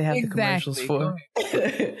quilts that they have the commercials for.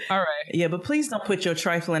 All right. Yeah, but please don't put your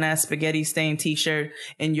trifling ass spaghetti stained t-shirt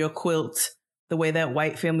in your quilt the way that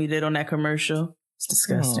white family did on that commercial. It's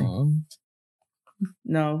disgusting. Aww.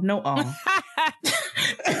 No.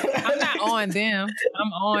 I'm not on them.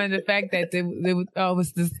 I'm on the fact that it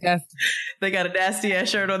was disgusting. They got a nasty ass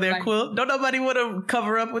shirt on their quilt. Don't nobody want to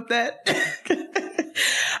cover up with that.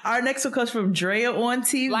 Our next one comes from Drea on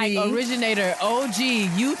TV. Like originator, OG,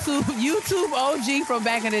 YouTube OG from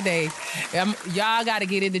back in the day. Y'all got to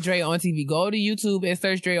get into Drea on TV. Go to YouTube and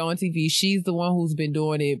search Drea on TV. She's the one who's been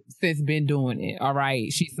doing it since been doing it. All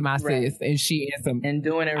right. She's my sis and she is and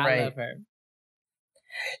doing it right. I love her.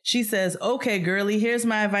 She says, okay, girly, here's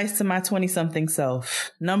my advice to my 20-something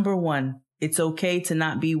self. Number 1, it's okay to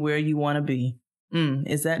not be where you want to be.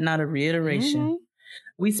 Is that not a reiteration? Mm-hmm.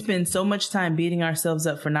 We spend so much time beating ourselves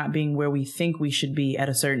up for not being where we think we should be at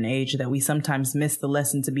a certain age that we sometimes miss the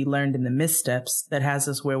lesson to be learned in the missteps that has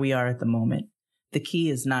us where we are at the moment. The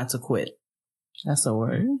key is not to quit. That's a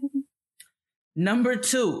word. Mm-hmm. Number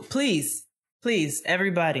 2, please,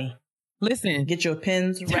 everybody. Listen, get your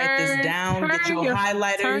pens, write this down, get your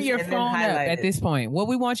highlighters, turn your phone up at this point. What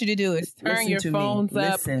we want you to do is turn your phones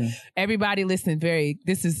up. Everybody listen,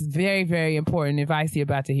 this is very, very important advice you're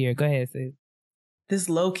about to hear. Go ahead, sis. This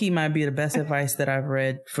low key might be the best advice that I've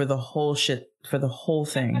read for the whole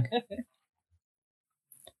thing.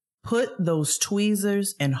 Put those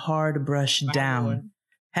tweezers and hard brush down. Lord.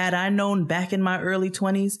 Had I known back in my early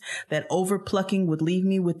 20s that overplucking would leave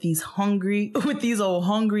me with these old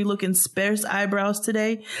hungry looking sparse eyebrows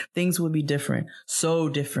today, things would be different. So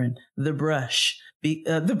different. The brush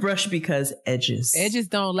because edges. Edges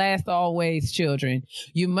don't last always, children.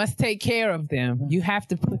 You must take care of them. You have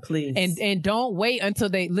to please. And don't wait until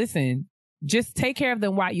they listen. Just take care of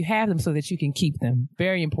them while you have them so that you can keep them.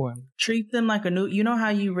 Very important. Treat them like you know how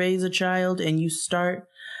you raise a child and you start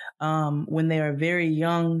when they are very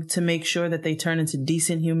young to make sure that they turn into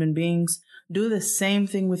decent human beings? Do the same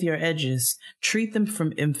thing with your edges. Treat them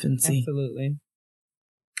from infancy. Absolutely.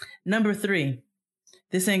 Number 3.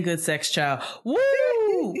 This ain't good sex, child. Woo!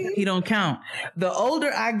 He don't count. The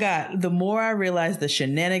older I got, the more I realized the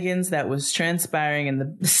shenanigans that was transpiring in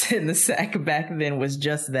the sack back then was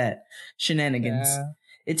just that. Shenanigans. Yeah.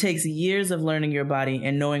 It takes years of learning your body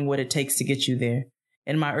and knowing what it takes to get you there.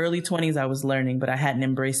 In my early 20s, I was learning, but I hadn't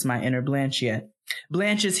embraced my inner Blanche yet.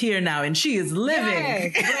 Blanche is here now, and she is living.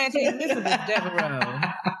 Yes, Blanche Elizabeth Devereaux.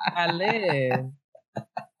 I live.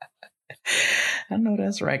 I know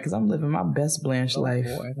that's right, because I'm living my best Blanche life.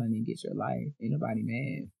 Boy, honey, get your life. Ain't nobody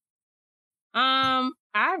mad.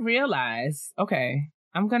 I realized, okay,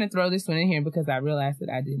 I'm going to throw this one in here because I realized that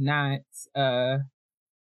I did not,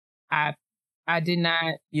 I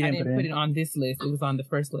didn't put it on this list. It was on the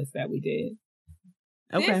first list that we did.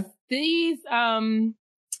 Okay.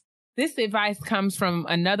 This advice comes from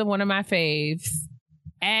another one of my faves,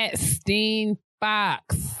 at Steen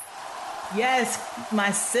Fox. Yes,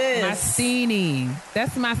 my sis. My Steenie.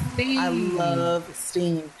 That's my Steen. I love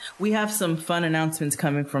Steen. We have some fun announcements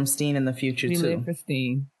coming from Steen in the future, too. We live for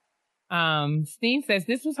Steen. Steen says,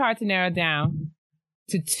 this was hard to narrow down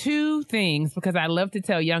to 2 things because I love to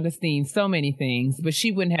tell younger Steen so many things, but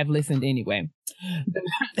she wouldn't have listened anyway.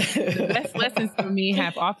 The best lessons for me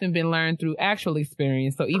have often been learned through actual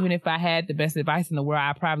experience. So even if I had the best advice in the world,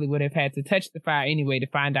 I probably would have had to touch the fire anyway to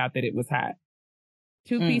find out that it was hot.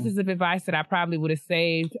 2 pieces of advice that probably would have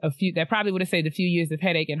saved a few years of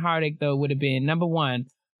headache and heartache, though, would have been: number 1,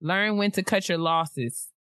 learn when to cut your losses.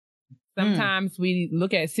 Sometimes we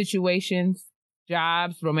look at situations,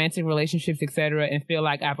 jobs, romantic relationships, etc., and feel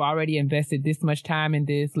like I've already invested this much time in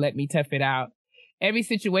this. Let me tough it out. Every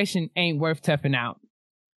situation ain't worth toughing out.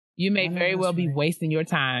 You may very well be wasting your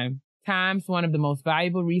time. Time's one of the most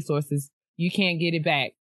valuable resources. You can't get it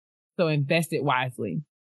back. So invest it wisely.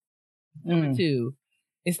 Number 2,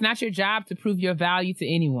 it's not your job to prove your value to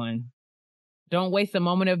anyone. Don't waste a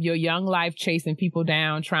moment of your young life chasing people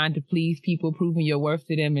down, trying to please people, proving your worth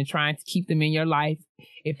to them, and trying to keep them in your life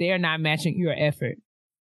if they are not matching your effort.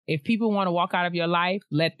 If people want to walk out of your life,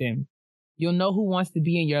 let them. You'll know who wants to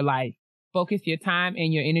be in your life. Focus your time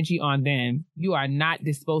and your energy on them. You are not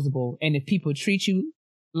disposable. And if people treat you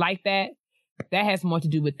like that, that has more to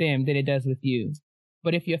do with them than it does with you.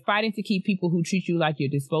 But if you're fighting to keep people who treat you like you're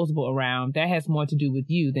disposable around, that has more to do with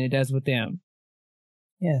you than it does with them.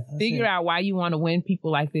 Yeah. Figure out why you want to win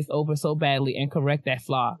people like this over so badly and correct that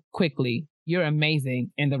flaw quickly. You're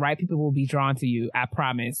amazing, and the right people will be drawn to you, I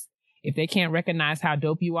promise. If they can't recognize how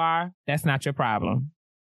dope you are, that's not your problem.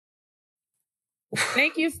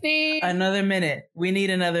 Thank you, Steve. Another minute. We need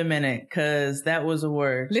another minute, because that was a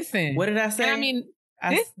word. Listen. What did I say? I mean,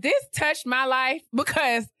 this touched my life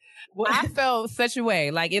because I felt such a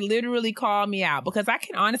way. Like, it literally called me out, because I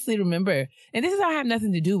can honestly remember, and this is I have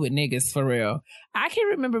nothing to do with niggas for real. I can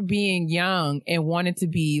remember being young and wanting to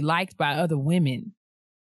be liked by other women.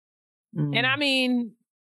 And I mean,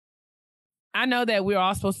 I know that we're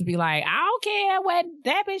all supposed to be like, I don't care what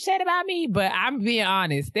that bitch said about me, but I'm being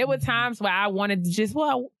honest. There were times where I wanted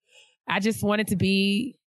to I just wanted to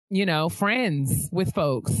be, friends with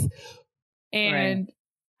folks. And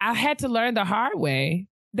I had to learn the hard way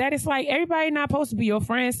that it's like, everybody not supposed to be your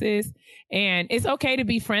friend, sis. And it's okay to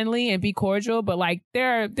be friendly and be cordial, but like,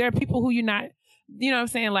 there are people who you're not, you know what I'm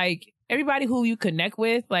saying? Like, everybody who you connect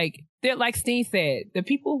with, like, they're like Steen said, the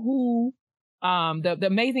people who, the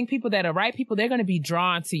amazing people that are right people, they're going to be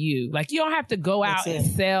drawn to you. Like, you don't have to go out and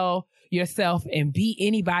sell yourself and be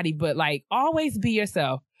anybody, but like, always be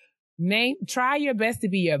yourself. Try your best to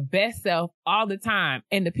be your best self all the time.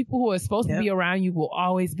 And the people who are supposed to be around you will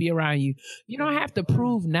always be around you. You don't have to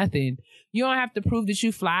prove nothing. You don't have to prove that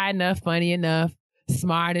you fly enough, funny enough,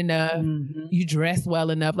 smart enough, you dress well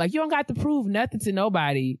enough. Like, you don't got to prove nothing to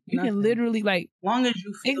nobody. You can literally, like, long as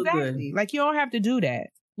you feel good. Like, you don't have to do that.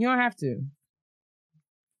 You don't have to.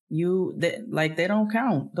 They don't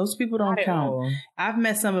count. Those people don't count. All. I've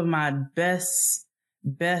met some of my best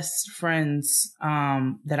friends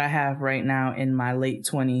that I have right now in my late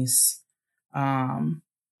 20s.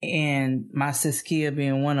 and my sis Keia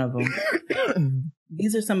being one of them.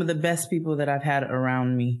 These are some of the best people that I've had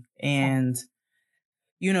around me. And,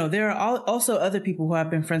 you know, there are also other people who I've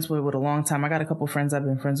been friends with a long time. I got a couple friends I've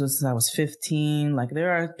been friends with since I was 15. Like,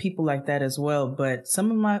 there are people like that as well. But some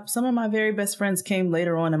of my very best friends came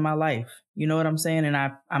later on in my life. You know what I'm saying?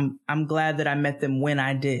 And I'm glad that I met them when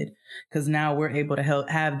I did, because now we're able to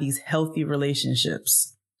have these healthy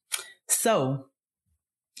relationships. So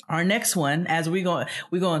our next one, as we're going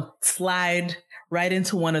to slide right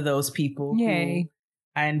into one of those people. Yay.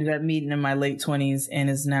 I ended up meeting in my late 20s and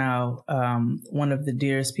is now one of the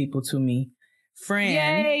dearest people to me.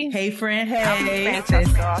 Fran. Yay. Hey, Fran. Hey. I'm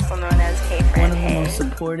Francesca, also known as Hey Fran. One of the most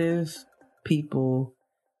supportive people.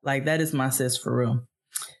 Like, that is my sis for real.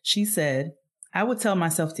 She said, I would tell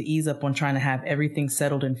myself to ease up on trying to have everything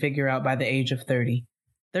settled and figure out by the age of 30.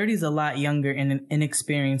 30 is a lot younger and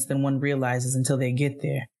inexperienced than one realizes until they get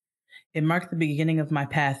there. It marked the beginning of my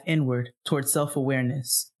path inward towards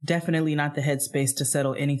self-awareness. Definitely not the headspace to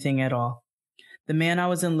settle anything at all. The man I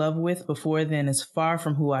was in love with before then is far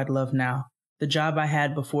from who I'd love now. The job I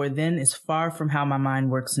had before then is far from how my mind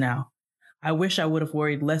works now. I wish I would have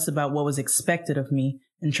worried less about what was expected of me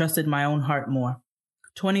and trusted my own heart more.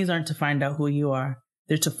 20s aren't to find out who you are.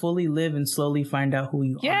 They're to fully live and slowly find out who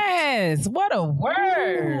you are. Yes, what a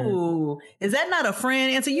word. Ooh. Is that not a Fran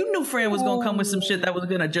answer? You knew Fran was going to come with some shit that was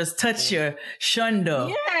going to just touch your shundo.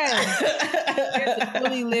 Yes. To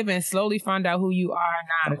fully live and slowly find out who you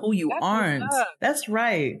are not. Who you aren't. That's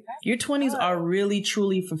right. Your 20s are really,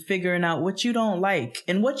 truly for figuring out what you don't like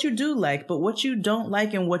and what you do like, but what you don't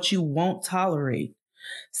like and what you won't tolerate.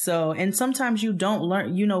 So, and sometimes you don't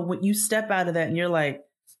learn, you know, when you step out of that and you're like,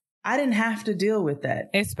 I didn't have to deal with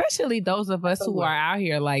that. Especially those of us who are out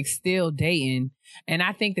here like still dating. And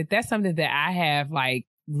I think that that's something that I have like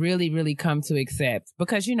really, really come to accept,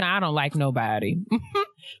 because, you know, I don't like nobody.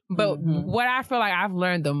 But what I feel like I've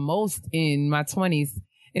learned the most in my 20s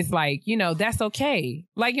is like, you know, that's okay.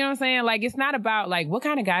 Like, you know what I'm saying? Like, it's not about like, what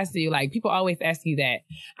kind of guys do you like? People always ask you that.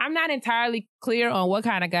 I'm not entirely clear on what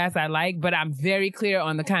kind of guys I like, but I'm very clear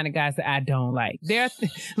on the kind of guys that I don't like. They're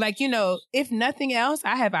like, you know, if nothing else,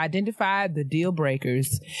 I have identified the deal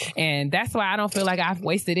breakers. And that's why I don't feel like I've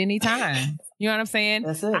wasted any time. You know what I'm saying?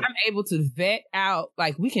 That's it. I'm able to vet out,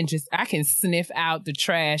 like I can sniff out the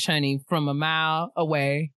trash, honey, from a mile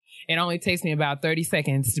away. It only takes me about 30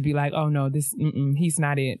 seconds to be like, oh no, he's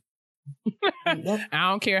not it. I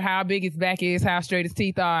don't care how big his back is, how straight his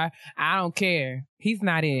teeth are. I don't care. He's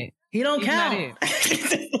not it. He don't He's count. Not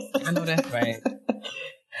it. I know that's right.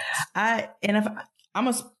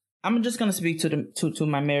 I'm just gonna speak to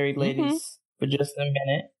my married ladies for just a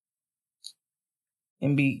minute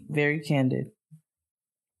and be very candid.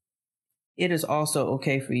 It is also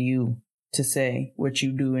okay for you to say what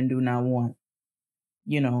you do and do not want.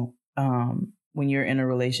 You know, when you're in a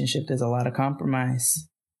relationship, there's a lot of compromise.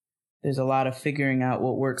 There's a lot of figuring out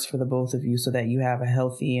what works for the both of you so that you have a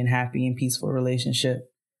healthy and happy and peaceful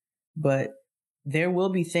relationship. But there will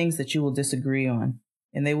be things that you will disagree on.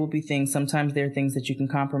 And they will be things, sometimes there are things that you can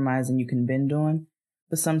compromise and you can bend on.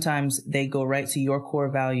 But sometimes they go right to your core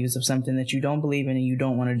values of something that you don't believe in and you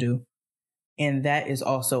don't want to do. And that is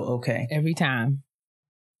also okay. Every time.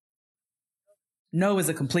 No is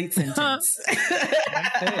a complete sentence.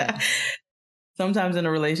 Sometimes in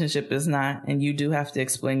a relationship it's not, and you do have to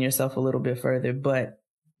explain yourself a little bit further, but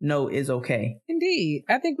no is okay. Indeed.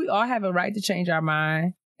 I think we all have a right to change our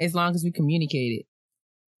mind as long as we communicate it.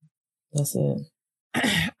 That's it.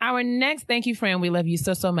 Our next, thank you, Fran. We love you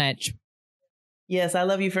so, so much. Yes, I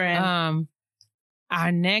love you, Fran.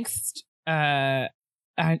 Our next advice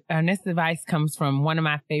comes from one of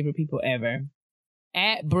my favorite people ever.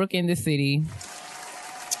 At Brooke in the City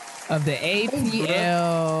of the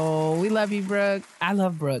ATL. We love you, Brooke. I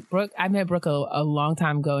love Brooke. I met Brooke a long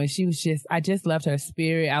time ago, and I just loved her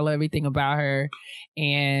spirit. I love everything about her,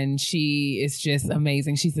 and she is just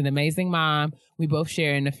amazing. She's an amazing mom. We both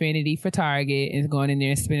share an affinity for Target and going in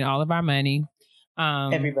there and spending all of our money.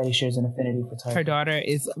 Everybody shares an affinity for Target. Her daughter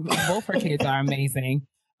both her kids are amazing.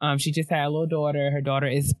 She just had a little daughter. Her daughter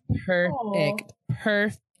is perfect. Aww.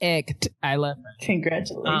 Perfect. I love her.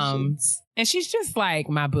 Congratulations. And she's just like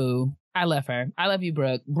my boo. I love her. I love you,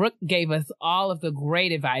 Brooke. Brooke gave us all of the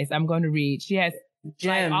great advice. I'm going to read. She has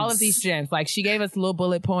like all of these gems. Like, she gave us little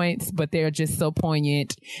bullet points, but they're just so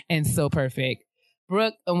poignant and so perfect.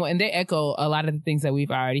 Brooke, and they echo a lot of the things that we've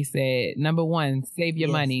already said. Number 1, save your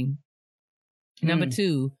money. Number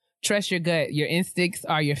 2, trust your gut. Your instincts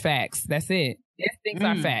are your facts. That's it. Instincts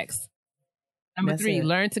are facts. Number 3,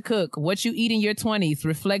 learn to cook. What you eat in your 20s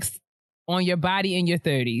reflects on your body in your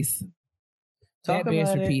 30s. That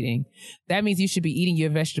bears repeating. That means you should be eating your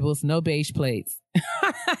vegetables, no beige plates.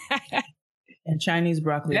 And Chinese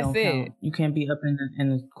broccoli don't count. You can't be up in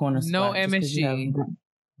the corner spot. No MSG.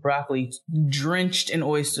 Broccoli drenched in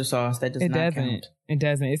oyster sauce. That does not count. It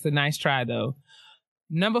doesn't. It's a nice try, though.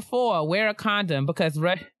 Number 4, wear a condom because...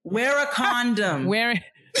 Wear a condom. Wear a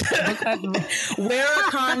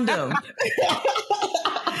condom.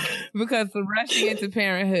 Because rushing into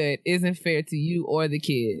parenthood isn't fair to you or the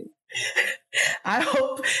kid. I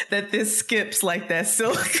hope that this skips like that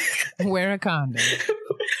silk. Wear a condom.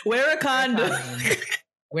 Wear a condom.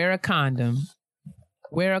 Wear a condom.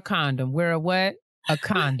 Wear a condom. Wear a what? A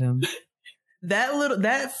condom.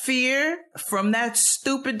 That fear from that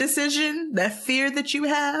stupid decision, that fear that you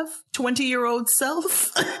have, 20-year-old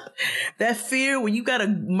self, that fear when you got to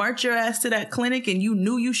march your ass to that clinic and you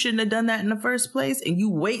knew you shouldn't have done that in the first place and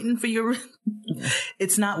you waiting for your,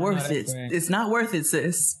 it's not worth it. Right. It's not worth it,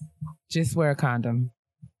 sis. Just wear a condom.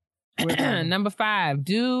 Number 5,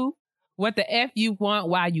 do what the F you want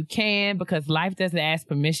while you can because life doesn't ask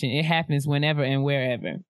permission. It happens whenever and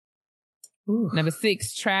wherever. Ooh. Number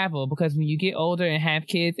 6, travel because when you get older and have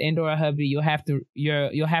kids and or a hubby, you'll have to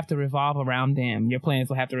revolve around them. Your plans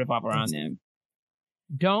will have to revolve around them.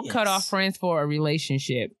 Don't cut off friends for a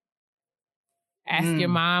relationship. Ask your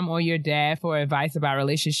mom or your dad for advice about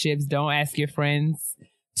relationships. Don't ask your friends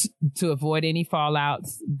to avoid any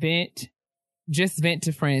fallouts. Just vent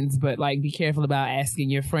to friends, but be careful about asking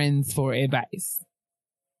your friends for advice.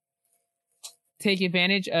 Take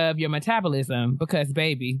advantage of your metabolism because,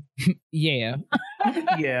 baby, yeah.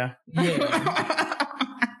 Yeah.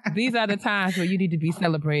 These are the times where you need to be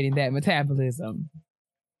celebrating that metabolism.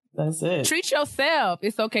 That's it. Treat yourself.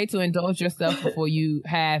 It's okay to indulge yourself before you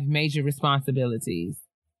have major responsibilities.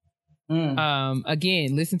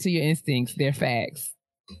 Again, listen to your instincts. They're facts.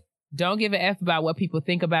 Don't give a F about what people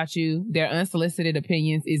think about you. Their unsolicited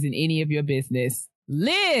opinions isn't any of your business.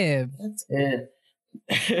 Live. That's it.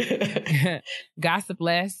 Gossip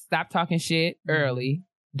less. Stop talking shit early.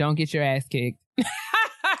 Don't get your ass kicked.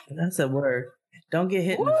 That's a word. Don't get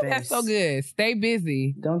hit in the face. That's so good. Stay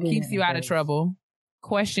busy. Keeps you out of trouble.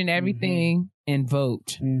 Question everything and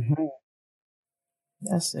vote.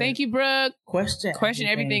 That's it. Thank you, Brooke. Question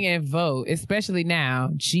everything and vote, especially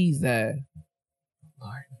now. Jesus.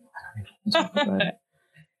 Lord.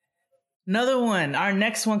 Another one. Our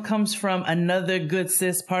next one comes from another good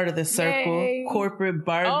sis part of the circle. Yay. Corporate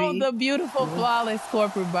Barbie. Oh, the beautiful, flawless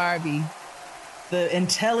corporate Barbie. The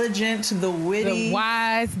intelligent, the witty. The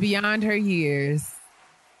wise beyond her years.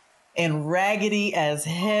 And raggedy as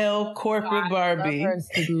hell corporate Barbie. I love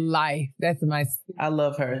her to life. That's my... I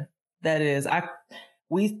love her. That is.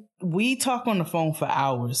 We talk on the phone for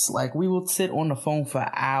hours. We will sit on the phone for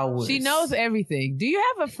hours. She knows everything. Do you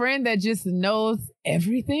have a friend that just knows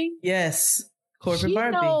everything? Yes. Corporate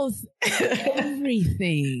Barbie. She knows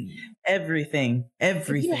everything. Everything.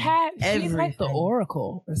 She's like the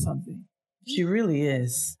Oracle or something. She really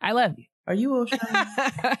is. I love you. Are you Ocean?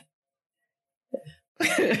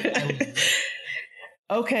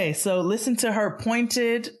 Okay, so listen to her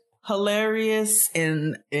pointed, hilarious,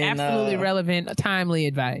 and absolutely relevant, timely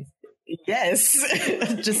advice. Yes.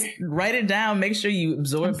 Just write it down. Make sure you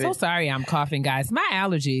absorb it. I'm so sorry I'm coughing, guys. My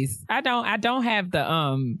allergies. I don't have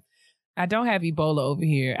Ebola over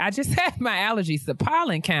here. I just have my allergies. The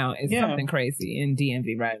pollen count is something crazy in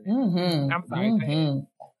DMV right now. I'm sorry.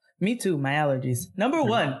 Me too. My allergies. Number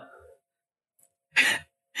 1.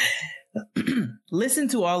 Listen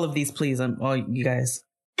to all of these, please. All you guys.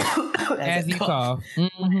 As you cough.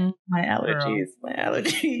 My allergies.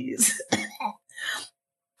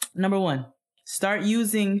 Number 1, start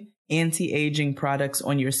using anti-aging products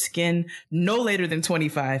on your skin no later than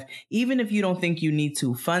 25. Even if you don't think you need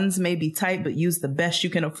to. Funds may be tight, but use the best you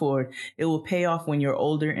can afford. It will pay off when you're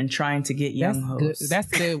older and trying to get young hoes. That's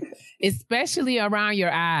good. Especially around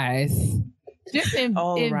your eyes. Just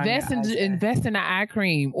invest in an eye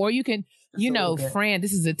cream. Or you can, Fran,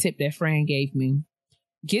 this is a tip that Fran gave me.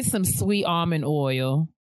 Get some sweet almond oil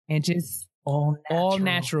and just all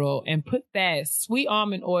natural and put that sweet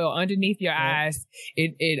almond oil underneath your eyes.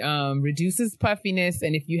 It reduces puffiness,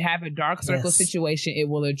 and if you have a dark circle situation, it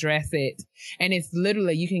will address it. And it's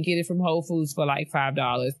literally, you can get it from Whole Foods for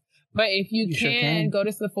 $5. But if you can go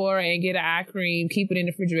to Sephora and get an eye cream, keep it in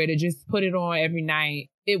the refrigerator, just put it on every night.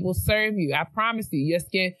 It will serve you. I promise you. Your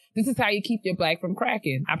skin, this is how you keep your black from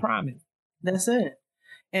cracking. I promise. That's it.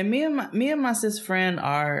 And me and my sis friend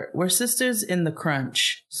we're sisters in the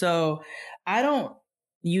crunch. So I don't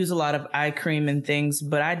use a lot of eye cream and things,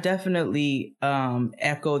 but I definitely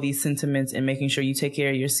echo these sentiments in making sure you take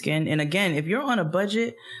care of your skin. And again, if you're on a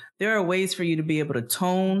budget, there are ways for you to be able to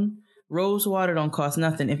tone Rose water don't cost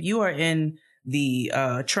nothing. If you are in the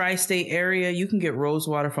tri-state area, you can get rose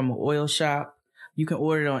water from an oil shop. You can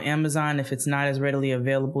order it on Amazon if it's not as readily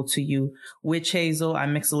available to you. Witch hazel, I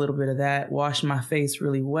mix a little bit of that, wash my face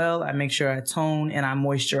really well. I make sure I tone and I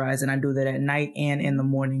moisturize, and I do that at night and in the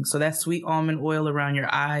morning. So that's sweet almond oil around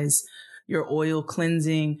your eyes, your oil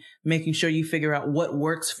cleansing, making sure you figure out what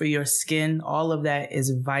works for your skin. All of that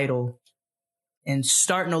is vital. And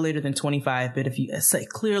start no later than 25. But if you say,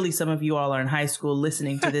 clearly some of you all are in high school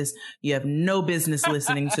listening to this, you have no business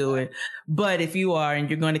listening to it. But if you are and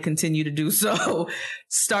you're going to continue to do so,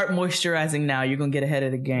 start moisturizing now. You're going to get ahead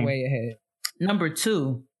of the game. Way ahead. Number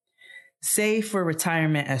 2, save for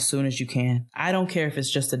retirement as soon as you can. I don't care if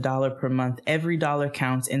it's just $1 per month. Every dollar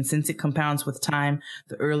counts. And since it compounds with time,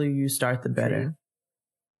 the earlier you start, the better.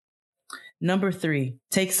 True. Number 3,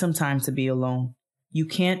 take some time to be alone. You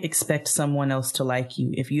can't expect someone else to like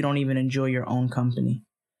you if you don't even enjoy your own company.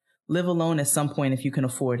 Live alone at some point if you can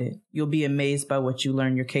afford it. You'll be amazed by what you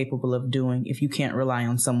learn you're capable of doing if you can't rely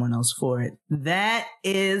on someone else for it. That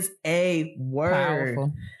is a word.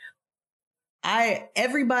 Powerful.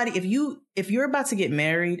 Everybody, if you're about to get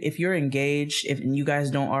married, if you're engaged, if you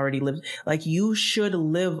guys don't already live, like, you should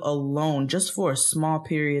live alone just for a small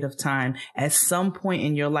period of time at some point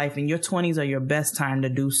in your life. And your 20s are your best time to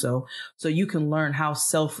do so. So you can learn how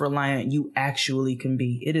self-reliant you actually can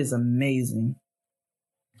be. It is amazing.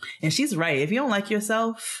 And she's right. If you don't like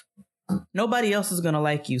yourself, nobody else is going to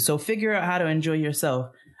like you. So figure out how to enjoy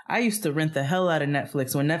yourself. I used to rent the hell out of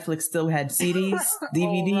Netflix when Netflix still had CDs,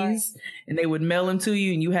 DVDs, right. And they would mail them to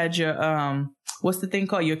you, and you had your, what's the thing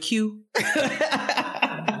called? Your queue.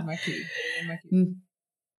 My queue.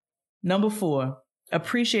 Number 4,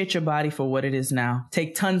 appreciate your body for what it is now.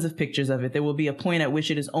 Take tons of pictures of it. There will be a point at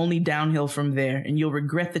which it is only downhill from there, and you'll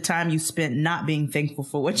regret the time you spent not being thankful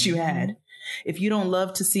for what you had. If you don't love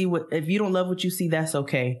what you see, that's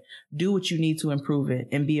okay. Do what you need to improve it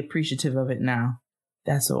and be appreciative of it now.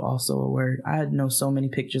 That's also a word. I know so many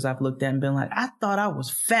pictures I've looked at and been like, I thought I was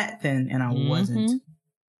fat then, and I wasn't.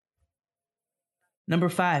 Number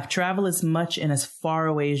 5, travel as much and as far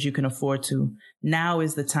away as you can afford to. Now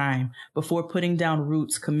is the time. Before putting down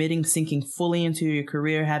roots, committing, sinking fully into your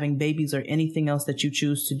career, having babies, or anything else that you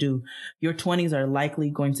choose to do. Your 20s are likely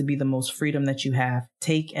going to be the most freedom that you have.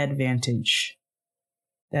 Take advantage.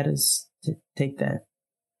 Take that.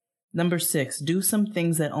 Number 6, do some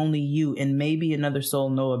things that only you and maybe another soul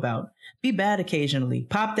know about. Be bad occasionally.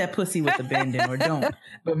 Pop that pussy with a band-aid or don't.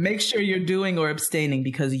 But make sure you're doing or abstaining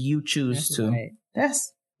because you choose to. Right.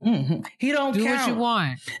 That's, he don't do count. What you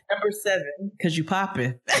want. Number 7, because you pop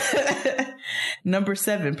it. Number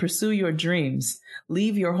 7, pursue your dreams.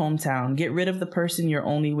 Leave your hometown. Get rid of the person you're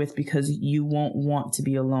only with because you won't want to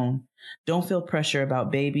be alone. Don't feel pressure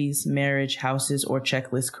about babies, marriage, houses, or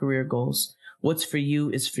checklist career goals. What's for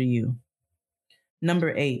you is for you.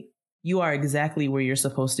 Number 8, you are exactly where you're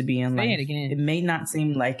supposed to be in life. Say it again. It may not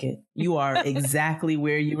seem like it. You are exactly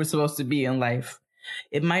where you were supposed to be in life.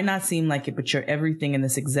 It might not seem like it, but you're everything in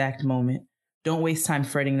this exact moment. Don't waste time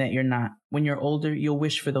fretting that you're not. When you're older, you'll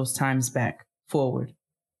wish for those times back. Forward.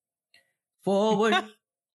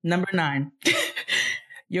 Number 9.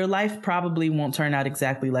 Your life probably won't turn out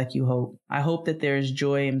exactly like you hope. I hope that there is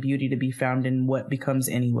joy and beauty to be found in what becomes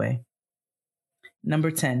anyway.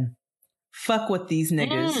 Number 10, fuck what these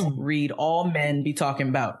niggas read all men be talking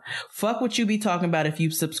about. Fuck what you be talking about if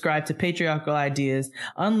you subscribe to patriarchal ideas,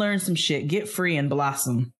 unlearn some shit, get free and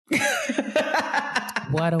blossom.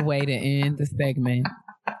 What a way to end the segment.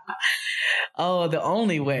 Oh, the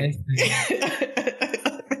only way.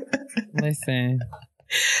 Listen.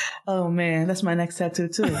 Oh man, that's my next tattoo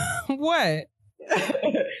too. What?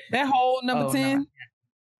 That whole number 10? No.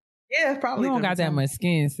 Yeah, probably. You don't got 10. that much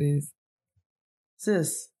skin, sis.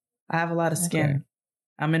 Sis, I have a lot of skin. Okay.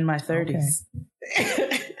 I'm in my 30s.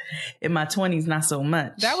 Okay. In my 20s, not so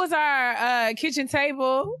much. That was our kitchen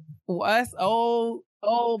table. Us old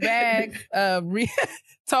bags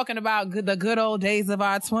talking about the good old days of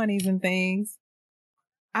our 20s and things.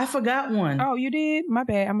 I forgot one. Oh, you did? My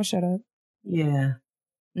bad. I'm gonna shut up. Yeah.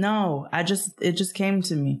 No, it just came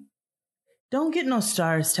to me. Don't get no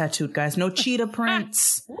stars tattooed, guys. No cheetah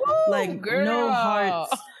prints. Woo, girl. No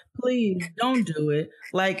hearts. Please don't do it.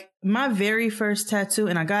 Like my very first tattoo,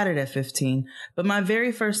 and I got it at 15, but my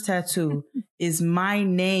very first tattoo is my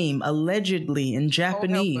name allegedly in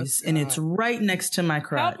Japanese, and it's right next to my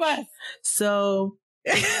crotch. Help us. So,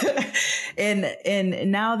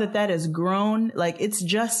 and now that has grown, like it's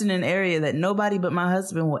just in an area that nobody but my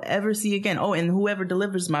husband will ever see again. Oh, and whoever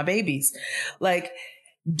delivers my babies. Like,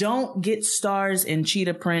 don't get stars in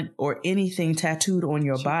cheetah print or anything tattooed on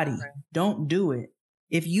your body. Don't do it.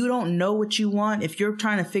 If you don't know what you want, if you're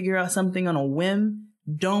trying to figure out something on a whim,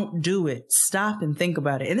 don't do it. Stop and think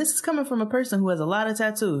about it. And this is coming from a person who has a lot of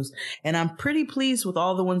tattoos. And I'm pretty pleased with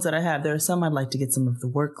all the ones that I have. There are some I'd like to get some of the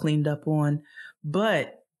work cleaned up on,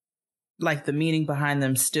 but like the meaning behind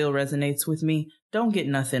them still resonates with me. Don't get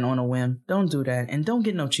nothing on a whim. Don't do that. And don't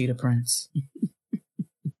get no cheetah prints.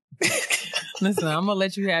 Listen, I'm going to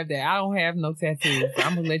let you have that. I don't have no tattoos.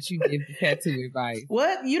 I'm going to let you give the tattoo advice.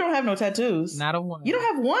 What? You don't have no tattoos? Not a one. You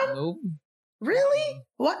don't have one? Nope. Really?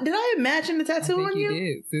 What? Did I imagine the tattoo on you?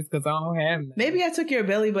 Did. It's because I don't have none. Maybe I took your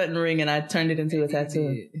belly button ring and I turned it into a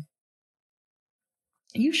tattoo.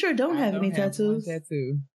 You sure don't have any tattoos?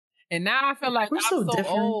 Tattoo. And now I feel like We're I'm so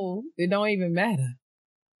old, it don't even matter.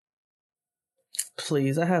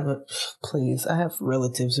 Please, I have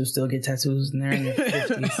relatives who still get tattoos and they're in their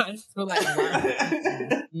 50s. I just feel like,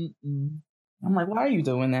 I'm like, why are you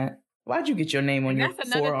doing that? Why'd you get your name on your forearm?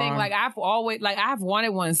 That's another thing. Like I've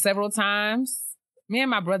wanted one several times. Me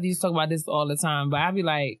and my brother used to talk about this all the time, but I'd be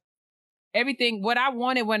like, everything, if I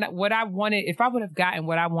would have gotten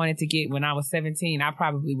what I wanted to get when I was 17, I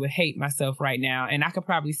probably would hate myself right now. And I could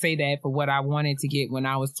probably say that for what I wanted to get when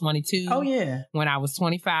I was 22. Oh, yeah. When I was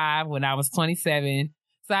 25, when I was 27.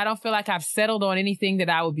 So I don't feel like I've settled on anything that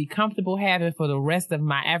I would be comfortable having for the rest of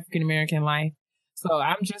my African American life. So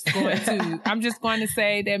I'm just going to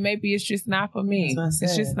say that maybe it's just not for me.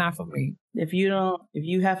 It's just not for me. If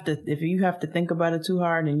you have to think about it too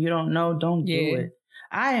hard and you don't know, don't do it.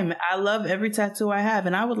 I love every tattoo I have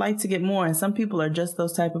and I would like to get more. And some people are just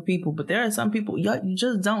those type of people, but there are some people you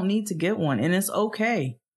just don't need to get one and it's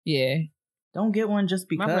okay. Yeah. Don't get one just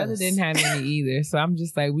because. My brother didn't have any either. So I'm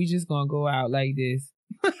just like, we just going to go out like this.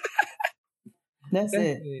 That's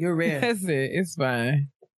it. You're rare. That's it. It's fine.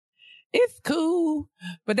 It's cool.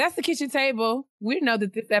 But that's the kitchen table. We know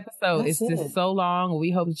that this episode is just so long.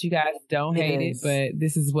 We hope that you guys don't hate it, but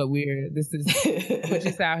this is we're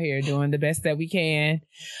just out here doing the best that we can.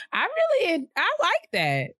 I like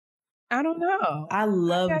that. I don't know. I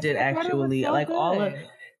loved it actually. So like good.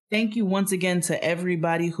 Thank you once again to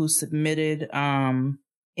everybody who submitted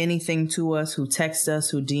anything to us, who text us,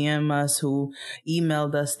 who DM us, who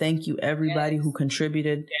emailed us. Thank you, everybody who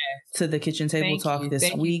contributed to the Kitchen Table Talk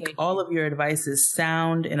this week. All of your advice is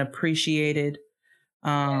sound and appreciated.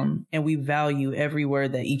 And we value every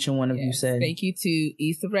word that each and one of you said. Thank you to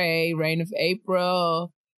Issa Rae, Rain of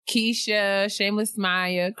April, Keisha, Shameless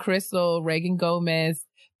Maya, Crystal, Reagan Gomez,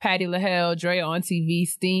 Patty LaHelle, Dre on TV,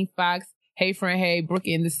 Steen Fox, Hey Friend Hey, Brooke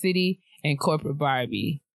in the City, and Corporate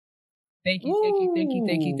Barbie. Thank you,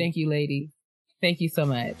 thank you, lady. Thank you so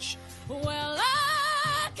much. Well,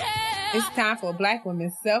 it's time for Black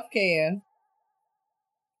women's self-care.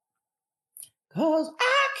 'Cause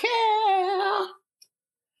I care.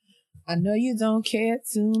 I know you don't care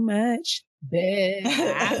too much, but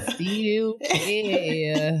I still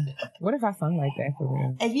care. What if I sung like that for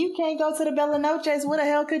real? If you can't go to the Bella Noches, where the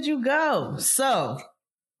hell could you go? So,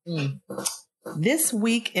 this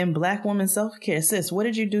week in Black Woman Self-Care, sis, what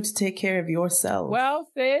did you do to take care of yourself? Well,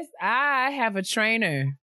 sis, I have a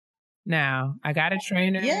trainer now. I got a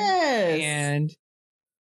trainer. Yes. And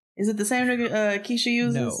is it the same nigga Keisha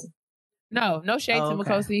uses? No shade to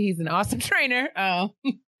Makosi. He's an awesome trainer.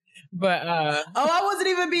 But I wasn't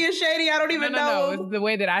even being shady. I don't even know. No, it's the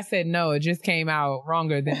way that I said no. It just came out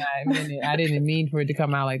wronger than I meant it. I didn't mean for it to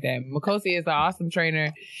come out like that. Makosi is an awesome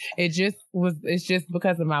trainer. It's just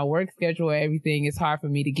because of my work schedule and everything, it's hard for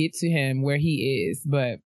me to get to him where he is.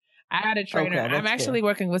 But I had a trainer. Okay, I'm actually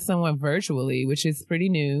working with someone virtually, which is pretty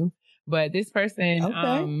new. But this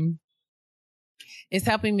person is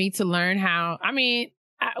helping me to learn how. I mean,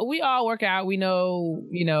 we all work out. We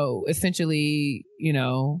know, essentially,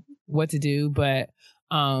 what to do. But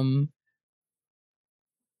I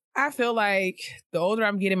feel like the older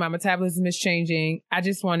I'm getting, my metabolism is changing. I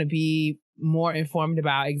just want to be more informed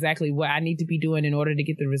about exactly what I need to be doing in order to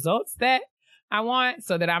get the results that I want,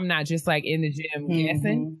 so that I'm not just like in the gym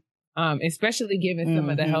guessing, especially given some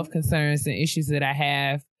of the health concerns and issues that I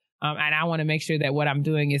have. And I want to make sure that what I'm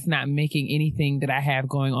doing is not making anything that I have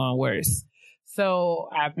going on worse. So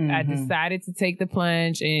I decided to take the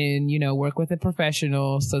plunge and, work with a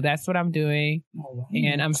professional. So that's what I'm doing.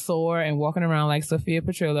 And I'm sore and walking around like Sophia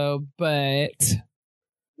Petrillo, but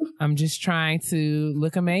I'm just trying to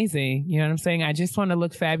look amazing. You know what I'm saying? I just want to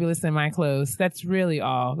look fabulous in my clothes. That's really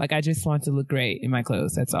all. Like, I just want to look great in my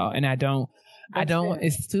clothes. That's all. And I don't,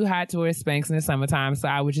 it's too hot to wear Spanx in the summertime. So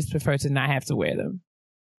I would just prefer to not have to wear them.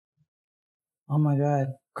 Oh my God.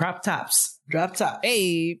 Crop tops, drop tops.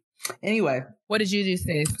 Hey. Anyway. What did you do,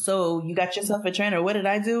 sis? So you got yourself a trainer. What did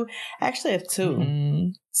I do? I actually have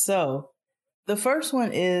two. So the first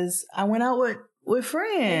one is I went out with With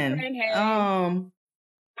Fran. I'm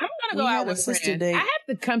gonna go out with Fran. Date. I have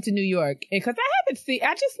to come to New York because I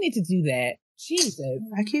just need to do that. Jesus.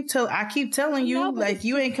 I keep telling you, like,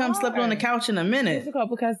 you ain't come slept on the couch in a minute.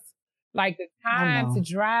 Difficult because, like, the time to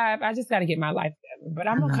drive, I just got to get my life together. But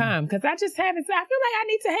I'm going to come because I just haven't. I feel like I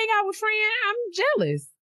need to hang out with Fran. I'm jealous.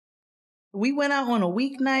 We went out on a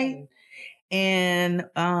weeknight and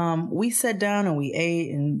we sat down and we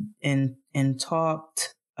ate and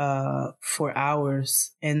talked for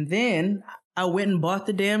hours. And then I went and bought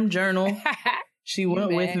the damn journal. She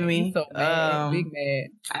went with me. So mad. Big mad.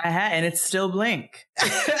 And it's still blank.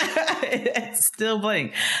 It's still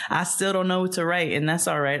blank. I still don't know what to write, and that's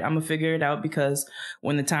all right. I'm gonna figure it out because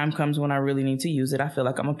when the time comes when I really need to use it, I feel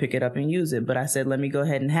like I'm gonna pick it up and use it. But I said, let me go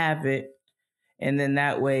ahead and have it, and then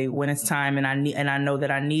that way, when it's time and I know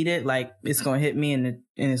that I need it, like it's gonna hit me and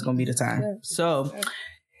it's gonna be the time. Yeah. So.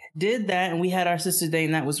 Did that, and we had our sister's day,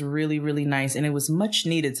 and that was really, really nice. And it was much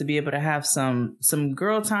needed to be able to have some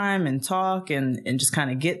girl time and talk and just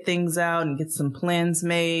kind of get things out and get some plans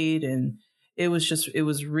made. And it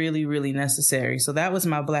was really, really necessary. So that was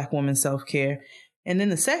my Black woman self-care. And then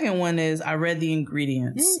the second one is I read the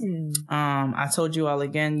ingredients. I told you all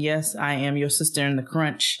again, yes, I am your sister in the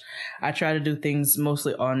crunch. I try to do things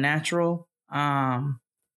mostly all natural.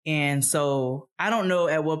 And so I don't know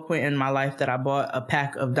at what point in my life that I bought a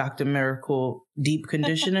pack of Dr. Miracle deep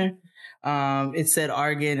conditioner. It said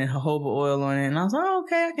argan and jojoba oil on it. And I was like, oh,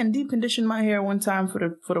 okay, I can deep condition my hair one time for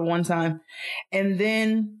the one time. And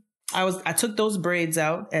then I took those braids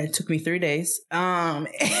out, and it took me 3 days, to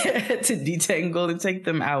detangle and take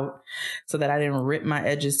them out so that I didn't rip my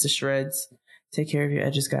edges to shreds. Take care of your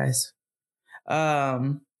edges, guys.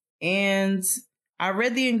 And I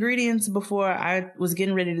read the ingredients before I was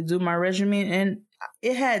getting ready to do my regimen, and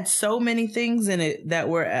it had so many things in it that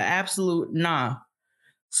were an absolute nah.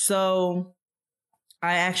 So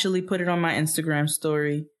I actually put it on my Instagram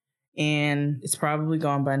story, and it's probably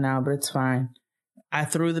gone by now, but it's fine. I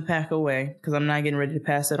threw the pack away because I'm not getting ready to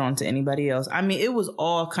pass it on to anybody else. I mean, it was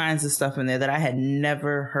all kinds of stuff in there that I had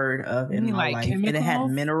never heard of in my life. Chemicals? And it had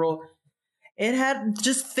mineral. It had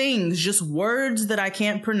just things, just words that I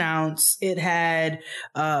can't pronounce. It had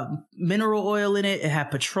mineral oil in it. It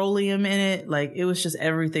had petroleum in it. Like, it was just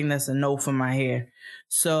everything that's a no for my hair.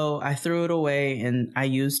 So I threw it away and I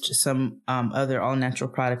used some other all natural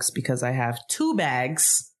products because I have 2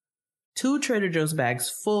 Trader Joe's bags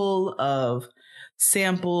full of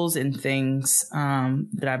samples and things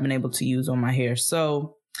that I've been able to use on my hair.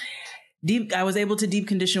 So I was able to deep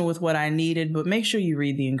condition with what I needed, but make sure you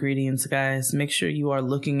read the ingredients, guys. Make sure you are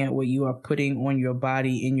looking at what you are putting on your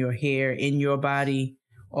body, in your hair, in your body,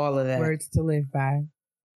 all of that. Words to live by.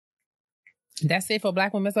 That's it for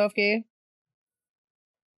Black women self-care?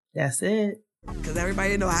 That's it. Because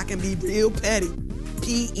everybody know I can be real petty.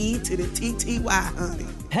 P-E to the T-T-Y, honey.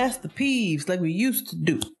 Pass the peeves like we used to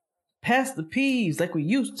do. Pass the peeves like we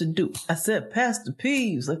used to do. I said pass the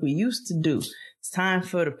peeves like we used to do. It's time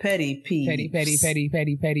for the petty peeves. Petty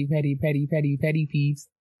peeves.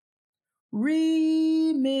 Remix.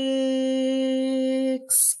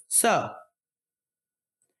 So,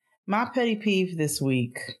 my petty peeve this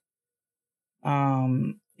week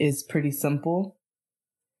is pretty simple.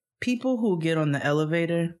 People who get on the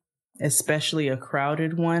elevator, especially a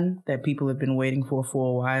crowded one that people have been waiting for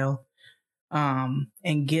a while,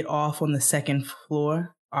 and get off on the second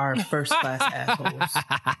floor are first class assholes.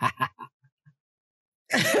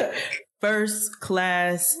 First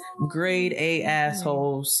class, grade A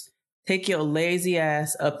assholes. Take your lazy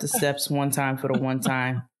ass up the steps one time for the one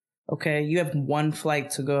time. Okay? You have one flight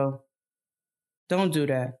to go. Don't do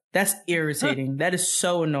that. That's irritating. That is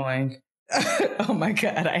so annoying. Oh my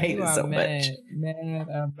God, I hate it so much.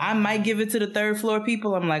 I might give it to the third floor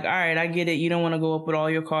people. I'm like, all right, I get it. You don't want to go up with all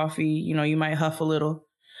your coffee. You know, you might huff a little.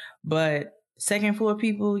 But second floor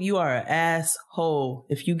people, you are an asshole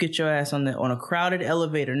if you get your ass on a crowded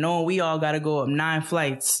elevator, knowing we all got to go up 9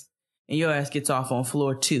 flights, and your ass gets off on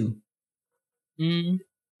floor 2.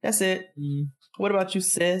 That's it. What about you,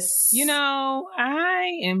 sis? You know,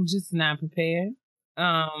 I am just not prepared.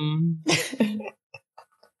 I'm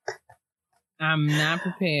not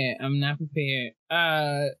prepared.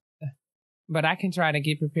 But I can try to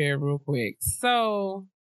get prepared real quick. So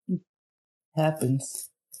happens.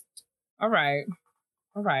 All right.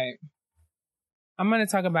 I'm going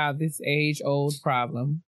to talk about this age-old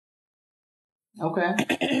problem. Okay.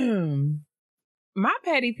 My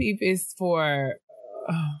petty peeve is for...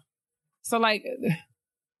 so, like,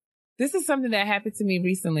 this is something that happened to me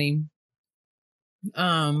recently.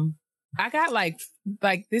 I got, like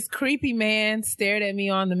this creepy man stared at me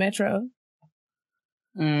on the metro.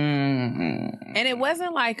 And it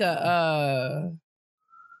wasn't like oh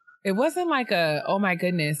my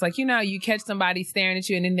goodness, like, you know, you catch somebody staring at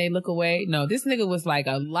you and then they look away. No, this nigga was like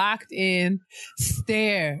a locked in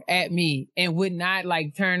stare at me and would not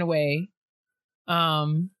like turn away.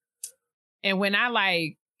 And when I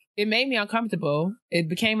like, it made me uncomfortable. It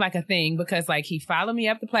became like a thing because like he followed me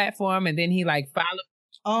up the platform and then he like followed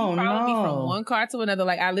me from one car to another.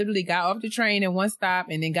 Like I literally got off the train in one stop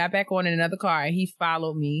and then got back on in another car and he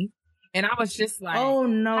followed me. And I was just like, oh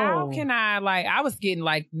no, how can I, like, I was getting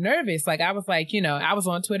like nervous. Like I was like, you know, I was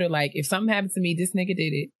on Twitter, like if something happened to me, this nigga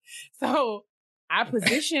did it. So I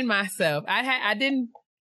positioned myself. I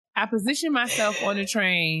positioned myself on the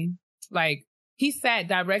train. Like he sat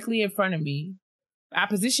directly in front of me. I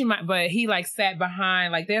positioned but he like sat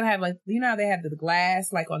behind, like they'll have like, you know how they have the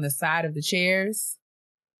glass like on the side of the chairs?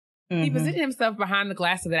 Mm-hmm. He positioned himself behind the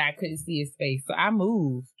glass so that I couldn't see his face. So I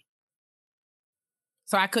moved.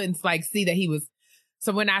 So I couldn't like see that he was.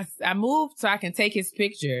 So when I moved so I can take his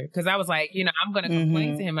picture, because I was like, you know, I'm going to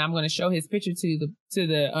complain to him. I'm going to show his picture to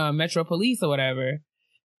the Metro Police or whatever.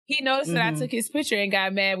 He noticed that I took his picture and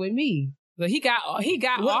got mad with me. So he got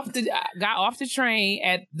off the train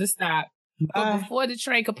at the stop. But before the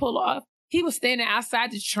train could pull off, he was standing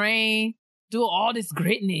outside the train, doing all this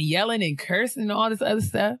gritting and yelling and cursing and all this other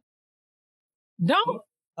stuff.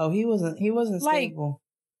 He wasn't like, stable.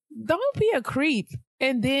 Don't be a creep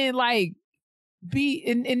and then like be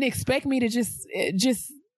and expect me to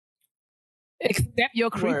just accept your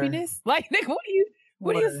creepiness. Word. Like, nigga,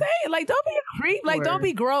 what are you saying? Like, don't be a creep. Like, don't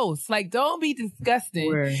be gross. Like, don't be disgusting.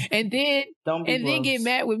 Word. And then then get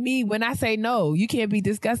mad with me when I say no. You can't be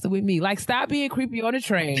disgusted with me. Like, stop being creepy on the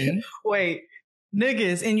train. Wait,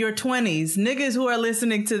 niggas in your 20s, niggas who are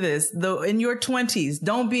listening to this, though, in your 20s,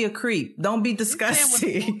 don't be a creep. Don't be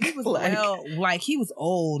disgusting. He was he was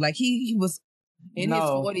old. Like he was in his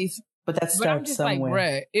 40s. But that starts I'm just somewhere. Like,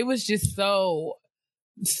 bruh, it was just so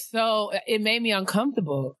it made me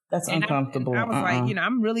uncomfortable. That's uncomfortable. I was like, you know,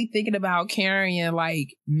 I'm really thinking about carrying like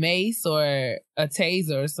mace or a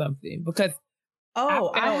taser or something because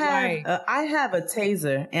I have a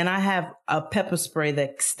taser and I have a pepper spray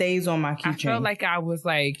that stays on my keychain. I felt like I was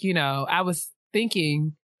like, you know, I was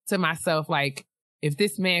thinking to myself, like, if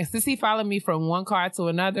this man, since he followed me from one car to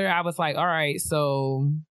another, I was like, all right,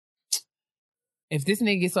 so if this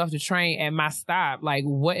nigga gets off the train at my stop, like,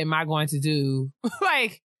 what am I going to do?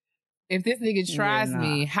 Like, if this nigga tries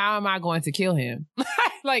me, how am I going to kill him?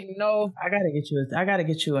 Like, no. I gotta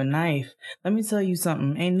get you a knife. Let me tell you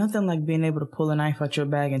something. Ain't nothing like being able to pull a knife out your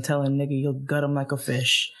bag and tell a nigga you'll gut him like a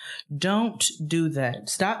fish. Don't do that.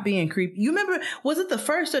 Stop being creepy. You remember, was it the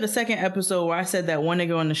first or the second episode where I said that one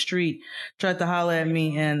nigga on the street tried to holler at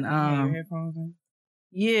me and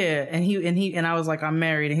yeah, and I was like, I'm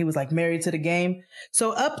married, and he was like, married to the game.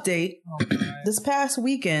 So update, this past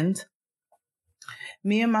weekend,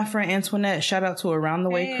 me and my friend Antoinette, shout out to Around the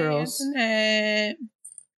Way Curls. Antoinette.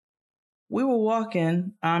 We were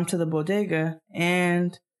walking to the bodega,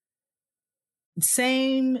 and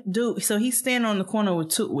same dude. So he's standing on the corner with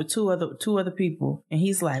two other people, and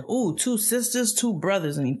he's like, "Ooh, 2 sisters, 2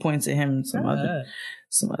 brothers," and he points at him and some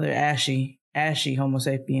other ashy Homo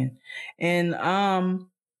sapien. And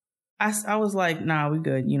I was like, nah, we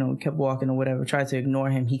good. You know, we kept walking or whatever, tried to ignore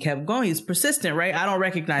him. He kept going. He's persistent, right? I don't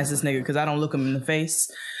recognize this nigga because I don't look him in the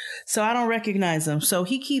face. So I don't recognize him. So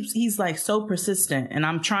he's like so persistent, and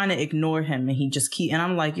I'm trying to ignore him, and and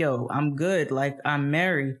I'm like, yo, I'm good. Like, I'm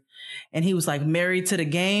married. And he was like, married to the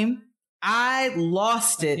game. I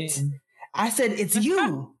lost it. I said, it's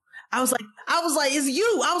you. I was like, it's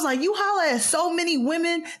you. I was like, you holler at so many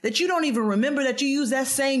women that you don't even remember that you use that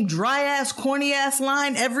same dry ass, corny ass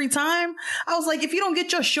line every time. I was like, if you don't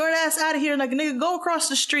get your short ass out of here, like, nigga, go across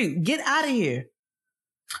the street, get out of here.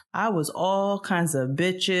 I was all kinds of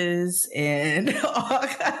bitches and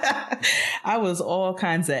I was all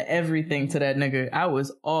kinds of everything to that nigga. I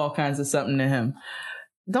was all kinds of something to him.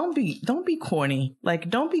 Don't be corny. Like,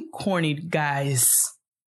 don't be corny, guys.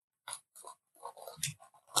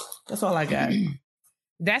 That's all I got.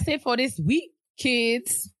 That's it for this week,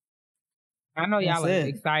 kids. I know y'all are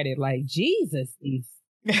excited. Like, Jesus.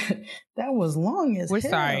 That was long as We're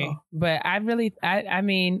hell. sorry, but I think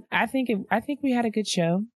we had a good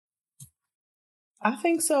show. I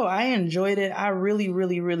think so. I enjoyed it. I really,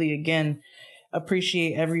 really, really, again,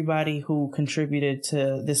 appreciate everybody who contributed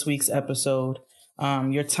to this week's episode.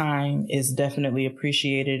 Your time is definitely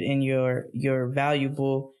appreciated, and your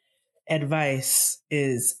valuable advice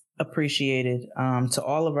is appreciated to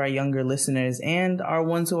all of our younger listeners and our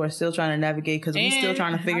ones who are still trying to navigate, because we're still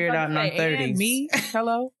trying to figure it out in our 30s. Me,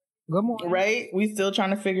 hello. Good morning. Right? We still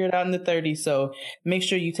trying to figure it out in the 30s. So make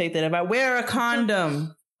sure you take that advice. Wear a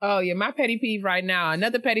condom. Oh, yeah. My petty peeve right now.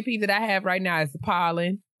 Another petty peeve that I have right now is the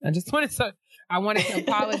pollen. I wanted to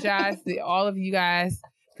apologize to all of you guys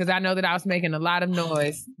because I know that I was making a lot of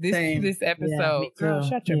noise this episode. Yeah, girl,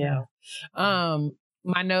 shut your mouth.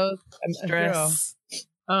 My nose. Stress.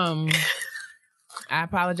 Girl, I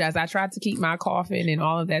apologize. I tried to keep my coughing and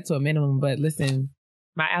all of that to a minimum, but listen,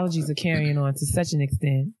 my allergies are carrying on to such an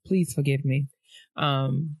extent. Please forgive me.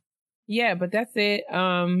 But that's it.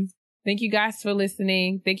 Thank you guys for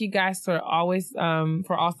listening. Thank you guys for always,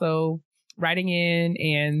 for also writing in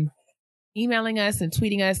and emailing us and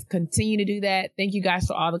tweeting us. Continue to do that. Thank you guys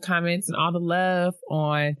for all the comments and all the love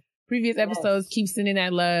on previous episodes. Keep sending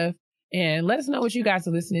that love and let us know what you guys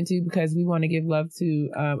are listening to because we want to give love to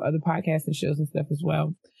other podcasts and shows and stuff as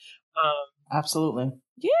well. Absolutely.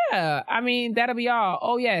 Yeah. I mean, that'll be all.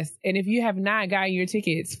 Oh, yes. And if you have not gotten your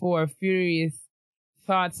tickets for Furious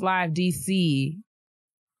Thoughts Live DC,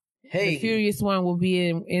 the Furious one will be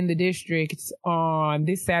in the district on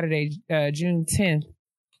this Saturday, June 10th.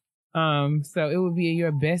 So it would be in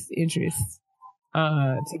your best interest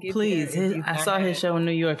to get Please. I saw his show in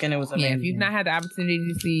New York and it was amazing. Yeah, if you've not had the opportunity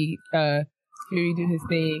to see Fury do his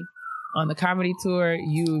thing on the comedy tour,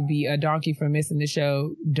 you would be a donkey for missing the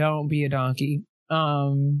show. Don't be a donkey.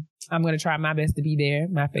 I'm going to try my best to be there.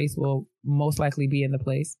 My face will most likely be in the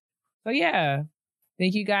place. So yeah,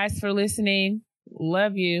 thank you guys for listening.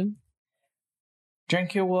 Love you.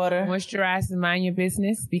 Drink your water. Moisturize and mind your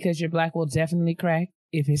business because your black will definitely crack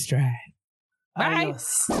if it's dry. Bye.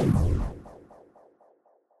 Adios.